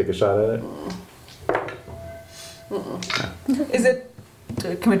want to take a shot at it? Is it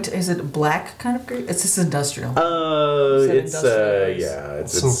Is it black kind of grease? It's just industrial. It's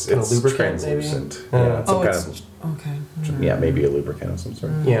Some kind of lubricant, maybe? translucent. Yeah. Yeah, some kind Okay. of yeah, maybe a lubricant of some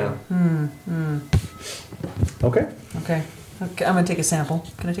sort. Yeah. Okay. Okay. Okay. I'm gonna take a sample.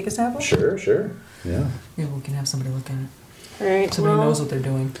 Can I take a sample? Sure. Yeah. Maybe we can have somebody look at it. All right. Somebody well, knows what they're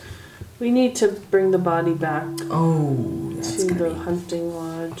doing. we need to bring the body back Oh, that's to gonna the be. hunting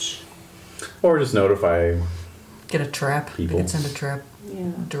lodge. Or just notify. Get a trap. People. They can send a trap.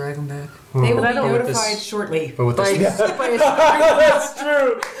 Yeah. Drag them back. They will But I be don't- with this- notified shortly. But with By, this, by That's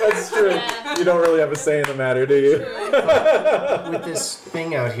true. That's true. Yeah. You don't really have a say in the matter, do you? with this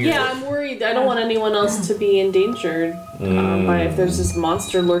thing out here. Yeah, I'm worried. I don't want anyone else to be endangered by if there's this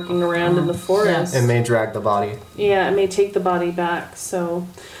monster lurking around in the forest. It may drag the body. Yeah, it may take the body back. So,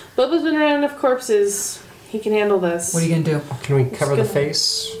 Bubba's been around enough corpses. He can handle this. what are you gonna do? Can we cover the gonna-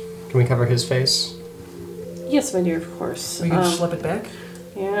 face? Can we cover his face? Yes, my dear, of course. Are you gonna schlep it back?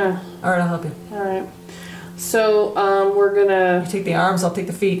 Yeah. All right, I'll help you. All right. So, we're gonna. You take the arms. I'll take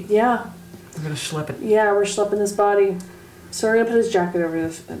the feet. Yeah. I'm gonna schlep it. Yeah, we're schlepping this body. So we're gonna put his jacket over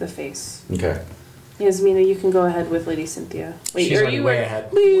the face. Okay. Yasmina, you can go ahead with Lady Cynthia. Wait, She's are already you way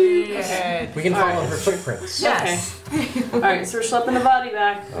ahead. Ahead. We can follow her footprints. Yes. Okay. All right, so we're schlepping the body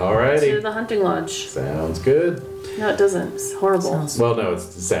back to Alrighty. the hunting lodge. Sounds good. No, it doesn't. It's horrible. Sounds- Well, no, it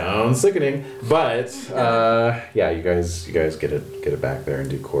sounds sickening, but yeah, you guys get it back there in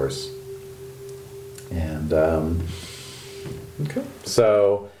due course. And okay,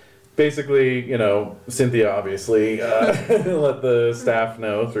 so basically, Cynthia obviously let the staff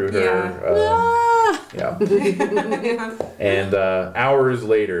know through her. Yeah. And hours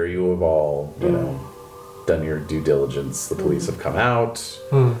later, you have all done your due diligence. The police have come out.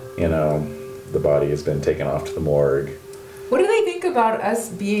 The body has been taken off to the morgue. What do they think about us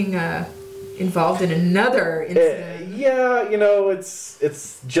being involved in another incident? Yeah,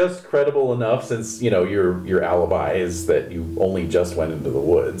 it's just credible enough since your alibi is that you only just went into the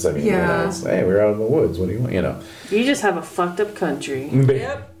woods. I mean, Yeah. it's, hey, we're out in the woods. What do you want? You just have a fucked up country.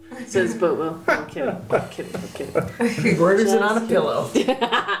 Yep. Says Bobo. I'm kidding. I'm kidding. Orders it on a pillow.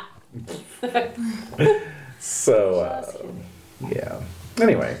 So, yeah.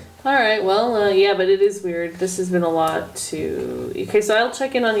 Anyway, All right. Well, yeah, but it is weird. This has been a lot to. Okay, so I'll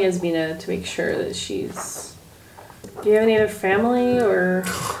check in on Yasmina to make sure that she's. Do you have any other family or?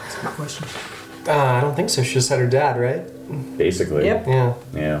 That's a good question. I don't think so. She just had her dad, right? basically. Yep. Yeah.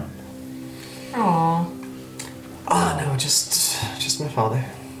 Yeah. Aw. Oh no, just my father.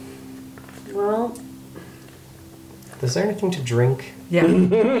 Well, Is there anything to drink? Yeah.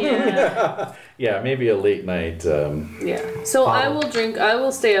 yeah, Yeah, maybe a late night. yeah. So I will drink. I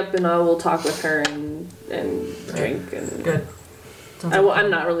will stay up and I will talk with her and drink and. Good. Sounds I'm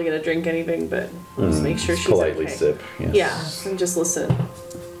not really gonna drink anything, but I'll just make sure she's politely okay. sip. Yes. Yeah, and just listen.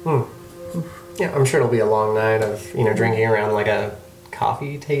 Yeah, I'm sure it'll be a long night of drinking around like a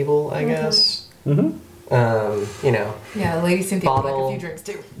coffee table, I guess. Mm-hmm. Yeah, Lady Cynthia would like Bottle. a few drinks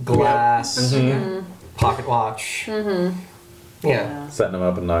too. Glass, pocket watch. Yeah, Setting them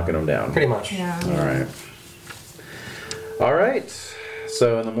up and knocking them down. pretty much. Yeah. All right. All right.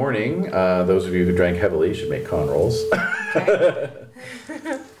 So in the morning, those of you who drank heavily should make con rolls.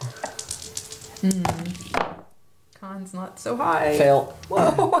 Con's not so high. Fail.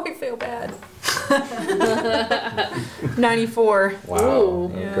 Whoa, I feel bad. 94. Wow.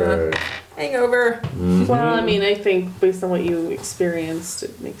 Ooh. Okay. Hangover. Well, I mean, I think based on what you experienced,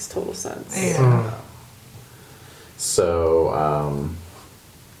 it makes total sense. Yeah. So, all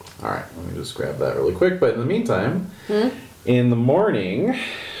right, let me just grab that really quick. But in the meantime, in the morning,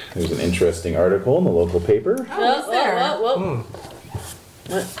 there's an interesting article in the local paper. Oh, is there? Whoa.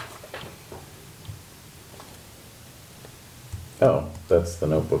 What? Oh, that's the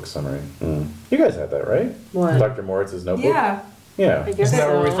notebook summary. You guys had that, right? What? Dr. Moritz's notebook? Yeah. Yeah. I guess Isn't that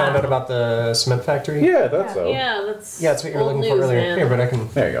so. where we found out about the cement factory? Yeah, I thought so. Yeah, that's. Yeah, that's what you were old looking for news, earlier. man. Here, but I can.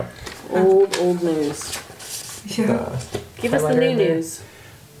 There you go. Old news. Yeah. Give us the highlighter new in there. news.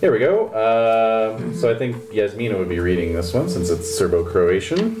 Here we go. So I think Yasmina would be reading this one since it's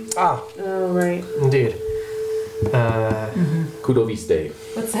Serbo-Croatian. Ah, Oh right. indeed. Cudoviste.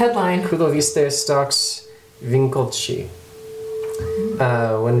 What's the headline? Cudoviste stalks Vinkovci.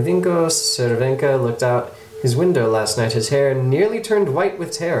 When Vinko Cervenka looked out his window last night, his hair nearly turned white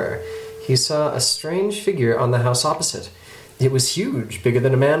with terror. He saw a strange figure on the house opposite. It was huge, bigger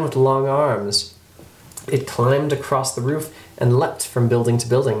than a man with long arms. It climbed across the roof and leapt from building to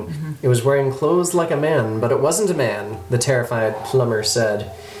building. It was wearing clothes like a man, but it wasn't a man, the terrified plumber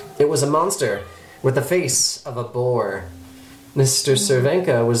said. It was a monster, with the face of a boar. Mr.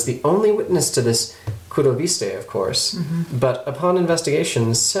 Cervenka was the only witness to this Cudoviste, of course. But upon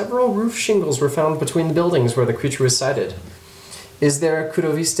investigation, several roof shingles were found between the buildings where the creature was sighted. Is there a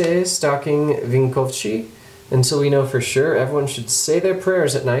Cudoviste stalking Vinkovci? Until we know for sure, everyone should say their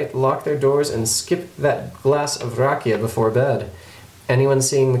prayers at night, lock their doors, and skip that glass of rakia before bed. Anyone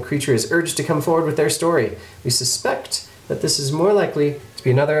seeing the creature is urged to come forward with their story. We suspect that this is more likely to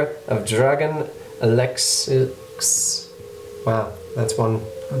be another of Dragon Alexix. Wow, that's one.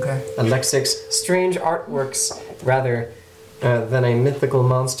 Okay. Alexix's strange artworks rather than a mythical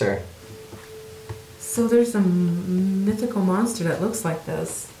monster. So there's a mythical monster that looks like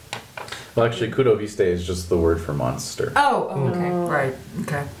this. Well, actually, Cudoviste is just the word for monster. Oh, okay. Right.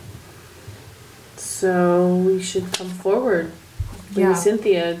 Okay. So we should come forward. Lady Yeah.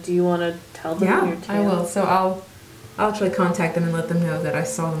 Cynthia, do you want to tell them your Yeah, tale? I will. So I'll actually contact them and let them know that I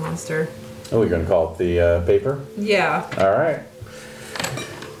saw the monster. Oh, we're going to call it the paper? Yeah. All right.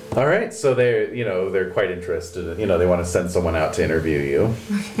 All right, so they're quite interested. They want to send someone out to interview you.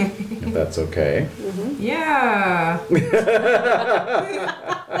 If that's okay. Yeah.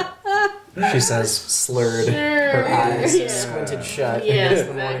 She says, slurred, her eyes squinted shut against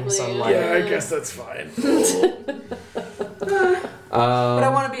the morning sunlight. Yeah, I guess that's fine. But I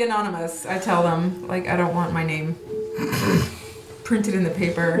want to be anonymous. I tell them, like, I don't want my name printed in the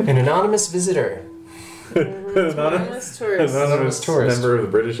paper. An anonymous visitor. Anonymous tourist. Anonymous tourist. member of the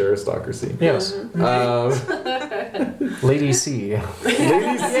British aristocracy. Yes. Lady C.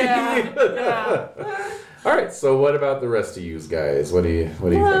 Lady C. Yeah. All right, so what about the rest of you guys? What do you think?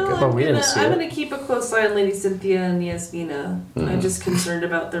 Well, we didn't see I'm it. gonna keep a close eye on Lady Cynthia and Yasmina. I'm just concerned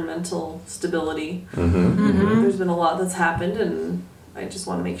about their mental stability. There's been a lot that's happened, and I just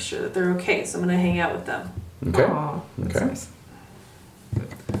want to make sure that they're okay. So I'm gonna hang out with them. Okay. Aw, that's Okay. nice.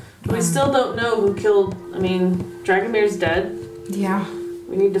 We still don't know who killed. I mean, Dragomir's dead. Yeah.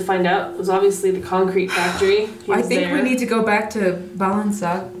 We need to find out. It was obviously the concrete factory. He I was think there. we need to go back to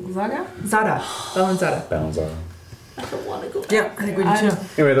Balanzaga? Zada. Balanzada. Balance on. I don't want to go. Back Yeah, I think we do too.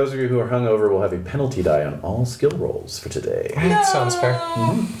 Anyway, those of you who are hungover will have a penalty die on all skill rolls for today. That sounds fair.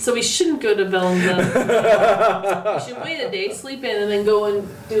 So we shouldn't go to Belenza. We should wait a day, sleep in, and then go and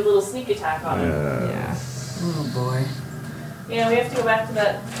do a little sneak attack on him. Yeah. Oh boy. Yeah, we have to go back to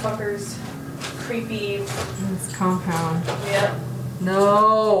that fucker's creepy, It's compound.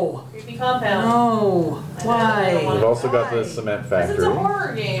 No. creepy compound. No. I Why? don't We've wanna- also got the cement Because it's a factory.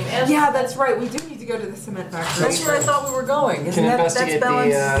 horror game. And Yeah, that's right. We do need to go to the cement factory. That's where I thought we were going. Isn't Can that's investigate the,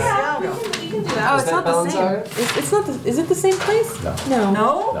 Balance? Yeah, we can do Oh, that. it's that not the same. Balanzara? It's not the. Is it the same place? No. No.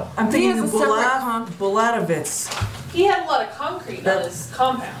 No? No. I'm He thinking has of a separate Bulatovitz. He had a lot of concrete on his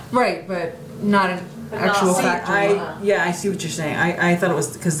compound. Right, but not an But not- actual See, factory. I see what you're saying. I thought it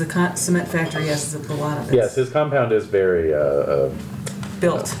was because the cement factory has the Bulatovitz. Yes, his compound is very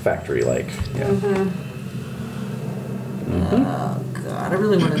built. factory-like. Yeah. Oh God, I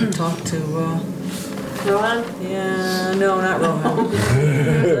really wanted to talk to. Rohan? Yeah, no, not Rohan.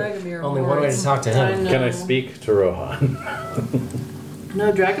 Dragomir Only one way to talk to I him. know. Can I speak to Rohan?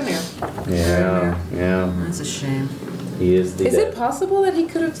 No, Dragomir. Yeah. That's a shame. He is the Is dead. it possible that he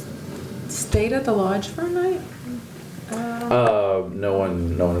could have stayed at the lodge for a night? No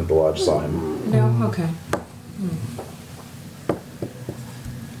one at the lodge saw him. No. Okay.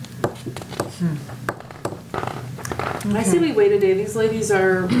 I say we wait a day. These ladies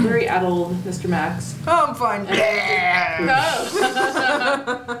are very addled, Mr. Max. Oh, I'm fine.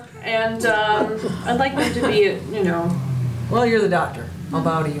 And I'd like them to be, Well, you're the doctor. I'll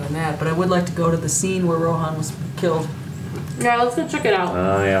bow to you in that. But I would like to go to the scene where Rohan was killed. yeah, let's go check it out.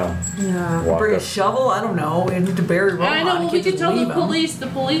 Oh, yeah. Yeah. Walk Bring a up. shovel? I don't know. We need to bury Rohan. I know, You but we can't could just tell leave the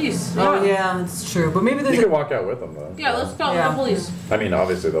him. police. Oh, yeah, that's true. But maybe You there's could a... walk out with them, though. Yeah, let's call Yeah. the police. I mean,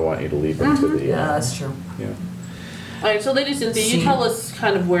 obviously they'll want you to leave them to the. Yeah, that's true. Yeah. Alright, so Lady Cynthia, you tell us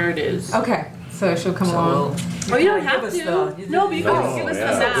kind of where it is. Okay. So she'll come So along. Oh, you don't give have us to. the- No, but you can No, just give us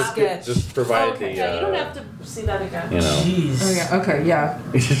yeah, the map. just, just provide Okay, the. yeah, you don't have to see that again. You know. Jeez. Oh yeah. Okay.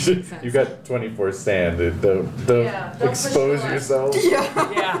 Yeah. You got 24 sand. Don't Yeah, don't expose push the yourself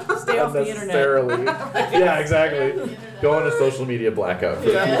Yeah, stay off the internet. unnecessarily. Yeah, exactly. Go on a social media blackout for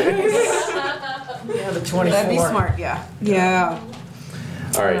a few days. Yeah, the 24. That'd be smart. Yeah. Yeah.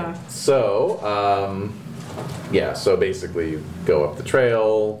 All right. So, yeah. So basically, you go up the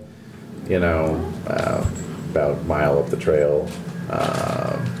trail. About a mile up the trail.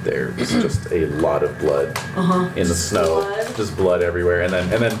 There's just a lot of blood in the snow. Blood? Just blood everywhere, and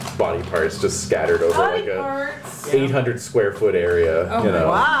then body parts just scattered over Body like a parts. 800 square foot area. Oh you know.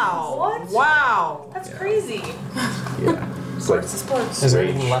 Wow. What? Wow. That's crazy. Yeah. Sports is sports. Is there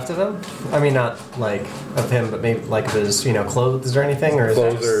anything left of him? I mean, not like of him, but maybe like of his, clothes or anything, or is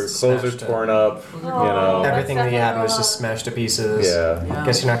that Clothes are smashed to- torn up. Everything that he had was That's just smashed to pieces. Yeah. Yeah.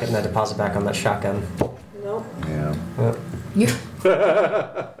 Guess you're not getting that deposit back on that shotgun. Nope. Yeah. Yeah.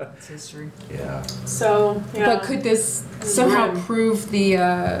 It's history. Yeah. So, yeah. But could this somehow prove the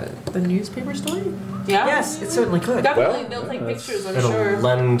newspaper story? Yeah. Yes, it certainly could. Definitely, Well, they'll take that's- pictures, I'm It'll sure.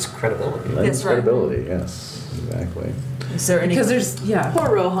 lend credibility. Lends right. credibility, yes. Exactly. Is there any? Because there's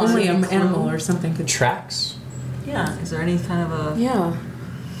Poor Rohan. only an animal or something could. Tracks? Yeah. Is there any kind of a? Yeah.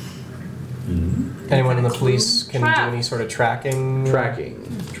 Anyone in the police can Track. do any sort of tracking?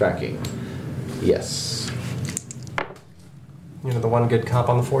 Tracking. Yes. The one good cop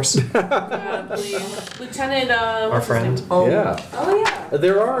on the force. Yeah, please. Lieutenant, Our what's his friend. name? Oh. Yeah. Oh, yeah.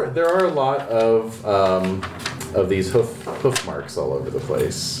 There are a lot of these hoof marks all over the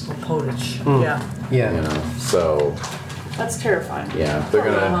place. Potage. Mm. Yeah. Yeah. So That's terrifying. yeah, Poor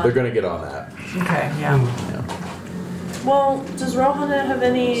Rohan. they're gonna get on that. Okay. Yeah. Yeah. Well, does Rohan have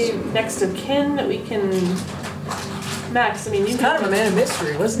any next of kin that we can... Max, I mean, you He's kind of a man of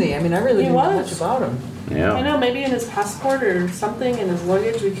mystery, wasn't he? I mean, I really He didn't know was. much about him. Yeah. I know, maybe in his passport or something, in his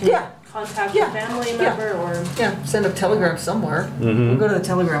luggage, we can Yeah. contact Yeah. a family Yeah. member or... Yeah. Send a telegram somewhere. We'll go to the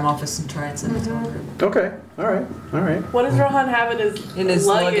telegram office and try and send a telegram. Okay. All right. What does Rohan have In his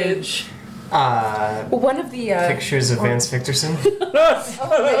luggage. Well, one of the Pictures of Vance Victorson.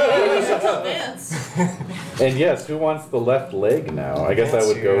 Advance. And yes, who wants the left leg now? I guess I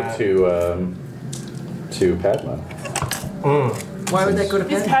would go to Padma Why would that go to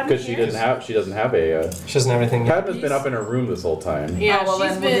Is bed? Padma because she here? doesn't have a. She doesn't have anything yet. Padma's been up in her room this whole time Yeah, Oh, well,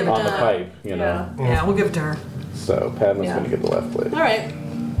 she's then we'll been... give it on the pipe, Yeah. Yeah, we'll give it to her. So Padma's Yeah. gonna get the left leg. All right.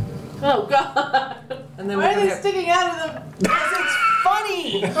 Oh, God. And then Why we're are gonna they have, sticking out of Because it's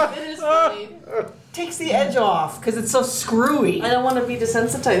funny. the... It is funny. Takes the edge off because it's so screwy. I don't want to be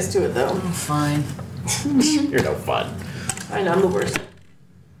desensitized to it, though. Fine. You're no fun. I know, I'm the worst.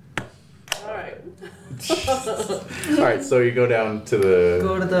 All right. All right, so you go down to the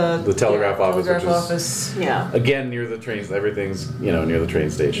Go to the telegraph office, telegraph which is office. Yeah. again near the trains. Everything's near the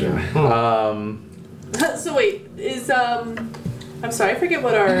train station. So wait, is I'm sorry, I forget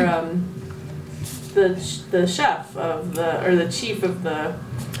what our the chef of the chief of the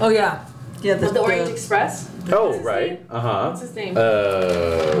Oh yeah. Yeah. the Orient Express. Oh his right, name? uh What's his name?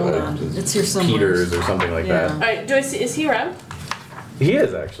 Hold on. It's here somewhere. Peters or something like Yeah. All right, do I see? Is he around? that. He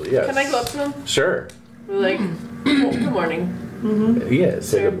is actually, yes. Can I go up to him? Sure. We're like, well, good morning. Yes.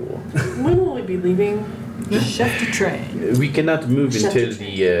 Sure. When will we be leaving? Chef de train. We cannot move Shut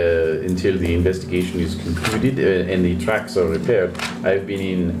until the the investigation is concluded and the tracks are repaired. I've been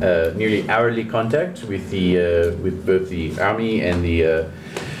in nearly hourly contact with with both the army and the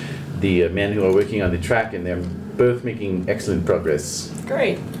men who are working on the track, and they're both making excellent progress.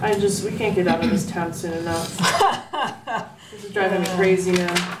 Great. We can't get out of this town soon enough. This is driving me crazy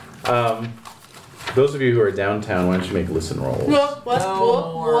now. Those of you who are downtown, why don't you make listen rolls? What? What?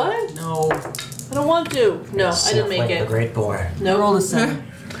 No more. What? No. I don't want to. No, I didn't make The it. Great Bore. No. No. Roll a 7.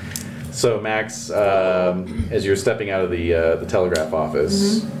 So Max, as you're stepping out of the telegraph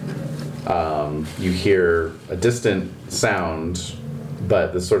office, you hear a distant sound,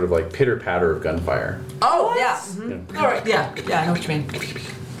 but this sort of like pitter patter of gunfire. Oh yeah. All right. Yeah. Yeah. I know what you mean.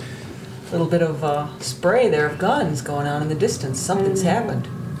 A little bit of spray there of guns going on in the distance. Something's happened.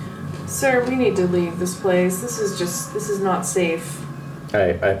 Sir, we need to leave this place. This is not safe.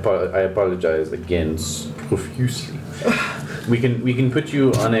 I apologize again profusely. We can put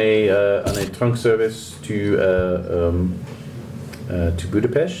you on a trunk service to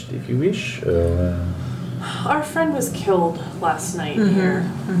Budapest if you wish. Our friend was killed last night here,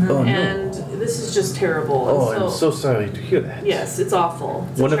 Oh and this is just terrible. Oh, and I'm so sorry to hear that. Yes, it's awful.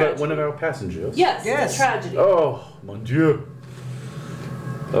 It's a tragedy. One of our passengers. Yes, Yes. it's a tragedy. Oh, mon Dieu.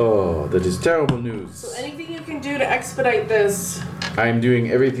 Oh, that is terrible So news. anything you can do to expedite this? I am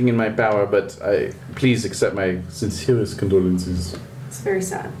doing everything in my power, but please accept my sincerest condolences. It's very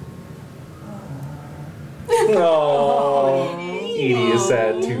sad. Oh, Edie is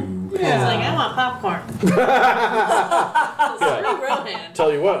sad too. It's like, I want popcorn. Sorry, Rohan.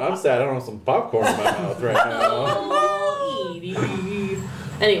 Tell you what, I'm sad. I don't have some popcorn in my mouth right now. Oh, Edie.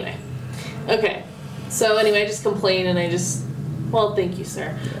 Anyway, okay. So anyway, I just complain and I just, well, thank you,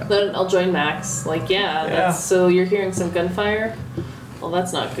 sir. Then I'll join Max. Like, yeah, that's, so you're hearing some gunfire? Well,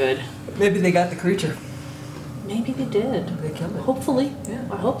 that's not good. Maybe they got the creature. Maybe they did. They killed it. Hopefully. Yeah.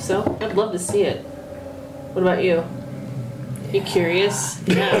 I hope so. I'd love to see it. What about you? You curious?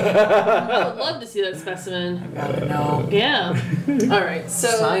 Yeah. I would love to see that specimen. I gotta know. Yeah. All right. So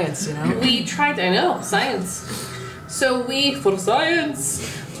Science, you know. we tried. I know science. So for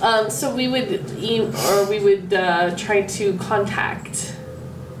science. So we would try to contact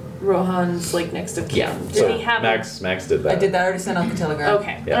Rohan's next of kin. Yeah. Did So he have Max did that. I did that. I already sent out the telegram.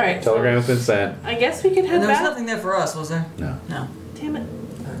 Okay. Yeah. All right. Telegram has been sent. I guess we could head And there was back. nothing there for us, was there? No. No. Damn it.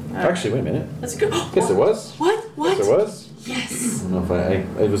 Actually, wait a minute. Let's go. Yes, there was. What? What? Yes, there was. Yes. I don't know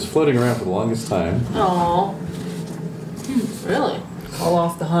if it was floating around for the longest time. Oh. Really? All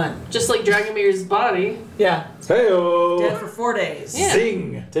off the hunt. Just like Dragomir's body. Yeah. Heyo! Dead for 4 days. Yeah.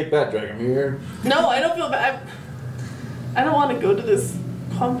 Sing! Take that, Dragomir. No, I don't feel bad. I don't want to go to this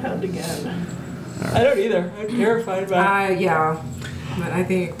compound again. I don't either. I'm terrified about it. Yeah. But I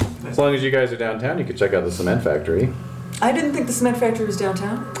think. As long as you guys are downtown, you could check out the cement factory. I didn't think the cement factory was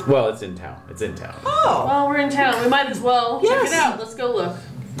downtown. Well, it's in town. It's in town. Oh. Well, we're in town. We might as well check Yes. it out. Let's go look.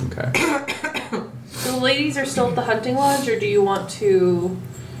 Okay. So the ladies are still at the hunting lodge, or do you want to?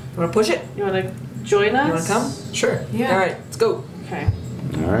 Want to push it? You want to join us? You want to come? Sure. Yeah. All right. Let's go. Okay.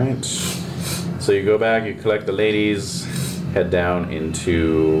 All right. So you go back, you collect the ladies, head down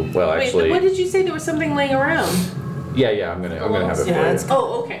into. Well, Wait, actually. what did you say? There was something laying around. Yeah. I'm gonna have it Yeah, for it's- you.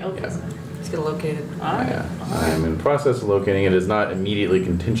 Oh, okay. Yeah. Let's get it located. All right. Yeah. I'm in the process of locating it. Is not immediately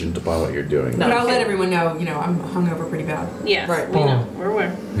contingent upon what you're doing. No. But I'll let everyone know, I'm hungover pretty bad. Yeah. Right. We know. We're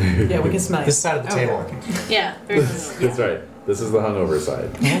aware. Yeah, we can smell This it. side of the Oh, table. okay. Yeah. Very familiar. That's right. This is the hungover side.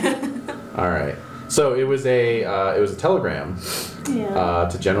 All right. So it was a telegram Yeah.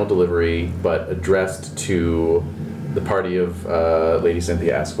 to general delivery, but addressed to the party of Lady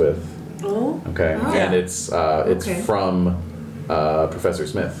Cynthia Asquith. Oh. Okay, Oh. and it's Okay. from Professor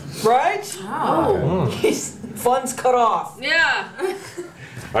Smith. Right? Oh. His funds cut off. Yeah.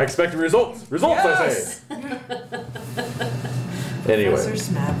 I expect results. Results, I say. Anyway, Professor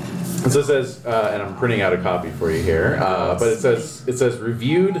Smith. so it says, and I'm printing out a copy for you here. But it says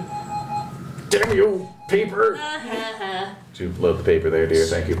reviewed. Damn you, paper. To load the paper there, dear.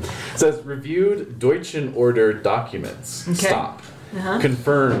 Thank you. It says reviewed Deutschen Order documents. Okay. Stop. Uh-huh.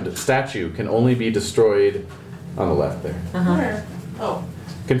 Confirmed statue can only be destroyed on the left there. Where? Oh.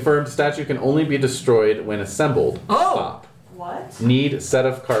 Confirmed statue can only be destroyed when assembled. Oh. Stop. What? Need set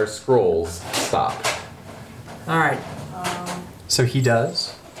of car scrolls. Stop. All right. So he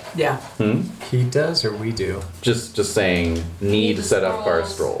does? Yeah. He does or we do? Just saying need the set of car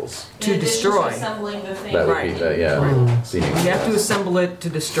scrolls. scrolls. To destroy. Assembling the thing. That would Right. be that, yeah. Seeming. You have to assemble it to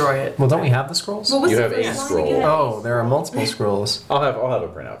destroy it. Well, don't we have the scrolls? What was You the have first 8 line scrolls. again? Oh, there are multiple scrolls. I'll have a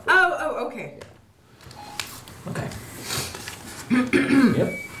printout for Oh, okay. Okay. you.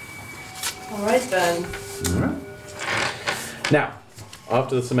 Yep. All right then. Alright. Now, off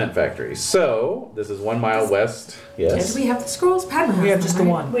to the cement factory. So, this is 1 mile west. Do Yes. we have the scrolls? Padma has We have them, just the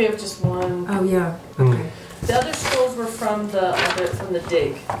right? one. We have just one. Oh, yeah. Okay. The other scrolls were from the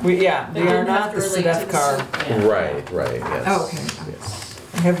dig. They are didn't not have the to relate to Sedef car. Yeah. Right, yes. Oh, okay. Yes.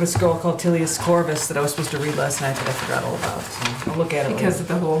 I have a scroll called Tilius Corvus that I was supposed to read last night that I forgot all about. So I'll look at it Because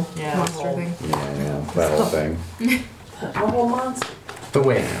later. of the whole Yeah, monster whole- thing. Yeah, that whole thing. The whole monster. The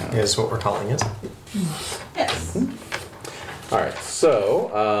way is what we're calling it. Yes. Alright, so,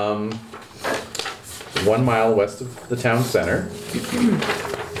 1 mile west of the town center.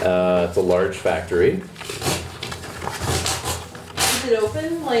 It's a large factory. Is it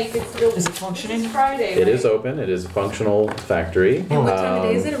open? Like it's Is it functioning? It's Friday. It right? is open. It is a functional factory. And what time of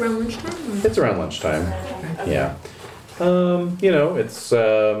day is it? Around lunchtime? Or? It's around lunchtime. Yeah.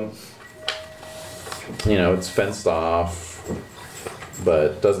 It's fenced off,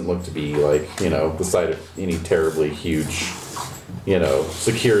 but doesn't look to be like, the site of any terribly huge,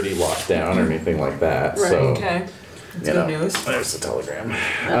 security lockdown or anything like that. Right. So, Okay. That's you good know, news. There's the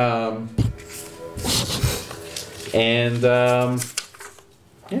telegram.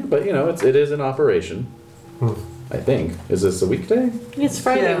 But it is in operation. I think. Is this a weekday? It's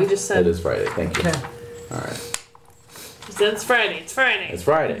Friday. Yeah. We just said. It is Friday. Thank you. Okay. All right. We said it's Friday. It's Friday. It's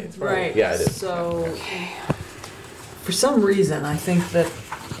Friday. It's Friday. Right. Yeah, it is. So, for some reason, I think that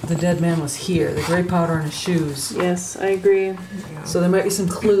the dead man was here. The gray powder on his shoes. Yes, I agree. So there might be some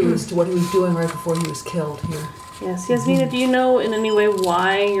clues to what he was doing right before he was killed here. Yes, Yasmina, do you know in any way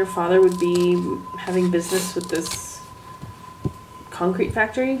why your father would be having business with this concrete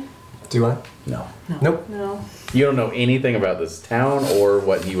factory? Do I? No. Nope. No. You don't know anything about this town or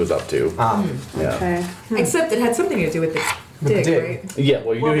what he was up to. Ah, Yeah. Okay. Except it had something to do with the dig, dig. right? Yeah,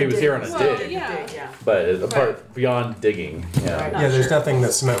 well, you knew he was here on a Well, dig, yeah. but apart beyond digging, yeah. Right. yeah, there's sure. nothing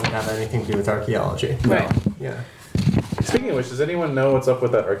that cement would have anything to do with archaeology. Right. Yeah. Speaking of which, does anyone know what's up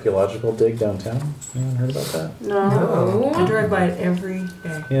with that archaeological dig downtown? Anyone heard about that? No. I Oh. drive by it every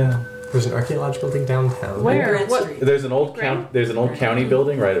day. Yeah. There's an archaeological dig downtown. Where? Grant What? Street. There's an old Grant? there's an old county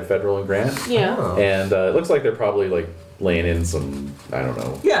building right at Federal and Grant, Yeah. Oh. and it looks like they're probably like laying in some, I don't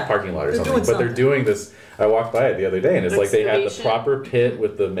know, Yeah, parking lot or they're something. doing But they're something. doing this. I walked by it the other day, and it's like they had the Excavation. proper pit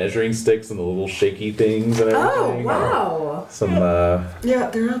with the measuring sticks and the little shaky things and Oh, everything. wow. Some Yeah,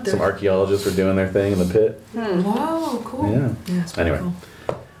 they're out there. some archaeologists were doing their thing in the pit. Wow, cool. Yeah. Yeah, it's pretty Anyway.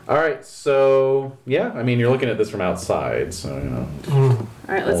 cool. All right, so yeah, I mean, you're looking at this from outside, so you know, All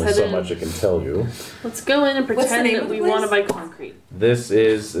right, let's only head so in. much I can tell you. Let's go in and What's the pretend name that of the we want to buy place? concrete. This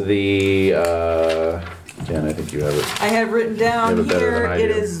is the Jen, I think you have it. I have written You have down it better here, than I it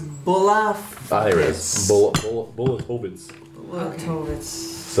do. is Bulaf. Ah, here it is. Bullatovitz Bulatovic.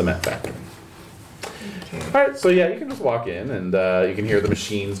 Cement Factory. Okay. All right, so yeah, you can just walk in and you can hear the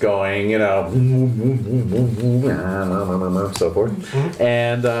machines going, you know, so forth,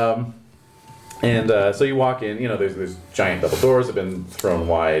 and so you walk in. You know, there's giant double doors have been thrown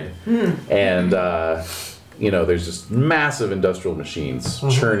wide, and you know, there's just massive industrial machines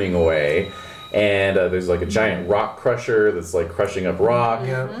churning away. And there's like a giant rock crusher that's like crushing up rock,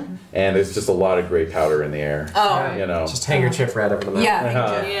 Yeah. and there's just a lot of gray powder in the air. Oh, You know, Just handkerchief right over the mouth. Yeah.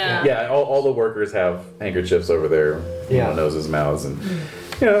 Uh-huh. Yeah. Yeah, all the workers have handkerchiefs over their Yeah. noses, mouths, and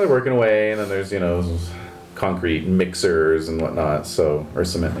you know, they're working away. And then there's concrete mixers and whatnot, or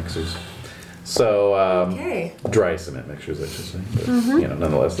cement mixers. So Okay. dry cement mixers, I should say. But, you know,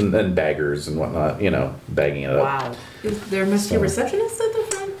 nonetheless, and then baggers and whatnot. You know, bagging it up. wow. Is there must be a So- receptionist at the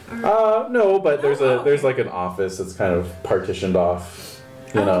front? Or? No, but there's Oh, there's like an office that's kind of partitioned off.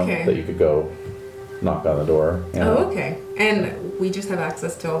 You Oh, know, okay. that you could go knock on the door. You know. Oh, okay. And we just have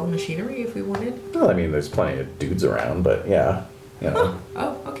access to all the machinery if we wanted? Well, I mean, there's plenty of dudes around, but yeah, you know,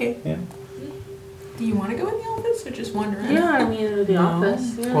 Oh, okay. yeah. Do you want to go in the office or just wander around? Yeah, I mean, the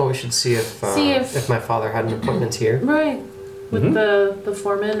office. Yeah. Well, we should see if if- my father had an appointment here. Right. With Mhm. the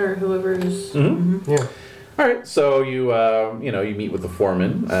foreman or whoever's. Mm-hmm. Yeah. All right, so you you meet with the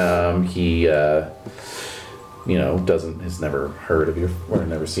foreman. He has never heard of or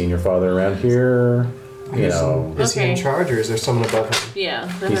never seen your father around here. You know, Is he in Okay. charge or is there someone above him? Yeah.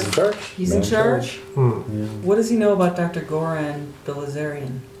 he's in charge. He's Man in charge? What does he know about Dr. Goran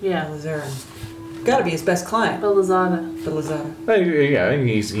Bilazarian? Yeah. Bilazarian. Gotta be his best client. Belazada. Bilazada. Yeah, and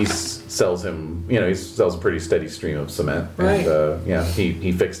he sells him. You know, he sells a pretty steady stream of cement. Right. And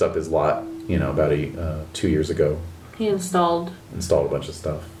he fixed up his lot. You know, about 2 years ago, He installed. installed a bunch of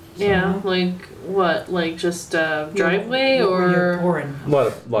stuff. Yeah. Like what? Like just driveway What were you or pouring? A lot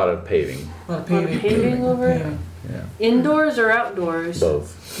of paving. A lot of Lot of paving over it? Paving. Yeah, indoors or outdoors?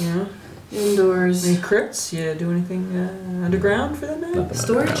 both. Yeah. Indoors. Any crypts? You do anything underground for that matter? Nothing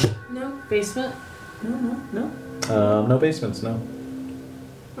Storage? No. Basement? No. No basements. No.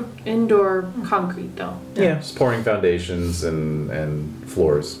 Indoor concrete though. Yeah, just pouring foundations and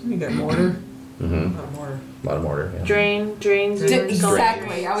floors. You got mortar. Mm-hmm. A lot of mortar. A lot of mortar. Yeah. Drains. D- and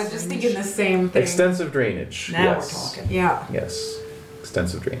exactly. I was just thinking the same thing. Extensive drainage. Now yes. we're talking. Yeah. Yes.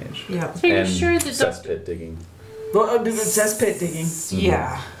 Extensive drainage. Yeah. Are you and sure that cesspit digging. Well, do the cesspit digging.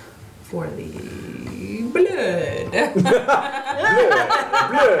 Yeah. For the blood. Blood.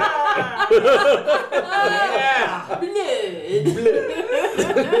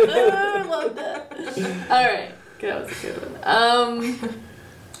 I love that. All right, that was a good one.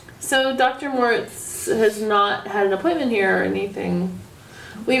 So Dr. Moritz has not had an appointment here or anything.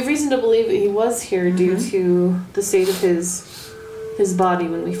 We have reason to believe that he was here due to the state of his body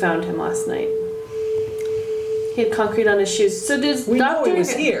when we found him last night. He had concrete on his shoes. So does We know Dr. he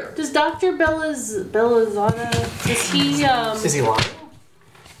was here. Does Dr. Bellazada, does he Is he lying?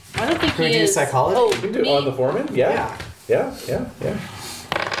 I don't think Can we he do is. psychology? Oh, You can do it me? on the foreman? Yeah. Yeah.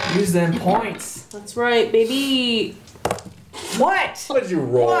 Use them points. That's right, baby. What? What did you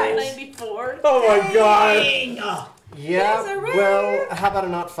roll? What? 94. Oh my god! Yeah. That's right. Well, how about a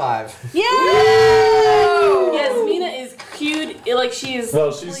not 5? Yeah! Yes, Mina is cute. Like she's.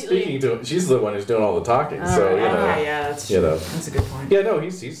 Well, she's she's the one who's doing all the talking, so you know. Okay, yeah, that's You know. That's a good point. Yeah, no,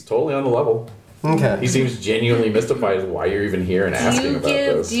 he's totally on the level. Okay. He seems genuinely mystified as why you're even here and asking about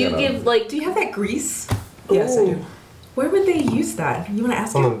this. Do you know. give like? Do you have that grease? Yes, I Ooh. do. Where would they use that? You want to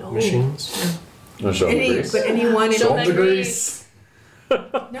ask On him? the machines? Wanna show him the Any, grease? but anyone in Show Show him the grease. No,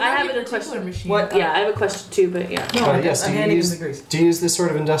 I have any a particular question. machine. What? Yeah, I have a question too, but yeah. No, Yes. I'm Do you handing him use the grease. this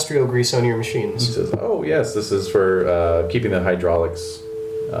sort of industrial grease on your He machines? says, "Oh yes, this is for keeping the hydraulics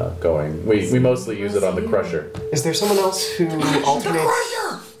going. We mostly use it on the crusher." Is there someone else who alternates?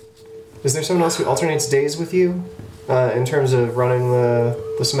 Is there someone else who alternates days with you? in terms of running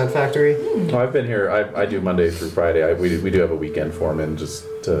the cement factory? Oh, I've been here. I do Monday through Friday. We do have a weekend foreman just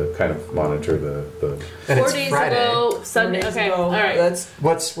to kind of monitor the. And 4 it's days Friday. ago, Sunday. Okay, Ago, all right. That's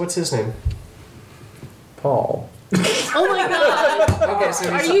What's his name? Paul. Oh my god. Okay, so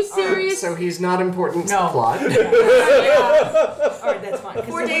Are he's, you serious? So he's not important to No. the plot. all right. That's fine.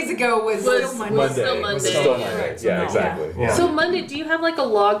 4 days ago was Was Monday. Monday. Still Monday. Still Yeah. Monday. Right, so Yeah, no. exactly. Yeah. So Monday, do you have like a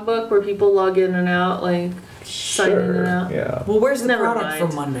logbook where people log in and out, like sign in and out? Yeah. Well, where's the Never product mind.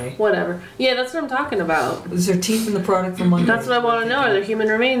 from Monday? Whatever. Yeah, that's what I'm talking about. Is there teeth in the product from Monday? That's what I want to know. Are there human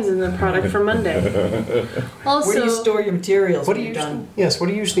remains in the product from Monday? Also, Where do you store your materials What do when you you're done? what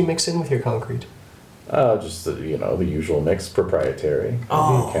do you usually mix in with your concrete? Just the usual mix, proprietary.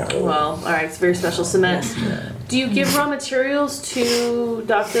 Oh. Can't really- well, all right, it's very special cement. Do you give raw materials to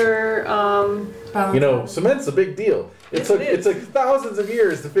Dr. Cement's a big deal. Yes, it It took thousands of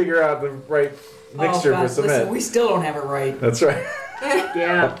years to figure out the right mixture oh, God, for cement. Listen, we still don't have it right. That's right.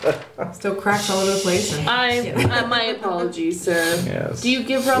 Yeah. Still cracks all over the place. And, My apologies, sir. Yes. Do you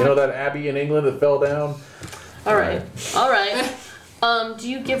give raw You know that abbey in England that fell down? All right. Do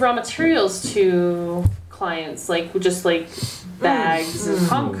you give raw materials to clients, like just like bags of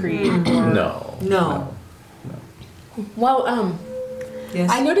concrete? Or... No. well, Yes.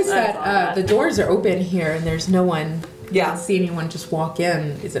 I noticed I that thought that. the doors are open here and there's no one. Yeah. I see anyone just walk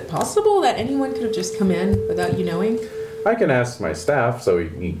in. Is it possible that anyone could have just come in without you knowing? I can ask my staff so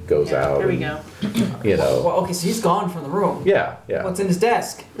he goes out. There we and, go. Well, okay, so he's gone from the room. Yeah. What's in his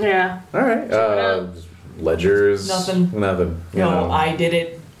desk? Yeah. All right. out. Ledgers. Nothing. You No, know. I did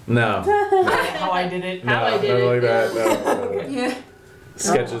it. No. How I did it. How I did nothing it. like that. No. Yeah.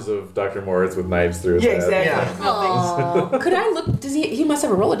 Sketches of Dr. Moritz with knives through his Yeah, head. exactly. Aw. Could I look? Does he must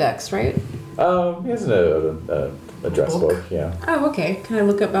have a Rolodex, right? He has a address book. Yeah. Oh, okay. Can I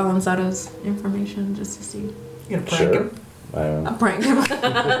look up Balanzado's information just to see? You gonna prank Sure. him? I don't know. I'll prank him. I'm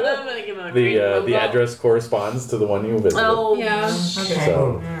gonna give him a great The robot. address corresponds to the one you visited. Oh. Yeah. Okay. So,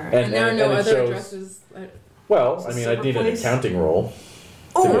 All right. And there are no it other shows- addresses. Well, I mean, I'd Separate need an place? accounting roll.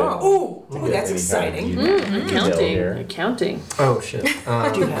 Ooh, To ooh, get that's any exciting. kind of detail Accounting. here. Accounting. Oh shit. Do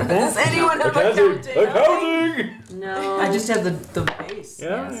you have that? Anyone have Accounting! No. I just have the base.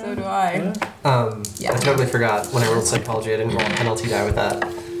 Yeah. So do I. I totally forgot when I rolled psychology. I didn't roll a penalty die with that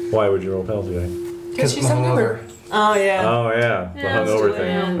Why would you roll penalty die? Because she's I'm hungover. Oh yeah. Oh, yeah. The Yeah, hungover it's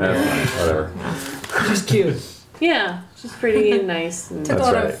thing. too That's fine. Whatever. She's cute. Yeah. She's pretty and nice. And Took a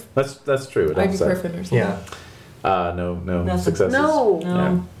That's lot right. of That's true. It does say. ibuprofen or something. Yeah. No Nothing. successes. No.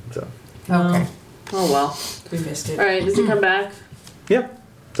 Yeah. So. Okay. Oh well. We missed it. All right. Does he come back? Yep.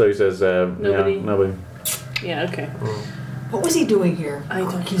 So he says, Nobody. Yeah, nobody. Yeah. Okay. What was he doing here? I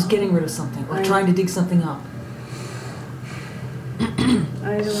don't He's know. getting rid of something or I- trying to dig something up.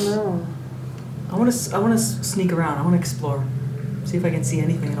 I don't know. I want to sneak around. I want to explore. See if I can see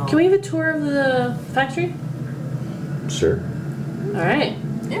anything at all. Can we have a tour of the factory? Sure. All right.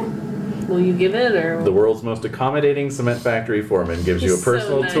 Yeah. Will you give it or? The world's most accommodating cement factory foreman gives you a He's so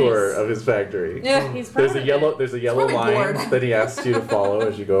personal nice. tour of his factory. Yeah. He's proud There's a of yellow. it. There's a yellow probably line bored. that he asks you to follow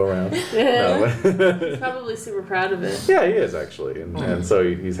as you go around. Yeah. No. He's probably super proud of it. Yeah, he is actually, and so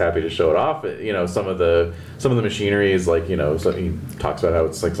he's happy to show it off. You know, some of the machinery is like, so he talks about how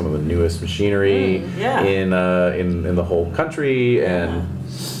it's like some of the newest machinery yeah. in the whole country, and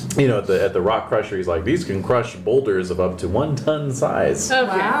at the rock crusher, he's like, these can crush boulders of up to 1 ton size. Okay.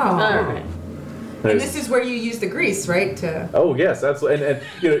 Wow. All right. And this is where you use the grease, right? To Oh yes, absolutely, and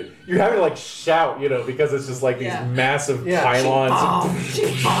you're having to like shout, because it's just like these Yeah. massive Yeah. pylons,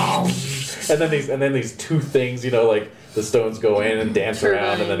 Oh. and then these two things, like the stones go in and dance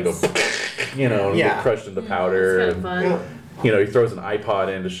around, and then go, and Yeah. get crushed into powder, It's and kind of fun. he throws an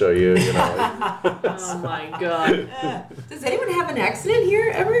iPod in to show you, Oh my god. does anyone have an accident here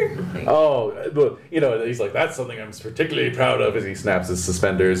ever? Like, Oh, but he's like, that's something I'm particularly proud of, as he snaps his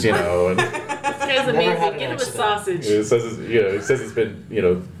suspenders, and This guy's Never amazing. had an Get him a accident. sausage. he says it's been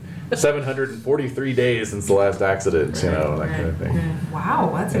 743 days since the last accident, that kind of thing.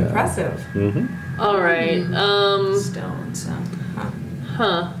 wow, that's Yeah. impressive. Mm-hmm. All right. Stones.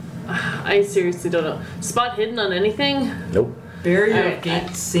 Huh. I seriously don't know. Spot hidden on anything? Nope. Barrier Alright,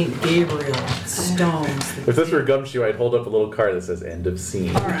 of St. Gabriel. Stones. If this were Gumshoe, I'd hold up a little card that says "End of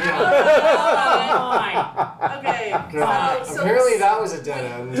scene." Okay. Apparently that was a dead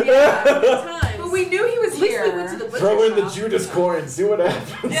end. But we knew he was here. Throw in the Judas coin, see what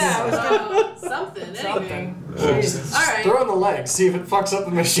happens. Yeah, I was Something. Anything. something. Jesus. All right. Throw in the leg, see if it fucks up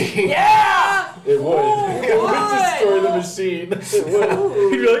the machine. Yeah! It would. It would destroy the machine. It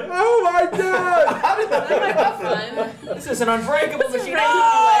would. He'd be like, "Oh my god!" That might be fun. This is an unbreakable machine.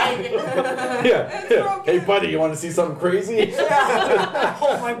 Breaking the leg. Yeah. Hey, buddy, you want to see something crazy?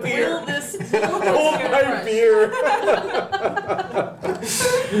 Hold my beer. Will this Hold my beer.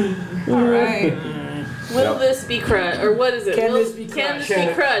 All right. Will this be crushed? Or what is it? Can will, this be Can this crushed?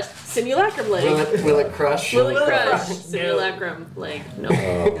 be crushed? Simulacrum leg. Will it crush? Will it crush? Simulacrum leg. No.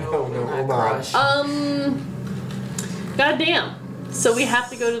 No, will not. Goddamn. So we have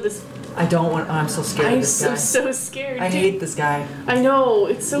to go to this. I don't want. I'm so scared of I'm this guy. so scared. I hate this guy. I know.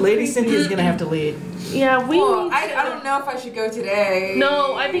 It's so Lady creepy. Cindy is gonna have to lead. Yeah, we Well, need I to- don't know if I should go today.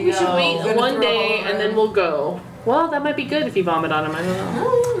 No, I think we should No. wait Gonna one throw day him and then over. we'll go. Well, that might be good if you vomit on him. I don't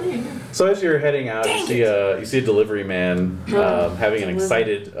know. So as you're heading out, you see a delivery man having an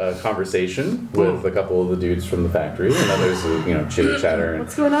excited conversation with a couple of the dudes from the factory, and then there's chitter chatter and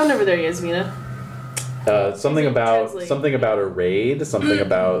What's going on over there, Yasmina? something about Translate. a raid, something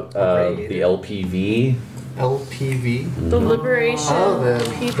about raid. the LPV. LPV. The liberation. Oh, the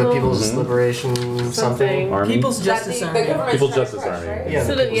People's Mhm. Liberation something. Army. People's That Justice the Army. government's People's trying to Justice crush, Army. right? Yeah. So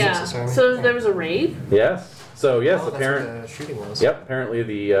the that People's Justice Army. so there was a raid. Yes. So yes, Oh, that's apparently. where the shooting was. Yep. Apparently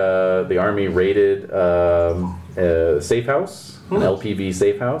the army raided a safe house, an LPV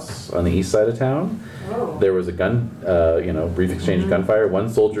safe house on the east side of town. Oh. There was a gun, brief exchange of gunfire. One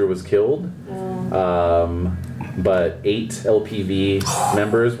soldier was killed, but 8 LPV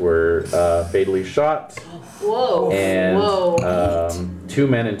members were fatally shot, Whoa. and Whoa. 2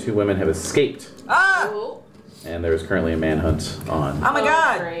 men and 2 women have escaped. Ah! Oh. And there is currently a manhunt on. Oh my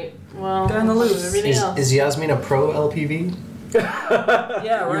God! Great. Well, Get on the loose. everything else. Is Yasmin a pro LPV? Yeah,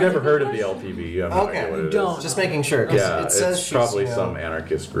 right. You've never heard of the LPV? You have no Okay. idea what it is. Don't. Just making sure. 'Cause Yeah, it says it's she's, probably you know, some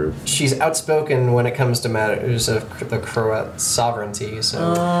anarchist group. She's outspoken when it comes to matters of the Croat sovereignty. So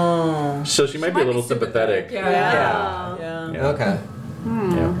Oh. So she might be a little sympathetic. Yeah. Yeah. Yeah. Yeah. okay.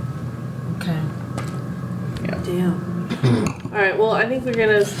 Yeah. Okay. Yeah. Damn. All right. Well, I think we're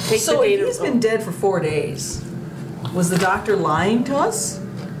gonna take So the if data. he's been dead for 4 days, was the doctor lying to us?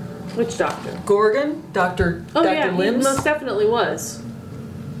 Which doctor? Gorgon? Dr. Oh Dr. yeah, he Limbs? most definitely was.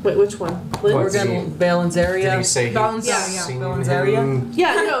 Wait, which one? Limbs? What's he- Gorgon Balanzaria? Did he say Balance- he's yeah, seen Balanzaria? him?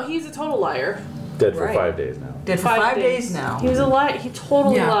 Yeah, no, he's a total liar. Dead for Right. 5 days now. Dead for 5 days now. He was a lie. He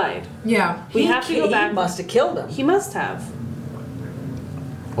totally Yeah. lied. Yeah. We have to go He back. must have killed him. He must have.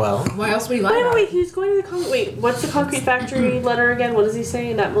 Well, Why else would he lie Wait, about wait, it? he's going to the wait, what's the concrete factory letter again? What does he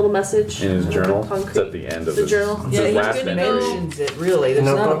say in that little message? In his journal, Concrete. it's at the end of The his, journal? it's Yeah, his he last gonna entry. go- mentions it, really. There's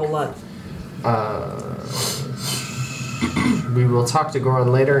not a Notebook. whole lot. we will talk to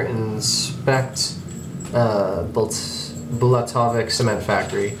Goran later and inspect Bulatovic cement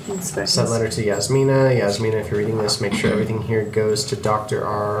factory. Inspect Sent this. letter to Yasmina. Yasmina, if you're reading this, make sure everything here goes to Dr.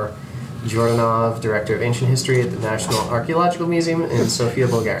 R. Jordanov, Director of Ancient History at the National Archaeological Museum in Sofia,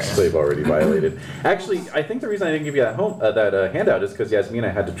 Bulgaria. So they've already violated. Actually, I think the reason I didn't give you that handout is because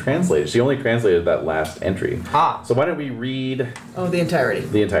Yasmina had to translate it. She only translated that last entry. Ah. So why don't we read Oh, the entirety.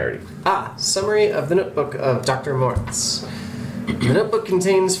 the entirety? Summary of the notebook of Dr. Moritz. The notebook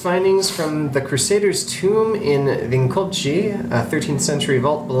contains findings from the Crusaders' tomb in Vinkovci, a 13th century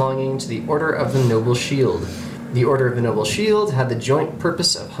vault belonging to the Order of the Noble Shield. The Order of the Noble Shield had the joint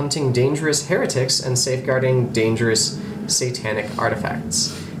purpose of hunting dangerous heretics and safeguarding dangerous satanic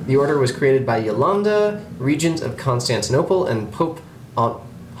artifacts. The order was created by Yolanda, regent of Constantinople, and Pope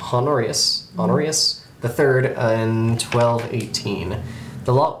Honorius III in 1218.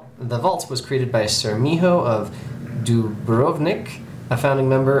 The vault was created by Sir Miho of Dubrovnik, a founding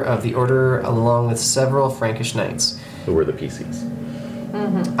member of the order, along with several Frankish knights. Who were the PCs?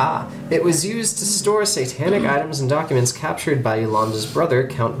 It was used to store satanic items and documents captured by Yolanda's brother,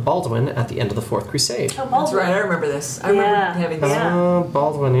 Count Baldwin, at the end of the Fourth Crusade. Oh, That's right, I remember this. I remember Yeah. having this. Yeah.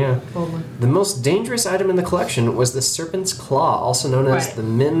 Baldwin, yeah. Baldwin. The most dangerous item in the collection was the serpent's claw, also known as Right. the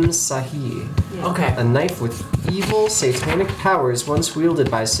Mim Sahi, Okay. a knife with evil satanic powers once wielded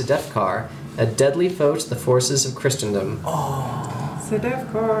by Sedefkar, a deadly foe to the forces of Christendom.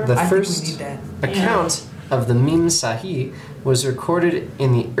 Sedefkar. The I first think we need that. account of the Mim Sahi was recorded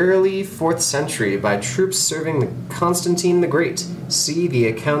in the early 4th century by troops serving the Constantine the Great. See the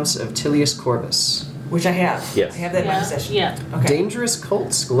accounts of Tilius Corvus. Which I have. Yes. I have that in my possession. Yeah. Okay. Dangerous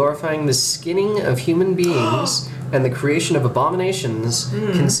cults glorifying the skinning of human beings and the creation of abominations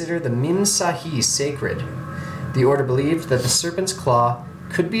consider the Mim Sahi sacred. The order believed that the serpent's claw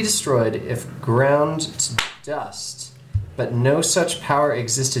could be destroyed if ground to dust, but no such power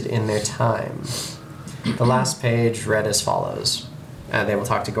existed in their time. The last page read as follows. They will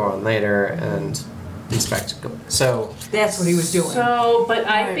talk to Goran later and inspect. So, That's what he was doing. So, but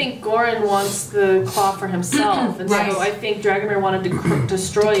I Right. think Goran wants the claw for himself, and Right. so I think Dragomir wanted to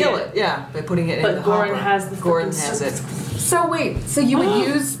destroy Kill it, yeah, by putting it in But the Goran hopper. has the Goran fucking has it. So wait, so you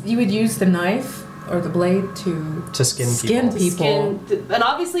would use the knife or the blade to skin people. And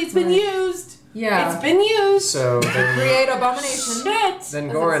obviously it's been used. Yeah. It's been used. So then, create abomination. Shit. then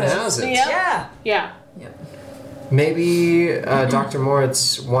Goran has it. Yep. Yeah. Yep. Maybe Dr.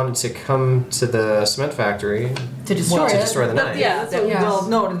 Moritz wanted to come to the cement factory To destroy to it. destroy the knife. Yeah, that's what Yeah. well,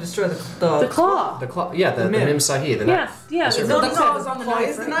 no, to destroy the The claw. The claw, yeah, the Mim. Mim Sahi, the Yeah. knife. Yeah. The The No, serpent- no, claw is on the claw knife,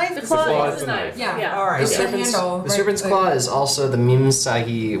 is the right? knife? claw is is the the knife. Yeah. All right. The It's the serpent's, handle, the right? serpent's claw is also the Mim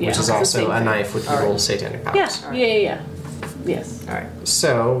Sahi, which Yeah, is it's the also same a thing. knife with All right. evil satanic powers. Yeah. Yeah. Yes. All right.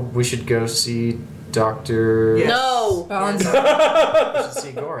 So we should go see Dr. Yes. No. Bonds. We should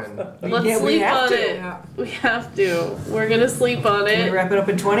see Goran. Let's Yeah, we sleep have on to. it. Yeah. We have to. We're gonna sleep on Can we it. wrap it up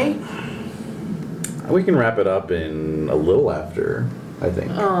in 20? We can wrap it up in a little after, I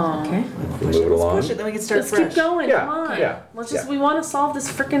think. Oh. Okay. We move it along. Push it, then we can start Let's fresh. keep going. Yeah, Come on. yeah, Let's just. yeah. We want to solve this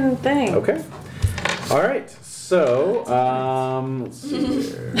freaking thing. Okay. All right. So, let's see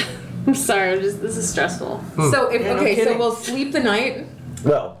here. I'm sorry. This is stressful. So if Yeah, no okay, so kidding. we'll sleep the night.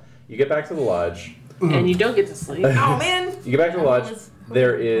 Well, you get back to the lodge. And you don't get to sleep. Oh, man. You get back to the lodge. was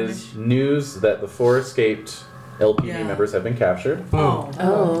There is news that the 4 escaped LPD Yeah. members have been captured. Oh.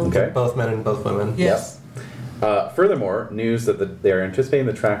 Oh. Okay. Both men and both women. Yes. Furthermore, news that they are anticipating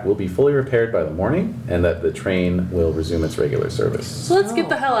the track will be fully repaired by the morning and that the train will resume its regular service. So let's get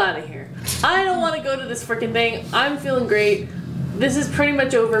the hell out of here. I don't want to go to this freaking thing. I'm feeling great. This is pretty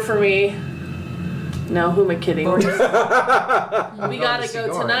much over for me. No, who am I kidding? We gotta see go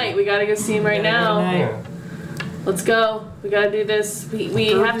Goran. tonight. We gotta go see him right now. tonight. Yeah. Let's go. We gotta do this. We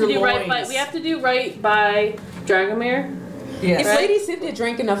Gird have to your do right by. loins. We have to do right by Dragomir. Yes. If Right. Lady Cynthia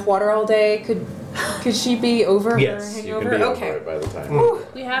drank enough water all day, could she be over Yes, her you hangover? can be Okay. over it by the time.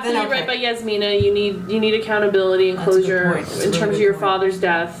 We have Then to do okay. right by Yasmina. You need accountability and That's a good closure point. That's a in really terms of good your point. father's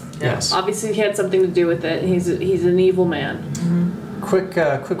death. Yes. Obviously, he had something to do with it. He's an evil man. Quick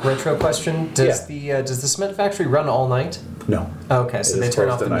retro question. Does the cement factory run all night? No. Okay, so It they is turn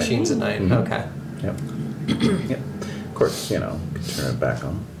closed off the at night. machines at night. Mhm. Okay. Yep. Yep. Of course, you know, turn it back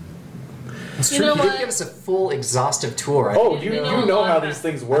on. It's You true. know You what? did give us a full exhaustive tour. Oh, You you know a know lot how about these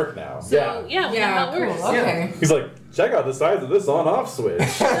things work now. So yeah, we know Yeah, how it works. cool. Okay. He's like, check out the size of this on-off switch.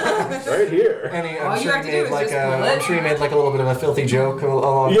 right here. And All I'm you sure have he to do made is like just a. pull I'm it. sure he made like a little bit of a filthy joke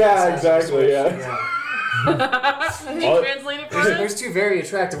along. Yeah, the exactly, switch. yeah. He Oh. translated for There's, us. there's 2 very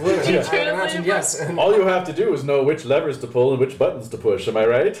attractive women. Yeah. I imagine yes. And All you have to do is know which levers to pull and which buttons to push. Am I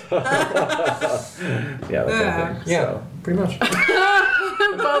right? yeah, that kind of thing. yeah, So. pretty much.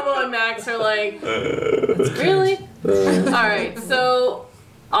 Bobo and Max are like, really? All right, so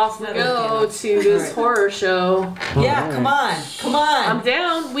off we go to this horror show. Yeah, come on. Come I'm on.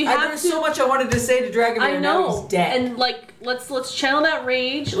 down. We have There's to. so much I wanted to say to Dragomir. I Now know. he's dead. And like, let's channel that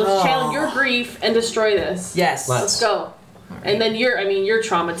rage. Let's Oh. channel your grief and destroy this. Yes. Let's go. And then your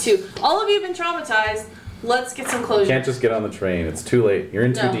trauma too. All of you have been traumatized. Let's get some closure. Can't just get on the train. It's too late. You're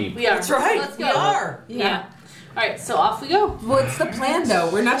in too No, deep. we are. That's right. Let's go. We are. Yeah. All right, so off we go. What's the plan though?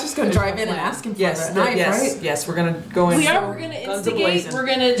 We're not just gonna drive in and ask him for Yes, the knife, yes, right? yes. We're gonna go in. We are. We're gonna Guns instigate. a-blazing. We're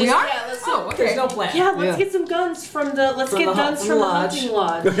gonna just. We are? Yeah, let's Oh, go. okay. There's no plan. Yeah, let's Yeah. get some guns from the. Let's From get the hu- guns from from the the lodge. hunting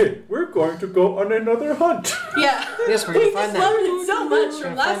lodge. Okay, we're going to go on another hunt. Yeah. Yes, we're We gonna just find learned that. it so much from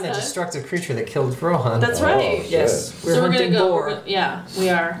Find last the time. destructive creature that killed Rohan. That's Oh, right. shit. Yes. We're So we're gonna hunting go. boar. Yeah, we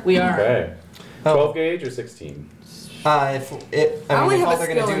are. We are. Okay. Oh. 12 gauge or 16? If only have all a they're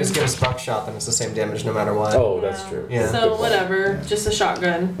gonna skill do is in- give us buckshot, then it's the same damage no matter what. Oh, that's true. Yeah. So Good point. whatever, just a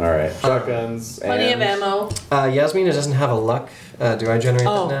shotgun. All right, shotguns. Plenty and of ammo. Yasmina doesn't have a luck. Do I generate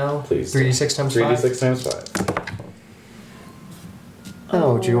Oh. that now? Please. 3d6 times 5. 3d6 times 5.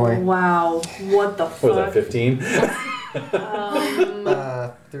 Oh, joy. Wow. What the fuck? What was that, 15?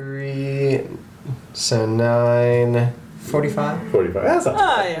 3. So 9. 45. 45. That's not too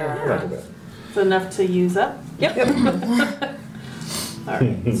Ah, bad. yeah. Not too bad. It's enough to use up. Yep.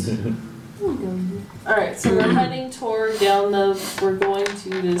 All right, so we're heading toward down the. We're going to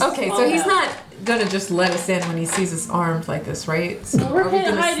this. Okay, so he's compound. not gonna just let us in when he sees us armed like this, right? So No, we're are we kind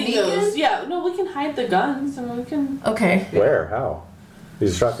of gonna hiding sneak those. in? Yeah, no, we can hide the guns. I mean, we can. Okay. Where? How?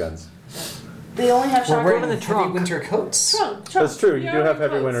 These are shotguns. They only have We're shotguns. wearing in the heavy trunk. winter coats. Trunk. That's true. You We do are have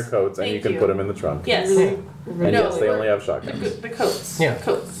wearing heavy winter coats, and Thank you can you. put them in the trunk. Yes. And No, yes, they we're- only have shotguns. The coats. Yeah.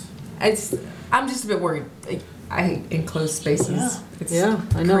 Coats. I'm just a bit worried. I hate enclosed spaces. Yeah. It's Yeah,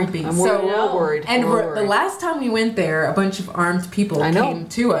 I know. creepy. I'm worried. So, We're all worried. and We're all the worried. last time we went there, a bunch of armed people I know. came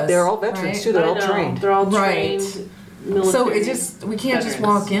to us. They're all veterans right? too. They're I all know. trained. They're all Right. trained. Military. So it just we can't just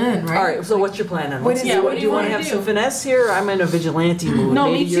veterans. walk in, right? All right. So what's your plan then? What Let's is- see. yeah, what do you want wanna to have do? some finesse here? I'm in a vigilante mood.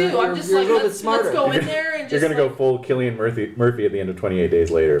 No, Maybe me too. You're, I'm just you're like, a little bit let's smarter. go in there and just. You're gonna like, go full Killian Murphy at the end of 28 Days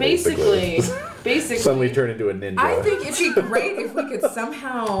Later. Basically. basically. Suddenly turn into a ninja. I think it'd be great if we could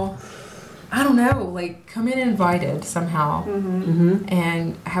somehow, I don't know, like come in invited somehow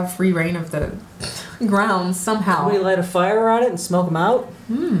and have free reign of the grounds somehow. We light a fire on it and smoke them out.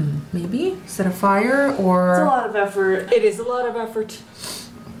 Maybe set a fire or. It's a lot of effort. It is a lot of effort.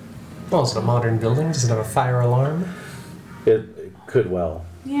 Well, it's a modern building. Does it have a fire alarm? It could well.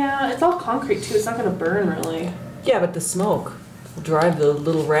 Yeah, it's all concrete too. It's not gonna burn really. Yeah, but the smoke will drive the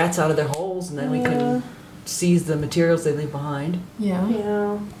little rats out of their holes, and then we can seize the materials they leave behind. Yeah.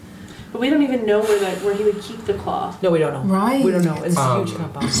 Yeah. But we don't even know where he would keep the claw. No, we don't know. Right. We don't know. It's a huge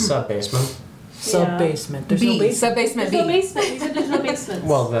compound. Sub-basement. Sub-basement. There's no B. basement. Sub-basement There's no B. basement. We said there's no basement.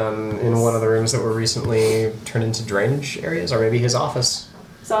 Well, then, in one of the rooms that were recently turned into drainage areas, or maybe his office.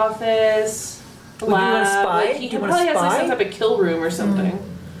 His office, Would you want to lab. spy? Like, he Do you want to probably has like spy? some type of kill room or something.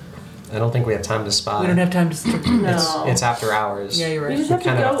 I don't think we have time to spy. We don't have time to. No. It's after hours. Yeah, you're We right. just have to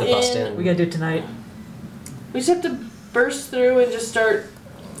kind of go have to bust in. in. We gotta do it tonight. We just have to burst through and just start,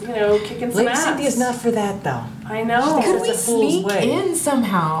 kicking some Lady ass. Cynthia's not for that, though. I know. Could That's we a fool's sneak way. in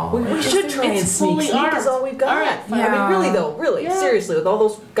somehow? We should try and It's sneak. fully Sneak is armed. all we've got. All right, fine. I mean, Yeah. really though, really, Yeah. seriously, with all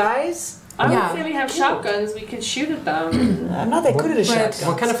those guys, I would Yeah. say we have shotguns. We could shoot at them. I'm not that good at a But- shotgun.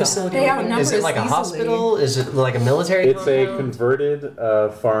 What kind of so- facility? They are we in? outnumber Is it us like a easily. hospital? Is it like a military It's a compound? converted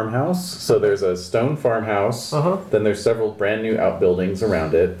farmhouse. So there's a stone farmhouse. Uh-huh. Then there's several brand new outbuildings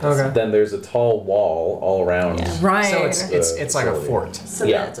around it. Okay. Then there's a tall wall all around. Right. So it's like a facility. fort. So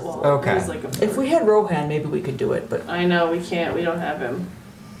Yeah. that's well, Okay. there's like a If we had Rohan, maybe we could do it, but I know we can't. We don't have him.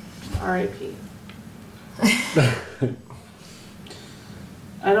 R.I.P.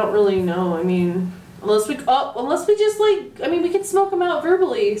 I don't really know. I mean, unless we just we can smoke him out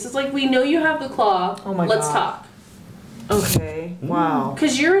verbally. So it's like we know you have the claw. Oh my Let's God. talk. okay. Wow.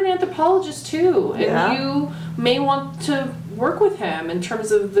 Because you're an anthropologist too, and Yeah. you may want to work with him in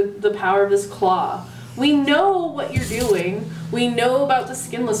terms of the power of this claw. We know what you're doing. We know about the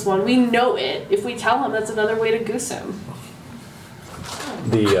skinless one. We know it. If we tell him, that's another way to goose him.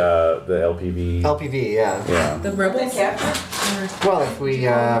 The LPV. LPV, yeah. Yeah. The rebels. Well, if we,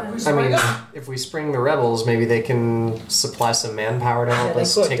 if we spring the rebels, maybe they can supply some manpower to Yeah, help they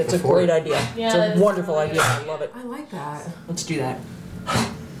us could. take That's the a fort. great idea. Yeah, It's that's a wonderful really idea. good. I love it. I like that. Let's do that.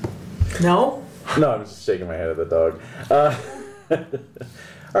 No? No, I'm just shaking my head at the dog.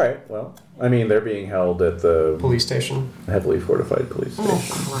 All right. Well, I mean, they're being held at the Police station. heavily fortified police Oh,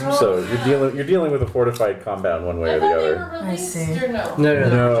 station. Christ. So you're dealing with a fortified compound one way I or the thought they other. were released I see. or no? No,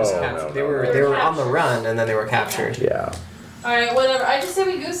 they No, were just no, captured. no, They no. were they were on the run and then they were captured. Yeah. Alright, whatever. I just say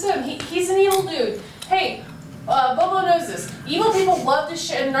we goose him. He's an evil dude. Hey, Bobo knows this. Evil people love to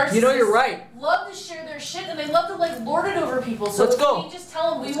share, and narcissists You know, you're right. love to share their shit, and they love to lord it over people. So Let's if go. we just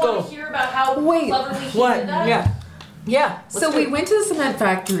tell them we Let's want go. to hear about how Wait, cleverly he What? did that. Yeah. Yeah. So let's do we it. went to the cement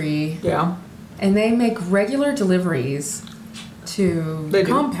factory, Yeah. and they make regular deliveries to They the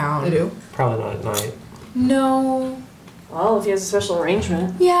do. compound. They do. Probably not at night. No. Well, if he has a special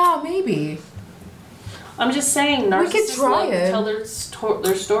arrangement. Yeah, maybe. I'm just saying, narcissists We could try love to it. tell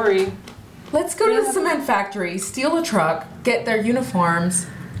their story. Let's go to the cement factory, steal a truck, get their uniforms,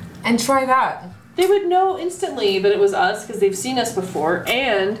 and try that. They would know instantly that it was us because they've seen us before,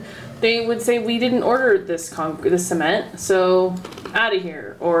 and they would say we didn't order this cement, so out of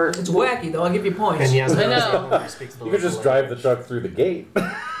here. Or It's wacky, though. I'll give you points. And yes, I know. You could just drive the truck through the gate.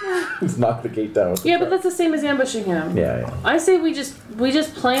 Just knock the gate down. With the yeah, but truck. that's the same as ambushing him. Yeah. I say we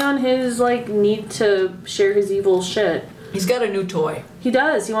just play on his need to share his evil shit. He's got a new toy. He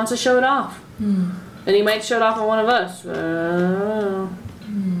does. He wants to show it off, and he might show it off on one of us. I don't know.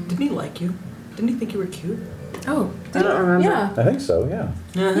 Didn't he like you? Didn't he think you were cute? Oh, I don't remember. Yeah, I think so. Yeah.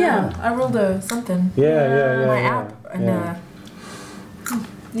 yeah. I rolled a something. Yeah. My yeah. app, and Yeah.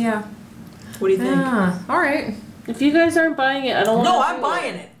 yeah. What do you think? All right. If you guys aren't buying it, I don't want to. No, I'm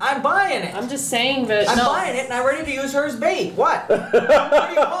buying it. I'm buying it. I'm just saying that. I'm no, buying it, and I'm ready to use her as bait. What? What do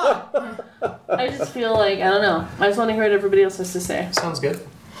you want? I just feel like I don't know. I just want to hear what everybody else has to say. Sounds good.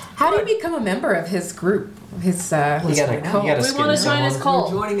 How do you become a member of his group? His You gotta cult? We skin want to join his someone.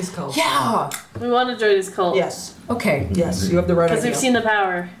 cult. We're joining his cult. Yeah. We want to join his cult. Yes. Okay. Yes, you have the right Because idea. we've seen the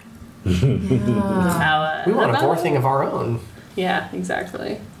power. Yeah. Power. We want a The power. thing of our own. Yeah,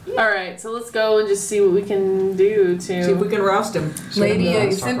 exactly. All right, so let's go and just see what we can do to. See if we can roust him. Lady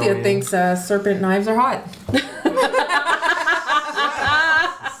Let's talk Cynthia over thinks serpent knives are hot.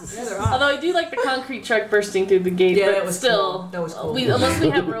 Although I do like the concrete truck bursting through the gate, Yeah, but that was still, cool. That was cool. unless we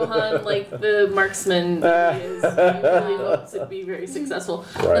have Rohan like the marksman he is, he really hopes it'd be very successful.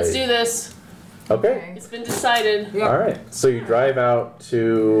 Let's Right. do this. Okay. It's been decided. Yeah. All right. So you drive out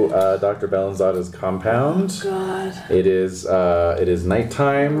to Dr. Bellanzada's compound. God. It is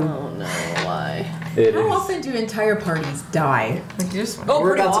nighttime. Oh no, why? It How is often do entire parties die? Like just Oh, We're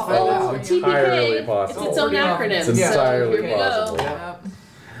pretty about to awful. find Oh, out. Entirely TPK. possible. It's its own Pretty awful. acronym. It's so entirely here we possible.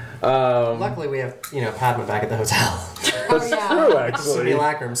 go. Luckily, we have Padma back at the hotel. That's true, actually.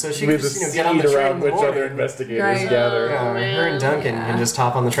 Simulacrum, so she We can have the just get on the seed train in around the which other morning. investigators Right. gather. Yeah, her man. and Duncan can just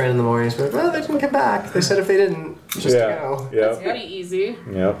hop on the train in the morning and be like, well, they didn't come back. They said if they didn't, just to go. Yeah. Pretty easy.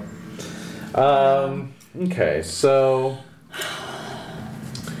 Yep. Okay, so.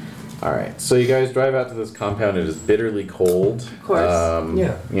 Alright, so you guys drive out to this compound. It is bitterly cold. Of course.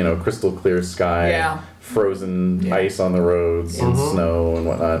 Yeah. You know, crystal clear sky. Yeah. Frozen ice on the roads and snow and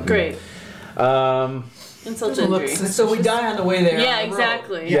whatnot. Great. Insult to injury. So we die on the way there. Yeah, on the road.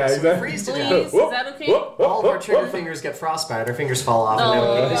 exactly. Yeah, so we exactly. freeze to Please, death. is that okay? All of our trigger fingers get frostbite. Our fingers fall off, and now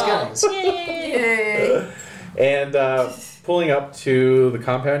we get these guns. Yay. And pulling up to the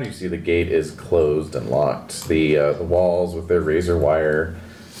compound, you see the gate is closed and locked. The walls with their razor wire.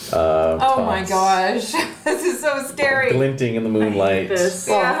 Oh my tops gosh, this is so scary. Glinting in the moonlight. This.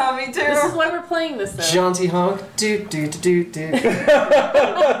 Yeah, me too. This is why we're playing this though. Jaunty honk. Do do do do do.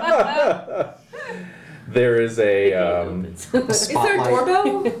 There is a Is there a Spotlight.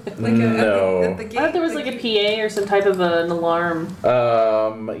 doorbell? Like No. at the gate? I thought there was like a PA or some type of an alarm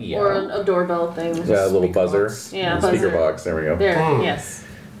yeah. or a doorbell thing. Yeah, a little buzzer. Yeah, Speaker buzzer. box. There we go. There, Mm. yes.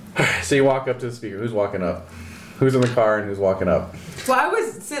 So you walk up to the speaker. Who's walking up? Who's in the car and who's walking up? Well, I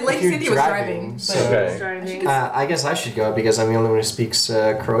was. Lady If you're Cindy was driving. so Okay. Driving. I guess I should go because I'm the only one who speaks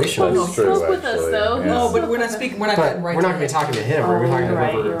Croatian. Oh, no, That's true, spoke with us actually. though. Yeah. No, Who but spoke we're not with speaking. We're not But getting right we're not to going to be it. talking to him. We're Oh, talking to you're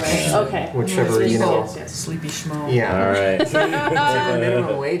right, whoever. you're right. Okay. Whichever, you know. Yes, yes. Sleepy schmo. Yeah. All right. Whichever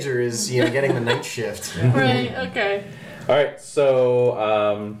minimum wager is, getting the night shift. Right, okay. All right. So,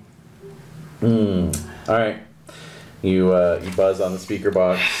 all right. You buzz on the speaker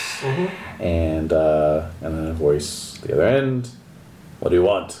box, and then a voice at the other end. What do you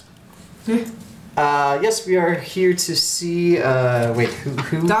want? Yes, we are here to see. Wait,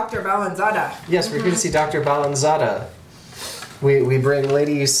 who? Dr. Valenzada. Yes, we're here to see Dr. Balanzada. We bring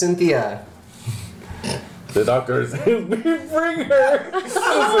Lady Cynthia. The doctor's. We bring her.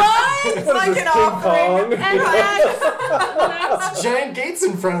 What? It's What like is this, an King offering. Kong? Giant gates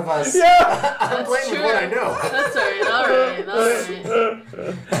in front of us. Yeah. I'm playing with what I know. That's alright, alright.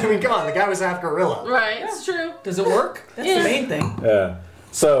 I mean, come on, the guy was half gorilla. Right, it's true. Does it work? That's Yeah. the main thing. Yeah.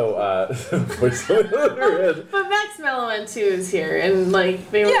 So, voice on the other end. But Max Mellowant too is here, and like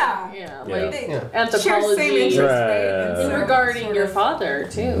they were, Yeah. yeah, Yeah. like They Yeah. share anthropology same interests, right? Right. And so regarding sort your of- father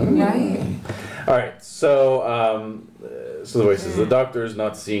too. Right. All right. So, so the voice says the doctor is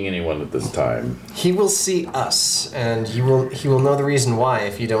not seeing anyone at this time. He will see us, and he will know the reason why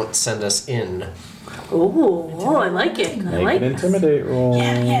if you don't send us in. Oh, I like it. I Make like an this. intimidate roll.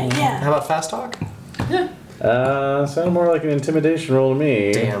 Yeah. How about fast talk? Sounded more like an intimidation roll to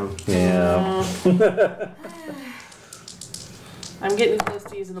me. Damn. Yeah. I'm getting close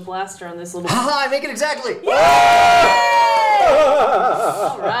to using the blaster on this little. Haha, I make it exactly! All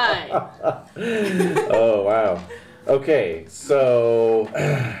right. Oh wow. Okay, so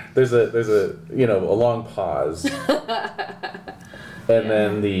there's a a long pause, and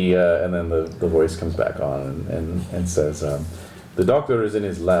then the voice comes back on and says, the doctor is in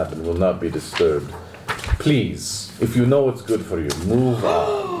his lab and will not be disturbed. Please, if you know what's good for you, move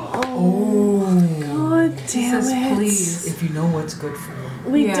on. God damn Says, it. please. If you know what's good for you.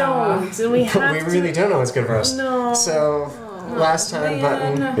 We Yeah. don't, and we have We to. really don't know what's good for us. No. So, last time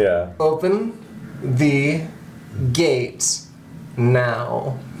button, Yeah. open the gate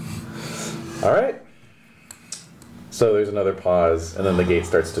now. All right. So there's another pause, and then the gate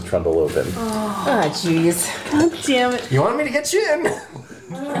starts to trundle open. Ah, jeez. God damn it. You want me to get you in?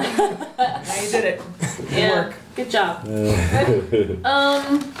 Now you did it. Yeah. Good job.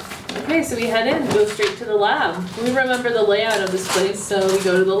 Okay, so we head in, go straight to the lab. We remember the layout of this place, so we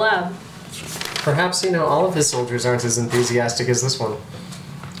go to the lab. Perhaps, all of his soldiers aren't as enthusiastic as this one.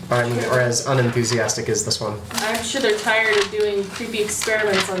 Or as unenthusiastic as this one. I'm sure they're tired of doing creepy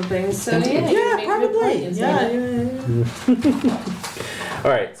experiments on things, so yeah, you Yeah, make a good point, isn't it?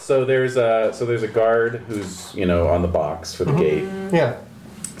 All right. So there's a guard who's on the box for the gate. Yeah.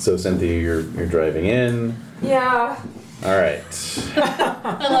 So Cynthia, you're driving in. Yeah. All right.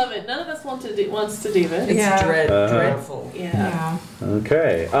 I love it. None of us wants to do this. It's Yeah. dreadful. Yeah.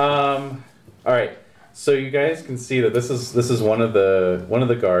 Okay. All right. So you guys can see that this is one of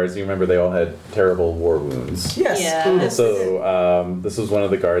the guards. You remember they all had terrible war wounds. Yes. Yeah. So this was one of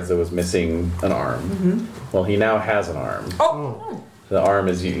the guards that was missing an arm. Well, he now has an arm. Oh. The arm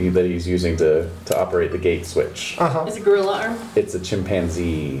is that he's using to operate the gate switch. Uh-huh. It's a gorilla arm. It's a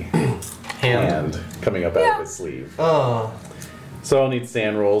chimpanzee Hand. coming up out of his sleeve. Oh. So I'll need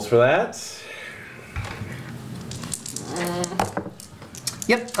stand rolls for that.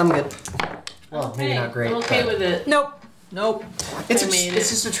 Yep, I'm good. Well, maybe not great. I'm okay but with it. Nope. It's, I made it's it.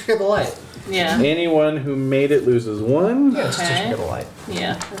 just a trick of the light. Yeah. Anyone who made it loses 1. Yeah, it's just a Okay. trick of the light.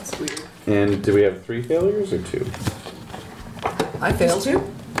 Yeah, that's weird. And do we have 3 failures or 2? I failed too.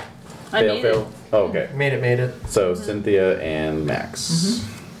 I made it. Oh, okay. Made it. So Cynthia and Max.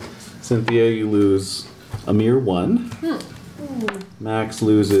 Cynthia, you lose a mere 1. Max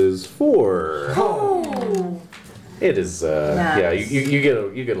loses 4. Oh. It is, yeah. You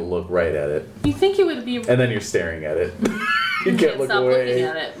get a look right at it, You think it would be? and then you're staring at it. You can't look stop away. looking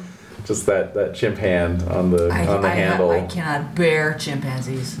at it. Just that chimp hand on the handle. I cannot bear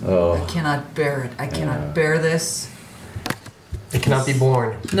chimpanzees. Oh. I cannot bear it. I cannot bear this. It cannot be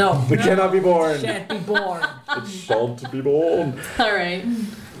born. No. We cannot be born. Can't be born. It shan't be born. All right.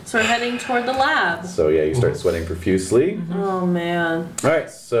 So we're heading toward the lab. So yeah, you start sweating profusely. Oh man. All right,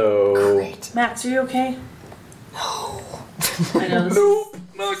 so Great. Max, are you okay? No. I know this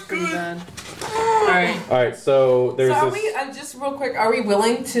is pretty bad. All right. all right, so there's So are this. we, just real quick, are we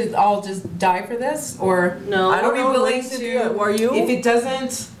willing to all just die for this? Or No. I don't are we know, willing Cynthia, to, are you? if it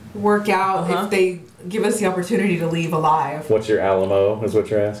doesn't work out, Uh-huh. if they give us the opportunity to leave alive, What's your Alamo? Is what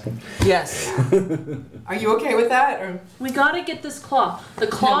you're asking. Yes. are you okay with that? Or We gotta get this claw. The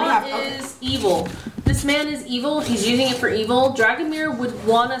claw okay. is evil. This man is evil. He's using it for evil. Dragomir would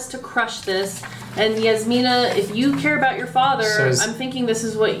want us to crush this. And Yasmina, if you care about your father, So I'm thinking this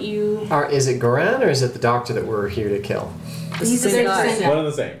is what you. Is it Goran or is it the doctor that we're here to kill? He's the same same guy. guy. One and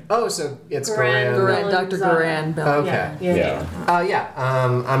the same. Oh, so it's Goran. Goran. Dr. Goran Bell. Okay. Yeah. Yeah.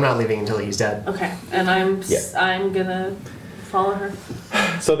 I'm not leaving until he's dead. Okay. And I'm Yeah. I'm gonna follow her.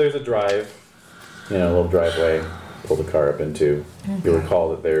 So there's a drive, a little driveway. Pull the car up into. You'll recall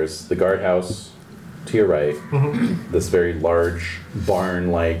that there's the guardhouse to your right. This very large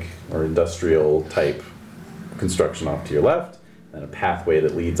barn-like or industrial type construction off to your left, and a pathway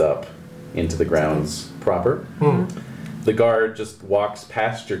that leads up into the grounds proper. The guard just walks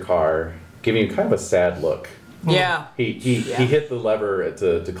past your car, giving you kind of a sad look. Yeah. He hit the lever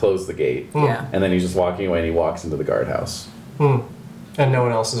to close the gate, Yeah. and then he's just walking away, and he walks into the guardhouse. And no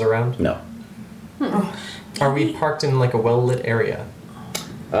one else is around? No. Are we parked in like a well-lit area?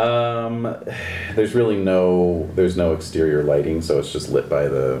 There's really no exterior lighting, so it's just lit by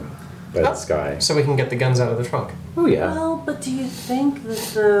the sky. So we can get the guns out of the trunk. Oh yeah. Well, but do you think that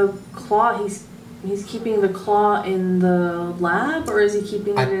the claw he's keeping the claw in the lab, or is he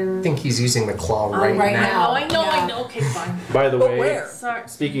keeping I it in? think he's using the claw right, right now. I know. Okay, fine. By the way, where? Sorry.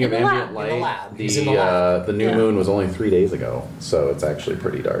 speaking In of the ambient lab. In the light, lab. He's in the lab. the new Yeah. moon was only 3 days ago, so it's actually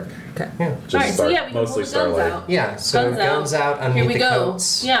pretty dark. Okay. Yeah. Just All right, so yeah, we can pull mostly the guns starlight. out. Yeah, so guns out Here underneath we the go.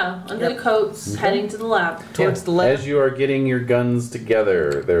 coats. Yeah, under the coats, heading to the lab. Towards the left. As you are getting your guns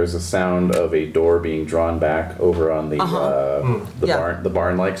together, there's a sound of a door being drawn back over on the Yeah. the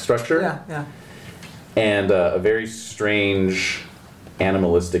barn-like structure, Yeah. and a very strange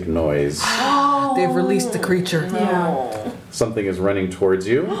animalistic noise. They've released the creature. Yeah. Something is running towards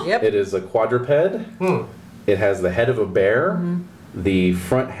you. Yep. It is a quadruped. It has the head of a bear, the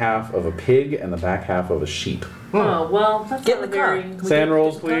front half of a pig, and the back half of a sheep. Oh well, that's Get not in a the car. very. Can we Sand get-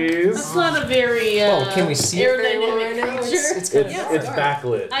 rolls, get in the car? please. That's not a very. Oh, can we see it very well right aerodynamic now? creature. It's kind of It's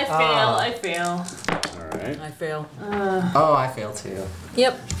backlit. I fail. I fail. All right. I fail. Oh, I fail too.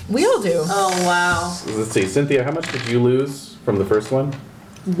 Yep. We all do. Oh wow. Let's see, Cynthia, how much did you lose from the first one?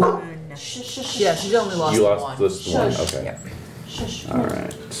 One. Yeah, she's only lost You lost one. this one. Shush. Okay. Yep. Shush. All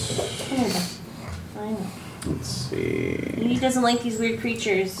right. Come here. I know. Let's see. He doesn't like these weird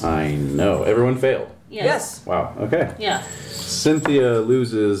creatures. I know. Everyone failed. Yes. Wow. Okay. Yeah. Cynthia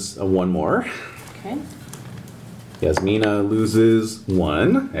loses one more. Okay. Yasmina loses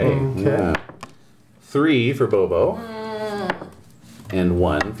 1. Hey. Okay. Yeah. 3 for Bobo. And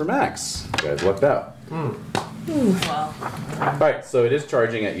 1 for Max. You guys lucked out. Well. All right. So it is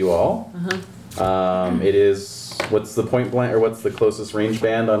charging at you all. It is. What's the point blank, or what's the closest range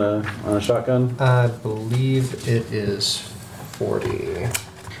band on a shotgun? I believe it is 40.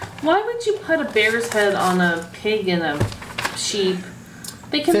 Why would you put a bear's head on a pig and a sheep?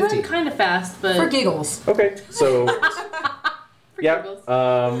 They can 50. run kind of fast, but for giggles. Okay. So. for Yeah.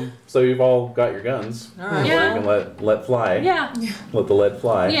 giggles. So you've all got your guns. All right. Yeah. You can let fly. Yeah. Let the lead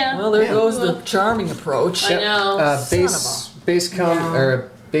fly. Yeah. Well, there goes the charming approach. I know. Base count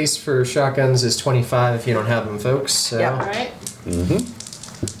or base for shotguns is 25 if you don't have them, folks. So. Yeah. Right?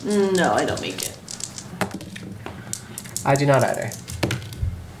 Mm-hmm. No, I don't make it. I do not either.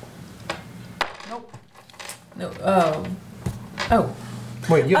 No. Oh. Oh.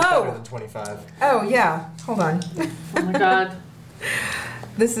 Wait, you have Oh. better than 25. Oh yeah. Hold on. Oh my god.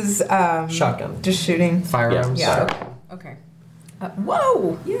 This is Shotgun. just shooting. Firearms. Yeah. Sorry. Okay.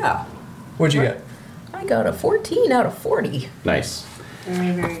 Whoa! Yeah. What'd you get? I got a 14 out of 40. Nice.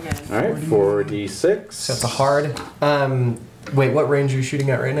 Very, very good. All right, 4d6. So it's a hard. Wait, what range are you shooting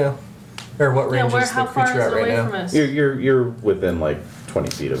at right now? Or what range is the how far is creature it at right away now? from us? You're within like 20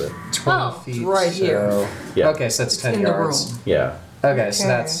 feet of it. 20 feet. right here. So, Yeah. Okay, so that's 10 in the yards. room. Yeah. Okay, so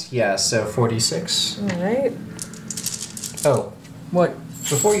Okay. that's, so 46. Alright. Oh, What?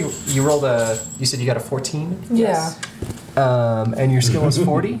 before you rolled you said you got a 14? Yeah. And your skill is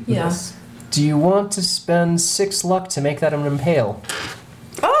 40? Yes. Do you want to spend 6 luck to make that an impale?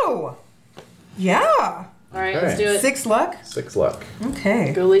 Oh! Yeah! Alright, Okay. let's do it. 6 luck? 6 luck.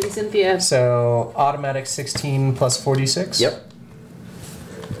 Okay. Go, Lady Cynthia. So automatic 16 plus 46? Yep.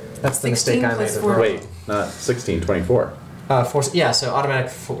 That's the 16 mistake I made. plus with 4. rolling. Wait, not 16, 24. Yeah, so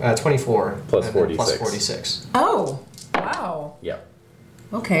automatic 24 Plus and then 46. Plus 46. Oh! Wow. Yep.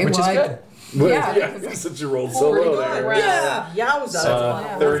 Okay, Which well, is good. Yeah. Since you rolled so low there. Wow. Yeah!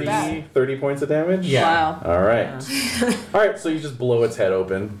 Yowza! 30 points of damage? Yeah. Wow. All right. All right, so you just blow its head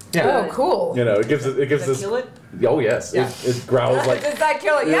open. Yeah. Oh, cool. You know, it gives Does that this. kill it? Oh yes, Yeah. it growls like. Does that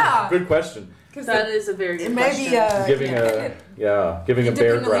kill it? Yeah. Good question. That is a very good It may be, question. Giving a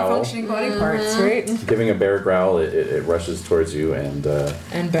bear independently growl. functioning body parts, right? Giving a bear growl, it rushes towards you and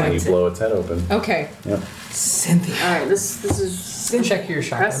And you bites it. blow its head open. Okay. Yep. Cynthia. Alright, this is Check your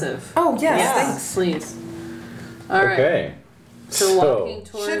shotgun. impressive. Oh, yes, Yes, thanks. please. Alright. Okay. So walking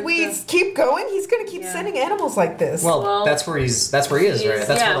towards Should we the- keep going? He's gonna keep Yeah. sending animals like this. Well, that's where he is, right? That's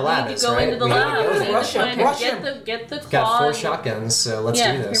where the lab we need is, to go right? into the We need to lab. go We there. need to Rush him, find it. rush Get the claw. Got 4 and- shotguns, so let's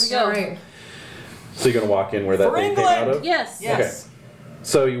Yeah, do here this. we go. Alright. So you're gonna walk in where that For thing came out England! of? Yes. Yes. Okay.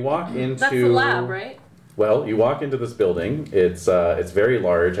 So you walk into. That's the lab, right? Well, you walk into this building. It's very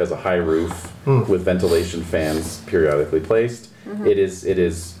large, has a high roof with ventilation fans periodically placed. It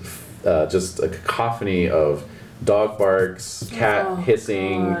is just a cacophony of dog barks, cat Oh,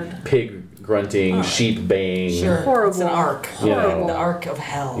 hissing, God. pig grunting, sheep baying. Sure. Horrible. It's an arc. You know. Horrible. The arc of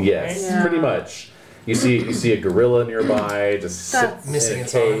hell. Yes, Yeah. pretty much. You see a gorilla nearby, just That's- sit Missing in a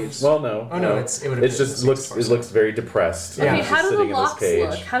its cage. arms. Well, no, Oh, no, it would have It's just looks very depressed. Yeah. Okay, Just how do the sitting in this locks cage.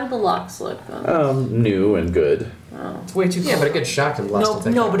 look? How do the locks look though? New and good. It's way too cold. Yeah, but a good shotgun blast will No,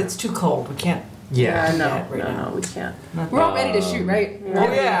 take no, that. but it's too cold. We can't. Yeah. No, we can't. We're all ready to shoot, right?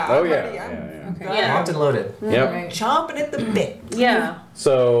 Oh yeah. Oh I'm yeah, ready. yeah, I'm yeah. Yeah. Locked and loaded. Yep. Alright. chomping at the bit. Yeah.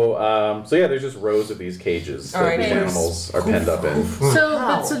 So yeah, there's just rows of these cages that Alright, these yes. animals are penned up in.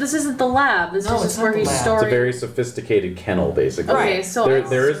 How? So this isn't the lab. This No, is it's just not where the he's lab. It's a It's a storing. very sophisticated kennel, basically. Okay, Right. so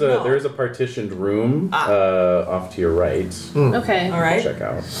There is No. a partitioned room off to your right. okay. All right. Check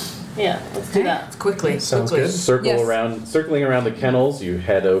out. Yeah, let's do that. Quickly. Sounds quickly. good. Circling around the kennels, you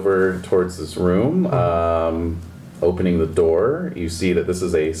head over towards this room. Opening the door, you see that this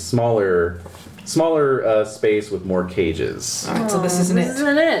is a smaller space with more cages. All right. So this isn't This it.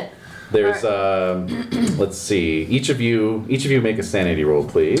 isn't it. There's let's see. Each of you make a sanity roll,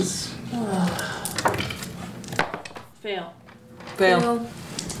 please. Fail. Fail.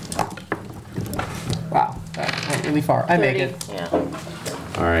 Wow, that went really far. I make 30. it. Yeah.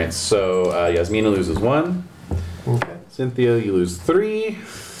 All right. So Yasmina loses 1. Okay. Cynthia, you lose 3.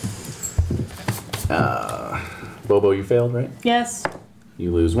 Bobo, you failed, right? Yes.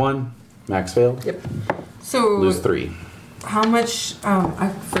 You lose 1. Max failed. Yep. So, Lose 3. how much, I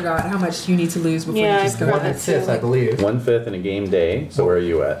forgot how much you need to lose before Yeah, you just I go forgot ahead. that. 1/5, I believe. 1/5 in a game day. So where are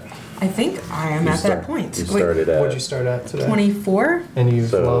you at? I think I am at that point. You Wait, started at. What'd you start at today? 24, And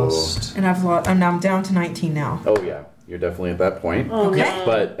you've So- lost. and I'm down to 19 now. Oh yeah, you're definitely at that point. Oh, Okay. no.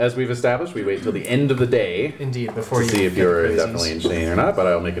 But as we've established, we wait till the end of the day Indeed, before to you see if get you're crazies. definitely insane or not. But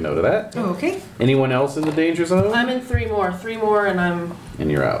I'll make a note of that. Oh, okay. Anyone else in the danger zone? I'm in 3 more. 3 more, and I'm And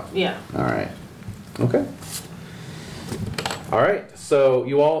you're out. yeah. All right. Okay. All right. So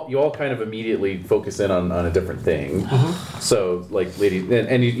you all kind of immediately focus in on a different thing. So like lady,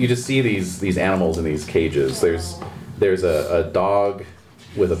 and you just see these animals in these cages. There's a dog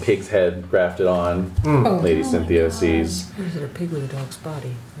with a pig's head grafted on. Lady Cynthia sees. Is it a pig with a dog's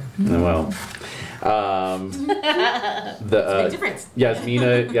body? Well, the Big difference.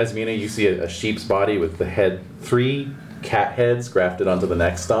 Yasmina, you see a sheep's body with the head, 3 cat heads grafted onto the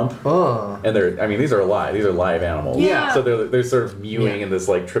neck stump. Oh. And these are alive. These are live animals. Yeah. So they're sort of mewing Yeah. in this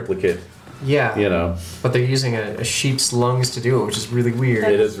like triplicate, Yeah. you know. But they're using a sheep's lungs to do it, which is really weird.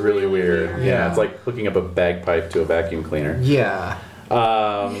 It is really really weird. weird. Yeah, it's like hooking up a bagpipe to a vacuum cleaner. Yeah.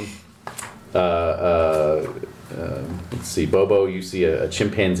 Let's see, Bobo, you see a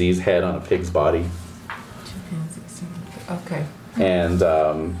chimpanzee's head on a pig's body, Okay. and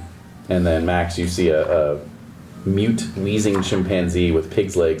then Max, you see a mute wheezing chimpanzee with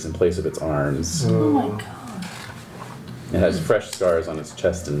pig's legs in place of its arms. Oh my god. It has fresh scars on its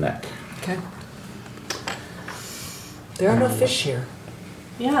chest and neck. Okay. There are no fish here.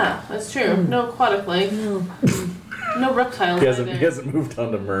 Yeah, that's true. No aquatic life. No reptiles. He hasn't moved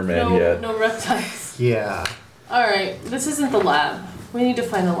on to merman yet. No reptiles. Yeah. All right, this isn't the lab. We need to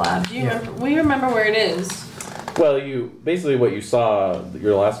find the lab. Do you remember? We remember where it is. Well, basically what you saw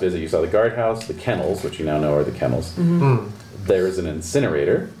your last visit. You saw the guardhouse, the kennels, which you now know are the kennels. There was an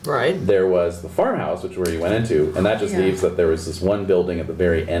incinerator. Right. There was the farmhouse, which is where you went into, and that just leaves that there was this one building at the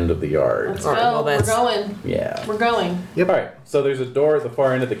very end of the yard. Let's All go. right, well, We're going. Yeah. We're going. Yep. All right. So there's a door at the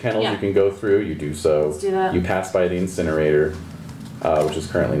far end of the kennels Yeah. you can go through. You do so. Let's do that. You pass by the incinerator, which is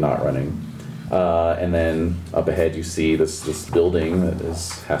currently not running, and then up ahead you see this building that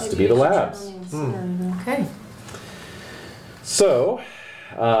has to be the labs. Okay. So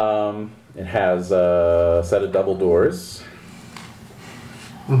it has a set of double doors.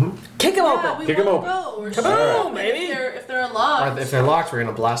 Kick him Yeah, open. we Kick 'em wanna open. go. We're Come sure. on, baby. If they're unlocked. If they're locked, we're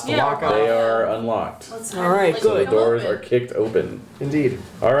gonna blast the Yeah, lock we're off. They are unlocked. Let's All right, like, So the kick 'em doors open. are kicked open. Indeed.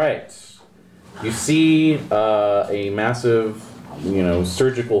 All right. You see a massive,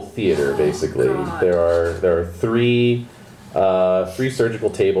 surgical theater. Basically, God. there are three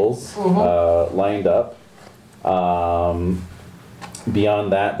surgical tables lined up.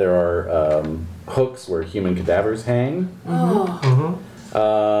 Beyond that, there are hooks where human cadavers hang.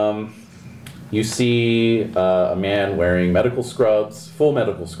 You see a man wearing medical scrubs, full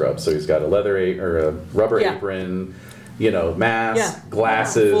medical scrubs. So he's got a rubber apron, mask,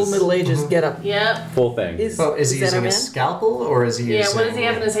 glasses, Full Middle Ages get up. Yep. full thing. Oh, is he that our using a man? scalpel or is he Yeah, using... what does he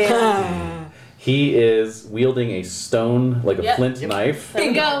have in his hand? He is wielding a stone, like a Yep. flint knife. There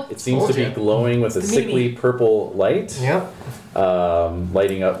we go. It seems to be Told ya. glowing with a sickly purple light, Yep.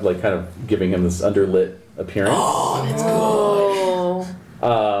 lighting up, like kind of giving him this underlit appearance. Oh.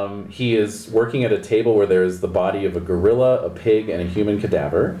 He is working at a table where there is the body of a gorilla, a pig, and a human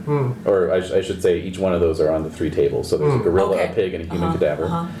cadaver. Or I should say each one of those are on the three tables. So there's a gorilla, Okay. a pig, and a human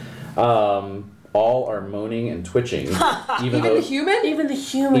cadaver. All are moaning and twitching, even The human? Even the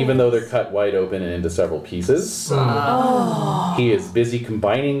human. even though they're cut wide open and into several pieces. He is busy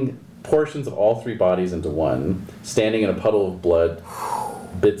combining portions of all three bodies into one, standing in a puddle of blood,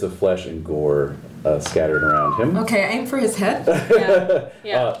 bits of flesh and gore scattered around him. Okay, aim for his head.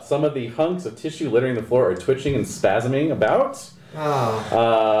 Yeah. Some of the hunks of tissue littering the floor are twitching and spasming about.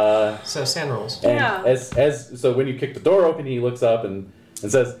 Oh. So sand rolls. And Yeah. so when you kick the door open, he looks up and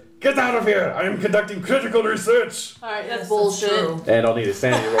says, "Get out of here! I am conducting critical research." All right, that's bullshit. And I'll need a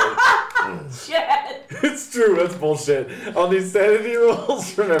sanity roll. Shit. It's true, that's bullshit. I'll need sanity rolls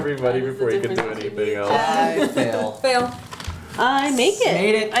from everybody That is before the you can do difference anything between else. I fail. Fail. I make it.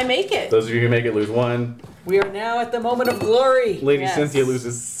 Made it. I make it. Those of you who make it lose 1. We are now at the moment of glory. Lady Yes. Cynthia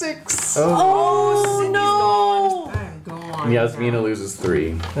loses 6. Oh, no. I'm gone. And Yasmina loses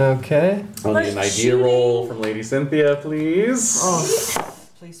 3. Okay. I'll need an idea roll from Lady Cynthia, please.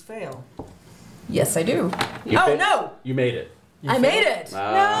 Please fail. Yes, I do. You Oh, fa- no! You made it. I made it. No!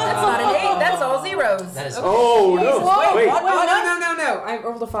 That's not an 8. That's all zeros. That is... Oh no! Wait. what? No. I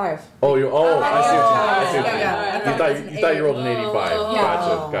rolled a 5. Oh, you. Oh, I see what you. yeah. You thought you rolled an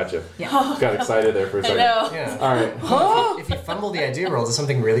 85. Gotcha. Yeah. Got excited there for a I second. know. Yeah. All right. If you fumble the idea roll, does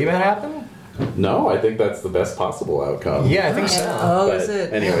something really bad happen? No, I think that's the best possible outcome. Yeah, I think so. Oh, But is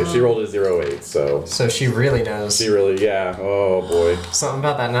it? anyway, she rolled a 08, so So she really knows. she really, yeah. Oh boy. Something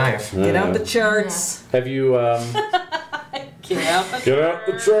about that knife. Get out the charts. Have you Get out the get out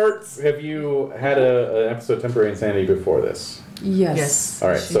the charts? Have you had an episode of Temporary Insanity before this? Yes. All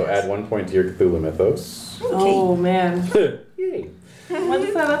right, so add 1 point to your Cthulhu Mythos. Oh, man. Yay. What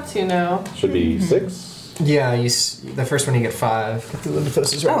is that up to now? Should be 6. Yeah, the first one you get 5. Cthulhu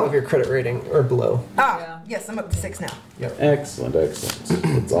Mythos is right above your credit rating, or below. Yes, I'm up to 6 now. Excellent.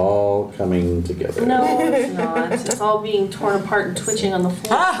 It's all coming together. No, it's not. It's all being torn apart and twitching on the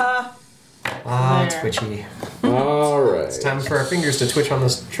floor. Haha. Ah, There. twitchy. All right. It's time for our fingers to twitch on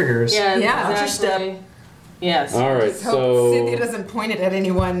those triggers. Yeah, Yeah. exactly. Yes. All right. So So Cynthia doesn't point it at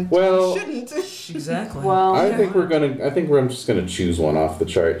anyone. Well- Shouldn't. Exactly. Well, I think I'm just gonna choose one off the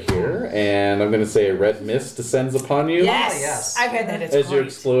chart here, and I'm gonna say a red mist descends upon you. Yes. yes. I've had that. It's As you great.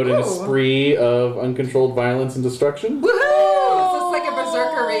 explode in a Ooh. spree of uncontrolled violence and destruction. Woohoo! Is this like a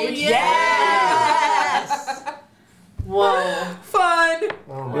berserker rage? Yes. whoa. Fun.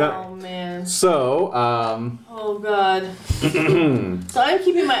 Oh my. Yeah. Oh, man. So, Oh, God. So I'm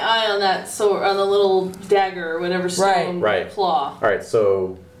keeping my eye on that sword, on the little dagger or whatever stone Right. claw. all right.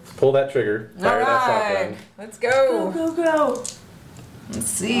 So pull that trigger, fire that shotgun. Let's Go, go. go, go. Let's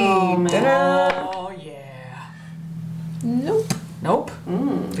see. Oh, man. Ta-da. Oh yeah. Nope. Nope.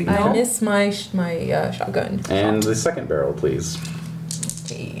 I miss my shotgun. And the second barrel, please.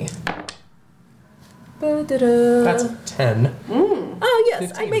 Okay. Ba-da-da. That's 10. Oh yes,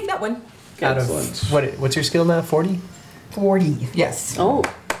 15. I make that one. Out Excellent. of what's your skill now? 40? 40. Yes. Oh,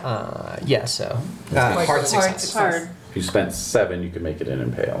 Yeah. So quite hard good. success. it's hard. If you spent 7, you could make it an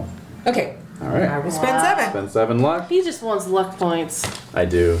impale. Okay. All I right. will spend 7. Spend 7 luck. He just wants luck points. I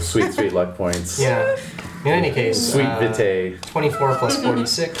do. Sweet, sweet luck points. Yeah. In any case, Sweet vitae. 24 plus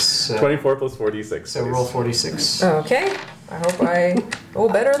 46. 24 plus 46. So roll 46. Okay. I hope I roll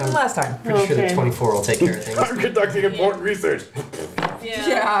better than last time. Pretty sure that Okay. 24 will take care of things. I'm conducting important research.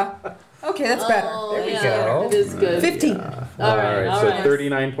 Yeah. Okay, that's better. Oh, There we yeah, go. It is good. 15. All right, all so right.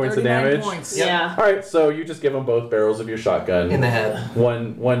 39 points of 39 damage. points. Yeah. All right, so you just give them both barrels of your shotgun. In the head.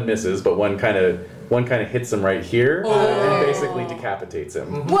 One misses, but one kind of hits him right here and basically decapitates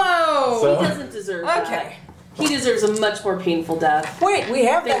him. Whoa! So- He doesn't deserve that. Okay. He deserves a much more painful death. Wait, we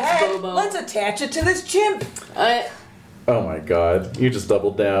have the Thanks, head. Bobo. Let's attach it to this chimp. Oh my god, you just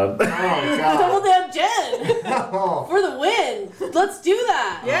doubled down. Double down Jen for the win. Let's do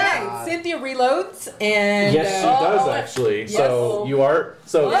that. Yeah, Cynthia reloads and Yes, she does Oh, actually. yes. So you are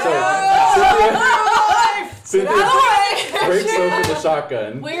so Cynthia breaks open the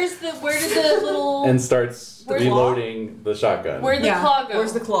shotgun Where did the little and starts Where's reloading the shotgun. where'd the claw go?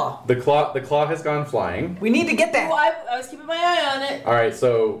 Where's the claw? The claw has gone flying. We need to get that. Oh, I was keeping my eye on it. All right,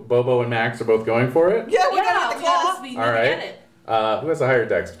 so Bobo and Max are both going for it. Yeah, we Yeah, gotta get the claw. we need All to right. get it. Who has a higher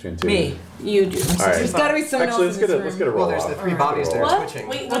dex between two? Me. You do. All right. there's gotta be someone Actually, else let's in get this a room. roll Well, there's the off. three bodies there What? switching.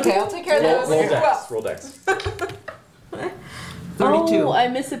 Wait, what? Okay, I'll take care of Roll, those. roll dex. 32. Oh, I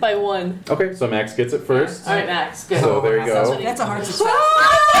missed it by 1. Okay, so Max gets it first. All right, Max. Good. So there you go. That's a hard success.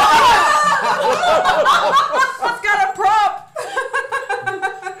 It's got a prop.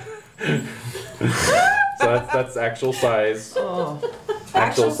 So that's actual size. Oh.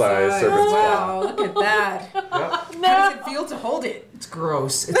 Actual size servant's claw. Wow, look at that. How does it feel to hold it? It's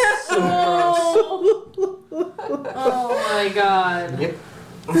gross. It's so gross. Oh my god. Yep.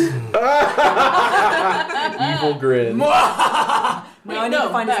 Evil grin. No, I need to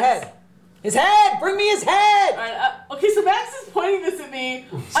find his head. His head! Bring me his head! Alright, okay, so Max is pointing this at me.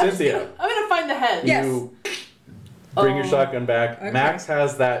 Cynthia. I'm gonna find the head. Yes. You bring your Oh. shotgun back. Max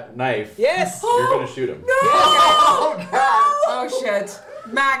has that knife. Yes! You're gonna shoot him. Oh, God! Oh shit.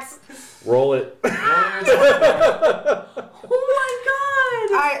 Max. Roll it. Oh my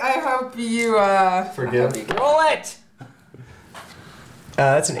god! I hope you Forgive. Roll it!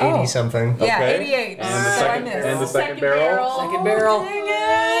 That's an 80 something. Yeah, Okay. 88. And the So I second- missed. and the second barrel. Second barrel. Dang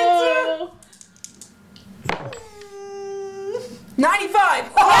it!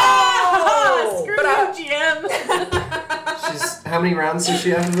 95. Ah, screw But you, GM. She's, how many rounds does she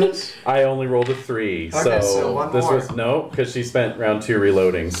have of this? I only rolled a 3, Okay, so one this more. was no, because she spent round 2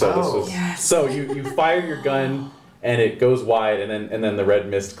 reloading. So this Oh. was so you fire your gun and it goes wide, and then the red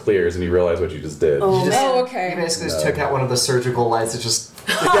mist clears, and you realize what you just did. Oh, just- man. Oh, You okay. basically just took out one of the surgical lights that just...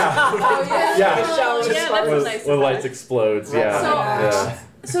 Yeah, Oh yeah. yeah. Oh, yeah, that's a When, nice when lights effect. explodes, Right. yeah.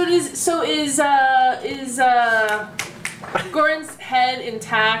 So is Goran's head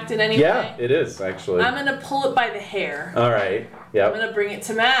intact in any Yeah, way? it is actually. I'm gonna pull it by the hair. All right. I'm Yep. gonna bring it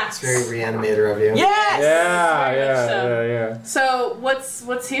to Max. Very reanimator of you. Yes! Yeah, very much so. yeah. So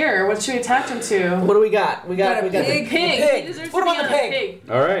what's here? What should we attach him to? What do we got? We got Got a the pig. Pig. pig. He deserves Put to him be on the pig.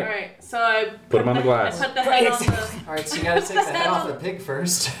 All right. All right. So I Put him on the glass. I put the head on the Alright, so you gotta take the head off the pig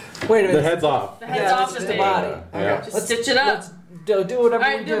first. Wait a The minute. head's off. the head's Yeah, off it's the just the pig. body. Yeah. Just stitch it up. Let's do whatever All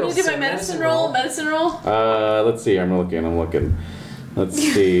right, we do do. we do my So medicine medicine roll? roll. Medicine roll. Let's see. I'm looking. Let's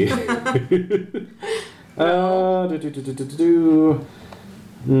see.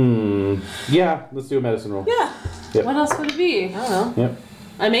 Yeah, let's do a medicine roll. Yeah. Yep. What else would it be? I don't know. Yep.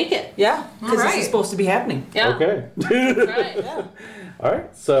 I make it. Yeah, because this Alright. is supposed to be happening. Yeah. Okay. That's right. All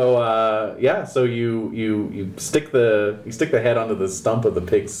right. So so you stick the head onto the stump of the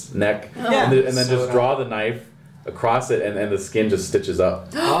pig's neck, Yeah. and then So just draw the knife across it, and the skin just stitches up,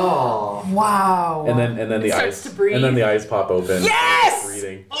 Oh. Wow. and then the It eyes starts to breathe. and then the eyes pop open. Yes!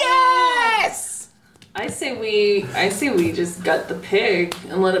 Breathing. Yes! I say we just gut the pig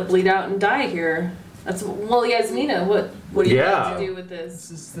and let it bleed out and die here. That's Yasmina. What do you Yeah. like to do with this?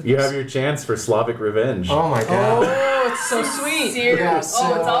 This is the You have your chance for Slavic revenge. Oh my god. Oh, it's so sweet. Serious. Yeah,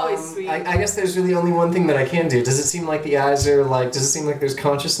 so, it's always sweet. I guess there's really only one thing that I can do. Does it seem like the eyes are like, does it seem like there's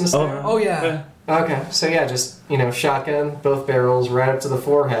consciousness Oh. there? Oh, yeah. Okay, so yeah, just, shotgun, both barrels, right up to the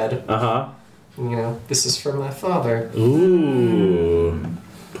forehead. Uh huh. This is for my father. Ooh.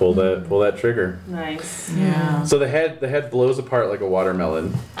 Pull that trigger. Nice. Yeah. So the head blows apart like a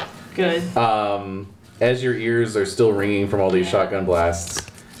watermelon. Good. as your ears are still ringing from all these shotgun blasts,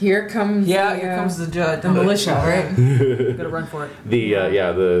 Here comes Here comes the judge. the militia, right? Gotta run for it.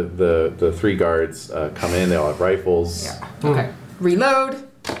 the 3 guards come in. They all have rifles. Yeah. Okay. Reload.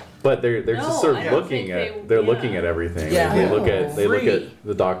 But they're No, just sort I of don't looking think at they- looking at everything. Yeah. They look at Free.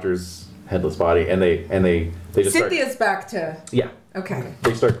 the doctor's headless body and they just start Cynthia's back to. Okay.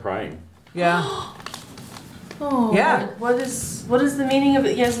 they start crying. Yeah. Oh, Yeah. What is the meaning of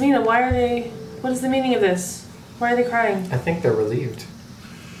it, Yasmina? What is the meaning of this? Why are they crying? I think they're relieved.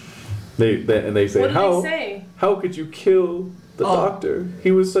 They say, What did how they say? how could you kill the doctor? He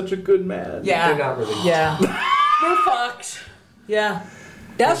was such a good man. Yeah. They're not relieved. Yeah. We're fucked. Yeah.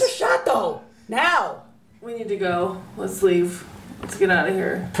 That was a shot though. Now. We need to go. Let's leave. Let's get out of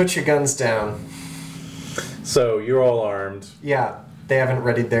here. Put your guns down. So you're all armed. Yeah, they haven't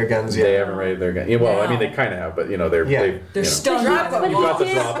readied their guns yet. They haven't raided their gun. Yeah, well, I mean, they kind of have, but they're Yeah. they're They're stunned. But You got the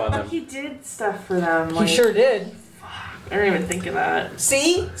he drop on them. He did stuff for them. He Like, sure did. I didn't even think of that.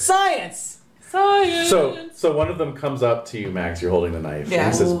 See? Science. Science. So one of them comes up to you, Max. You're holding the knife. Yeah.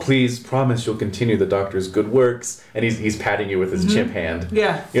 And he says, "Please promise you'll continue the doctor's good works." And he's patting you with his chimp hand.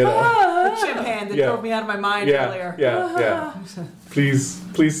 Yeah. You know. The chimp hand that Yeah. drove me out of my mind Yeah, earlier. yeah. Please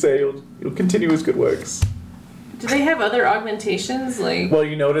say you'll continue his good works. Do they have other augmentations? Like, Well,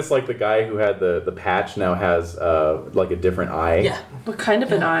 you notice like the guy who had the patch now has like a different eye. Yeah. what kind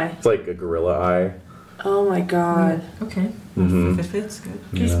of an eye? It's like a gorilla eye. Oh my god. Okay. Mm-hmm. If it fits, good.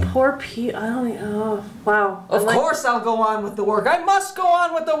 These poor people. I don't. Oh wow. Of I'm like- course I'll go on with the work. I must go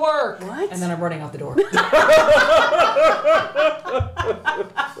on with the work. What? And then I'm running out the door.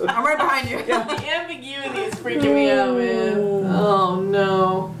 I'm right behind you. The ambiguity is freaking me out, man. Oh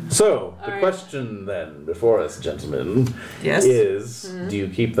no. So the All right. question then before us, gentlemen, Yes. is: do you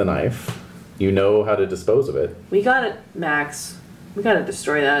keep the knife? You know how to dispose of it. We got it, Max. We gotta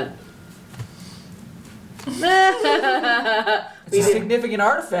destroy that. It's a significant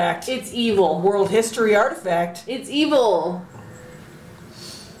artifact. It's evil. World history artifact. It's evil.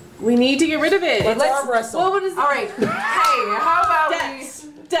 We need to get rid of it. Let's arm wrestle. What is All right. Hey, how about Dex?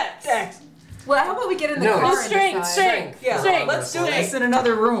 Dex. Dex. Well, how about we get in the No, car it's and Strength. decide? Strength. Yeah, Strength. let's do this in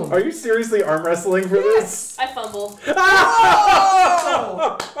another room. Are you seriously arm wrestling for this? I fumble.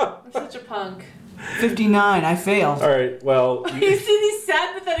 Oh! I'm such a punk. 59, I failed. All right. Well, You see these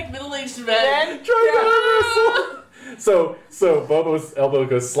sad, pathetic, middle-aged men. try to arm wrestle. So Bobo's elbow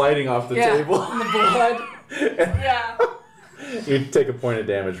goes sliding off the Yeah, table. in the blood. Yeah. You take a point of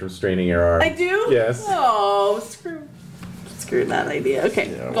damage from straining your arm. I do? Yes. Oh, screw that idea. Okay,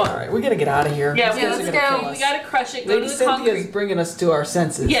 Yeah. go All on. right, we gotta get out of here. Yeah, These we guys let's are gonna go. kill We us. gotta crush it. Go Lady to the Cynthia's concrete. bringing us to our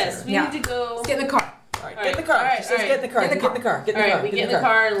senses. Yes, we Yeah. need to go. Let's get in the car. All right, All get in the right, car. all right, She says all right. get in the car. Get in the Get in the car. Get in All the right, car. we get in the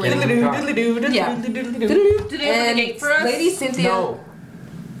car and Get in leave. the car. Yeah. Do they open And the gate for us? Lady Cynthia. No.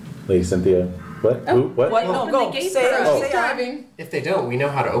 Lady Cynthia. What? Who? What? What? Open No, the go. gate Say for it. us. Say She's it. driving. If they don't, we know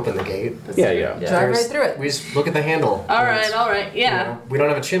how to open the gate. Yeah, yeah. Drive There's- right through it. We just look at the handle. All right, yeah. We don't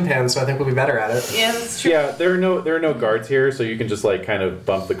have a chimp hand, so I think we'll be better at it. Yeah, that's true. Yeah, there are no guards here, so you can just like kind of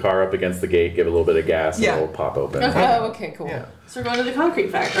bump the car up against the gate, give it a little bit of gas, Yeah. and it'll pop open. Okay. Oh, okay, cool. Yeah. So we're going to the concrete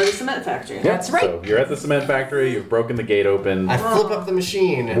factory, or the cement factory. Yeah, That's right. So you're at the cement factory. You've broken the gate open. I flip up the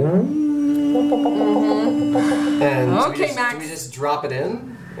machine. And Okay, do Max. we just drop it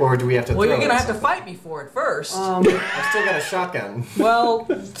in? Or do we have to Well, throw you're gonna it? have to fight me for it first. I've still got a shotgun. Well,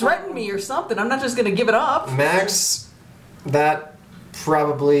 threaten me or something. I'm not just gonna give it up. Max, that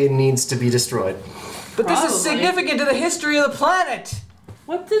probably needs to be destroyed. But this is Probably. significant to the history of the planet.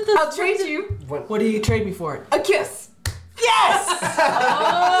 What did the? I'll trade you What do you trade me for it? a kiss. Yes!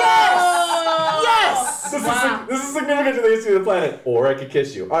 Oh! Yes! This is significant to the history of the planet. Or I could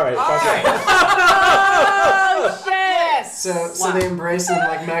kiss you. All right. Oh shit! So they embrace him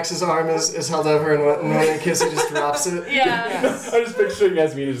like Max's arm is held over, and when they kiss, he just drops it. Yeah. I'm just picturing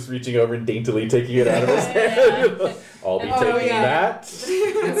Yasmina just reaching over and daintily taking it out of his hand. I'll be taking yeah. that.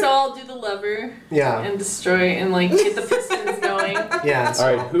 And so I'll do the lever Yeah. and destroy and like get the pistons going. Yeah. It's,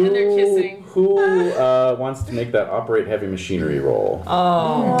 All right. Who And they're kissing. who wants to make that operate heavy machinery roll?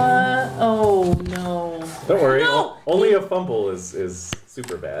 Oh. What? Oh no. Don't worry. No! Only a fumble is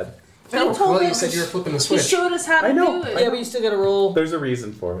super bad. He told Well, you us. said you were flipping the He switch. showed us how to I know. do Yeah, it. but you still gotta roll. There's a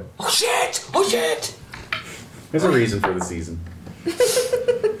reason for it. Oh shit! Oh shit! There's a reason for the season.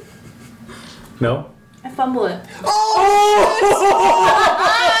 No? I fumble it.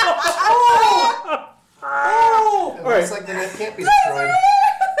 It looks like the net can't be destroyed.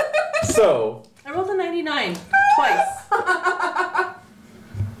 So, I rolled a 99 twice.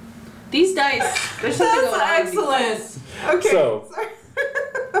 These dice, there's something going on. with these dice. Okay. So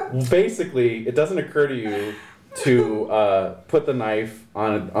basically, it doesn't occur to you to put the knife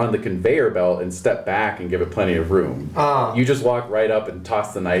on the conveyor belt and step back and give it plenty of room. You just walk right up and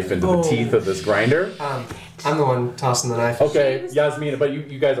toss the knife into the teeth of this grinder. I'm the one tossing the knife. Okay, Yasmina, but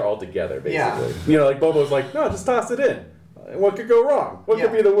you guys are all together, basically. Yeah. You know, like Bobo's like, no, just toss it in. What could go wrong? What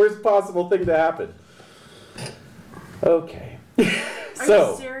could be the worst possible thing to happen? Okay. So,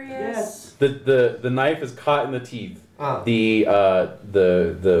 Are you serious? the knife is caught in the teeth.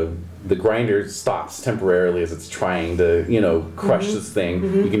 The grinder stops temporarily as it's trying to, crush this thing.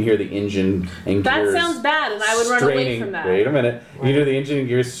 You can hear the engine and gears. That sounds bad, and I would run away straining. from that. Wait a minute. You hear the engine and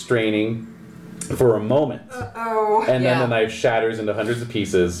gears straining for a moment. And then the knife shatters into hundreds of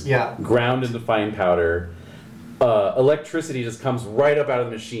pieces, ground into fine powder. Electricity just comes right up out of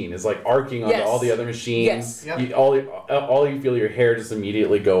the machine. It's like arcing onto all the other machines. Yes. All you feel your hair just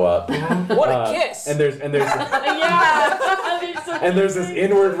immediately go up. What a kiss! And there's Yeah. and there's this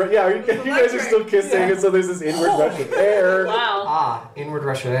inward. You guys are still kissing, and so there's this inward rush of air. Wow. Inward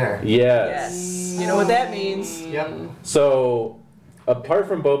rush of air. Yes. You know what that means? Yep. So, apart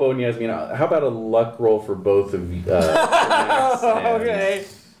from Bobo and Yasmina, how about a luck roll for both of you? Max and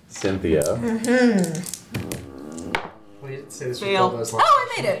Cynthia. Well, you didn't say this was Fail. Bobo's luck. Oh,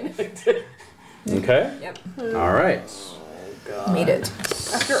 I made it. Okay. Yep. All right. Made it.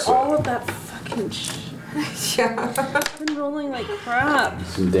 After all of that fucking shit. I've been rolling like crap.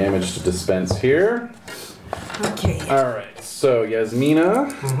 Some damage to dispense here. Okay. All right. So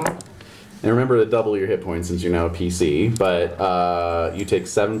Yasmina, and remember to double your hit points since you're now a PC. But you take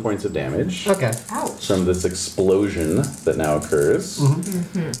 7 points of damage Okay. from this explosion that now occurs.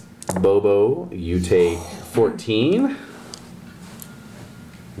 Bobo, you take 14.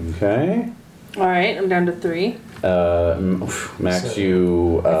 Okay. All right, I'm down to 3. Max,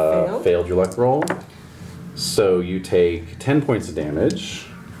 you failed your luck roll. So you take 10 points of damage.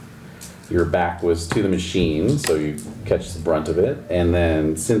 Your back was to the machine, so you catch the brunt of it. And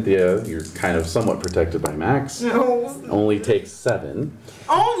then Cynthia, you're kind of somewhat protected by Max. No. Only takes 7.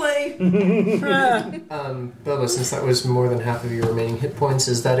 Only. Bobo, since that was more than half of your remaining hit points,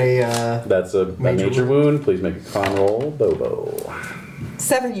 is that a That's a major wound. Please make a con roll, Bobo.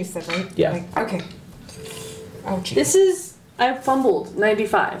 7, you said, right? Yeah. Okay. Oh, geez. This is I fumbled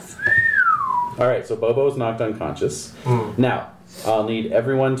 95. All right, so Bobo's knocked unconscious. Now, I'll need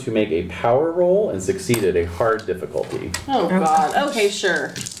everyone to make a power roll and succeed at a hard difficulty. Oh God. Okay,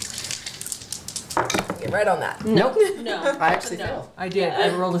 sure. Get right on that. Nope. No. I actually No. failed. I did. I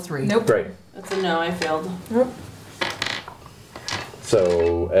rolled a 3. Nope. Great. That's a no. I failed.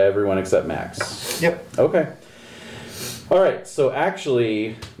 So everyone except Max. Yep. Okay. All right. So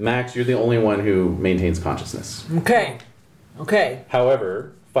actually, Max, you're the only one who maintains consciousness. Okay. Okay.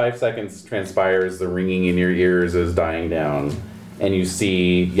 However, 5 seconds transpires, the ringing in your ears is dying down, and you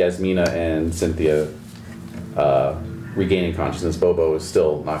see Yasmina and Cynthia regaining consciousness. Bobo is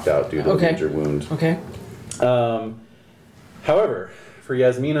still knocked out due to a major wound. Okay. However, for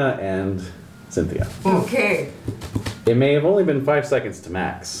Yasmina and Cynthia, Okay. it may have only been 5 seconds to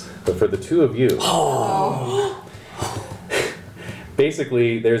Max, but for the two of you,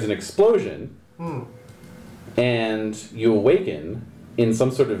 basically there's an explosion, and you awaken in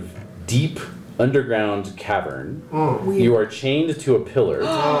some sort of deep underground cavern. You are chained to a pillar.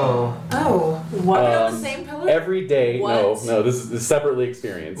 Oh. What? On the same pillar? Every day, What? no, this is separately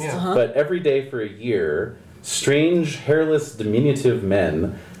experienced. Yeah. But every day for a year, strange, hairless, diminutive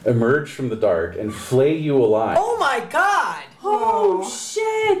men emerge from the dark and flay you alive. Oh my God! Oh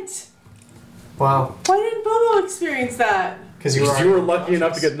shit! Wow. Why didn't Bobo experience that? Because You were lucky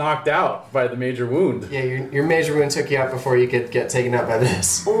enough to get knocked out by the major wound. Yeah, your major wound took you out before you could get taken out by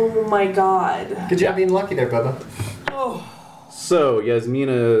this. Oh my God. Good job being lucky there, Bubba. So,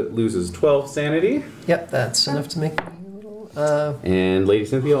 Yasmina loses 12 sanity, Yep, that's enough to make me a little. and Lady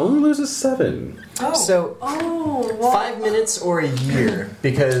Cynthia only loses 7. So, Oh. Wow. 5 minutes or a year,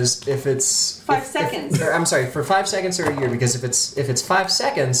 because if it's 5 seconds. I'm sorry, for 5 seconds or a year, because if it's 5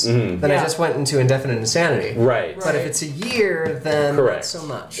 seconds, then I Yeah. just went into indefinite insanity. Right. But if it's a year, then Correct. not so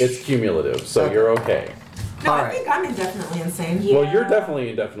much. It's cumulative, so Okay. you're okay. No, I Alright. think I'm indefinitely insane. Well, you're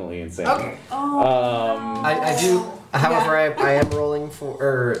definitely insane. Okay. I do. However, I am rolling for,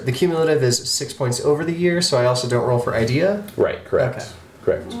 or the cumulative is 6 points over the year, so I also don't roll for idea. Right, correct. Okay.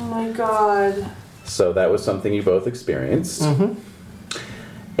 Correct. Oh my God. So that was something you both experienced.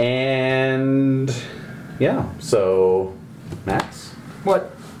 And yeah, so Max,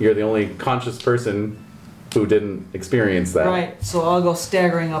 What? you're the only conscious person who didn't experience that. Right. So I'll go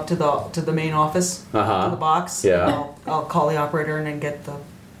staggering up to the main office, Uh-huh. to the box. Yeah. and I'll call the operator and then get the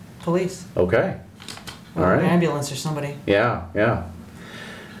police. Okay. Or All an right. ambulance or somebody. Yeah, yeah.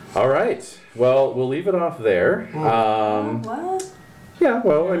 All right. Well, we'll leave it off there. What? Yeah.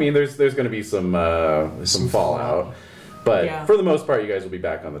 Well, I mean, there's going to be some fallout, but Yeah. for the most part, you guys will be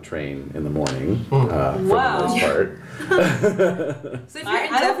back on the train in the morning. For Wow. the most part. So if you're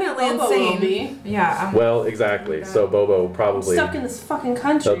I don't think indefinitely Bobo will insane. be. Yeah. Well, exactly. So Bobo I'm probably stuck in this fucking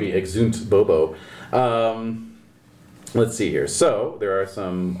country. that'll be exunt Bobo. Let's see here. So there are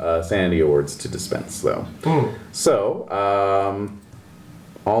some sanity awards to dispense, though. So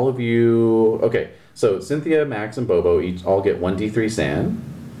all of you. Okay. So Cynthia, Max, and Bobo all get 1d3 sand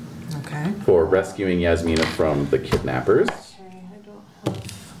Okay. for rescuing Yasmina from the kidnappers. Okay, I don't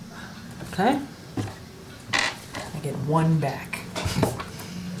have. Okay. I get 1 back.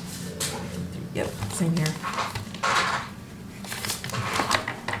 Yep. Same here.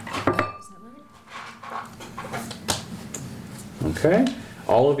 Okay.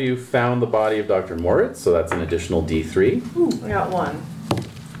 All of you found the body of Dr. Moritz, so that's an additional d3. Ooh, I got 1.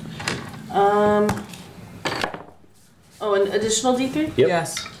 Oh, an additional D3? Yep.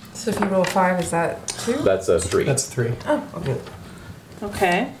 Yes. So if you roll 5, is that 2? That's a 3. That's 3. Oh, okay.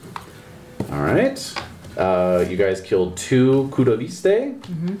 Okay. All right. You guys killed 2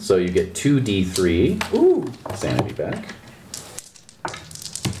 Cudoviste, so you get 2 d3 Ooh. sanity back.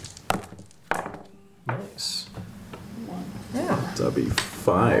 Nice. Yeah. So that'll be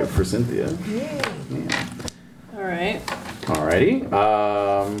 5 for Cynthia. Yay. Yeah. All right.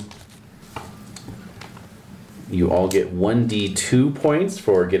 Alrighty. You all get 1d2 points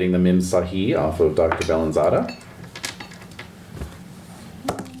for getting the Mim Sahi off of Dr. Belanzada.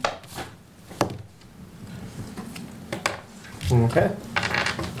 Okay.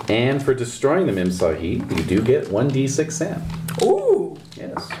 And for destroying the Mim Sahi, you do get 1d6 sand. Ooh.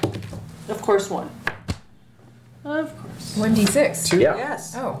 Yes. Of course, 1. Of course. 1d6. 2. Yeah.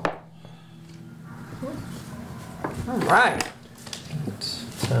 Yes. Oh. All right.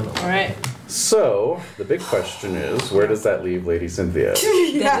 10. All right. So, the big question is, where does that leave Lady Cynthia?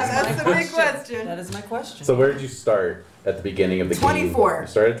 Yeah, That is that's my the big question. That is my question. So where did you start at the beginning of the game? 24. You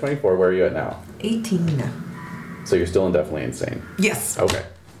started at 24. Where are you at now? 18. So you're still indefinitely insane. Yes. Okay.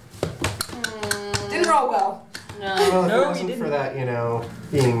 Didn't roll well. No. Well, if No, it wasn't you for didn't.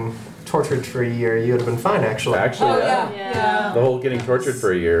 that, being tortured for a year, you would have been fine, actually. Actually, Oh, yeah. Yeah. The whole getting tortured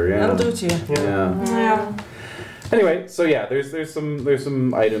for a year. Yeah. That'll do it to you. Yeah. Yeah. Anyway, so yeah, there's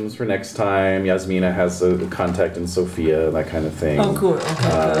some items for next time. Yasmina has a contact in Sophia, that kind of thing. Oh, cool. Okay.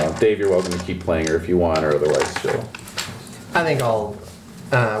 Good. Dave, you're welcome to keep playing her if you want, or otherwise chill. I think I'll.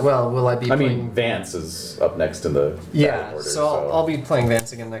 Will I be I playing? mean, Vance is up next in the Yeah, batting order, so I'll be playing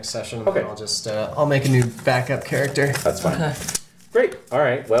Vance again next session. And Okay. then I'll just I'll make a new backup character. That's fine. Okay. Great. All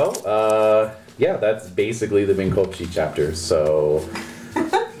right. Well, yeah, that's basically the Vincolci chapter. So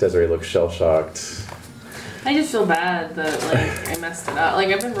Desiree looks shell shocked. I just feel bad that I messed it up.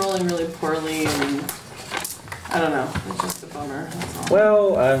 I've been rolling really poorly, and I don't know. It's just a bummer. That's all.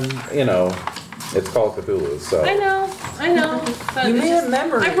 Well, it's called Cthulhu, so. I know. But You it's made just- a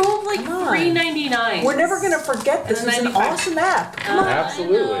memory. I rolled Come on. 399. We're never gonna forget this. And It's then an 95. awesome app. Come on.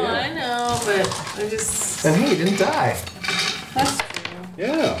 Absolutely. I know, but I just. And hey, you didn't die. That's true.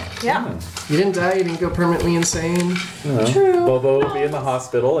 Yeah. Yeah. You didn't die. You didn't go permanently insane. True. Bobo will be in the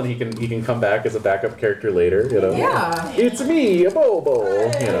hospital, and he can come back as a backup character later. Yeah. It's me, a Bobo.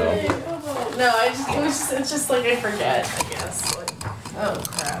 No, it's just I forget, I guess. Oh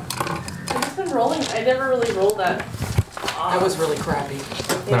crap. I've just been rolling. I never really rolled that. That was really crappy.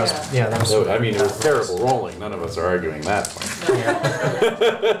 That was. So, I mean, it was terrible rolling. None of us are arguing that point.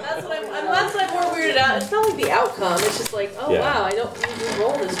 That's what I'm more weirded out. It's not like the outcome. It's just like, oh Yeah. wow, I don't usually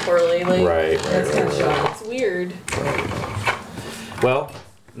roll this poorly. Right. It's weird. Well,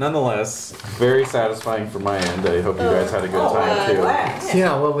 nonetheless, very satisfying from my end. I hope you guys had a good time too.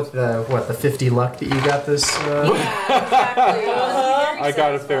 Yeah, well, with the 50 luck that you got this. Yeah, exactly. I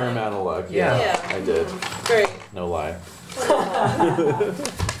got a fair amount of luck. Yeah. I did. Great. No lie.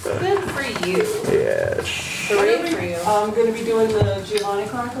 Good for you. Yes. Great for you. I'm gonna be doing the Giovanni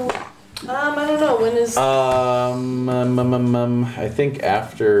Chronicle. I don't know. When is I think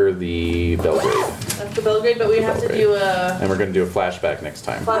after the Belgrade, after Belgrade? But we have to do a and we're gonna do a flashback next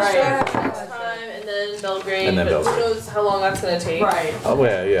time. flashback next time, and then Belgrade. And then but Belgrade. who knows how long that's gonna take? Right. Oh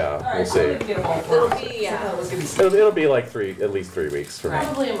yeah, All right. we'll so see. we can get them all It'll for be That was gonna be It'll be like at least 3 weeks for me.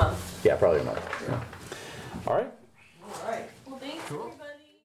 probably a month. Yeah, probably a month. Yeah. All right.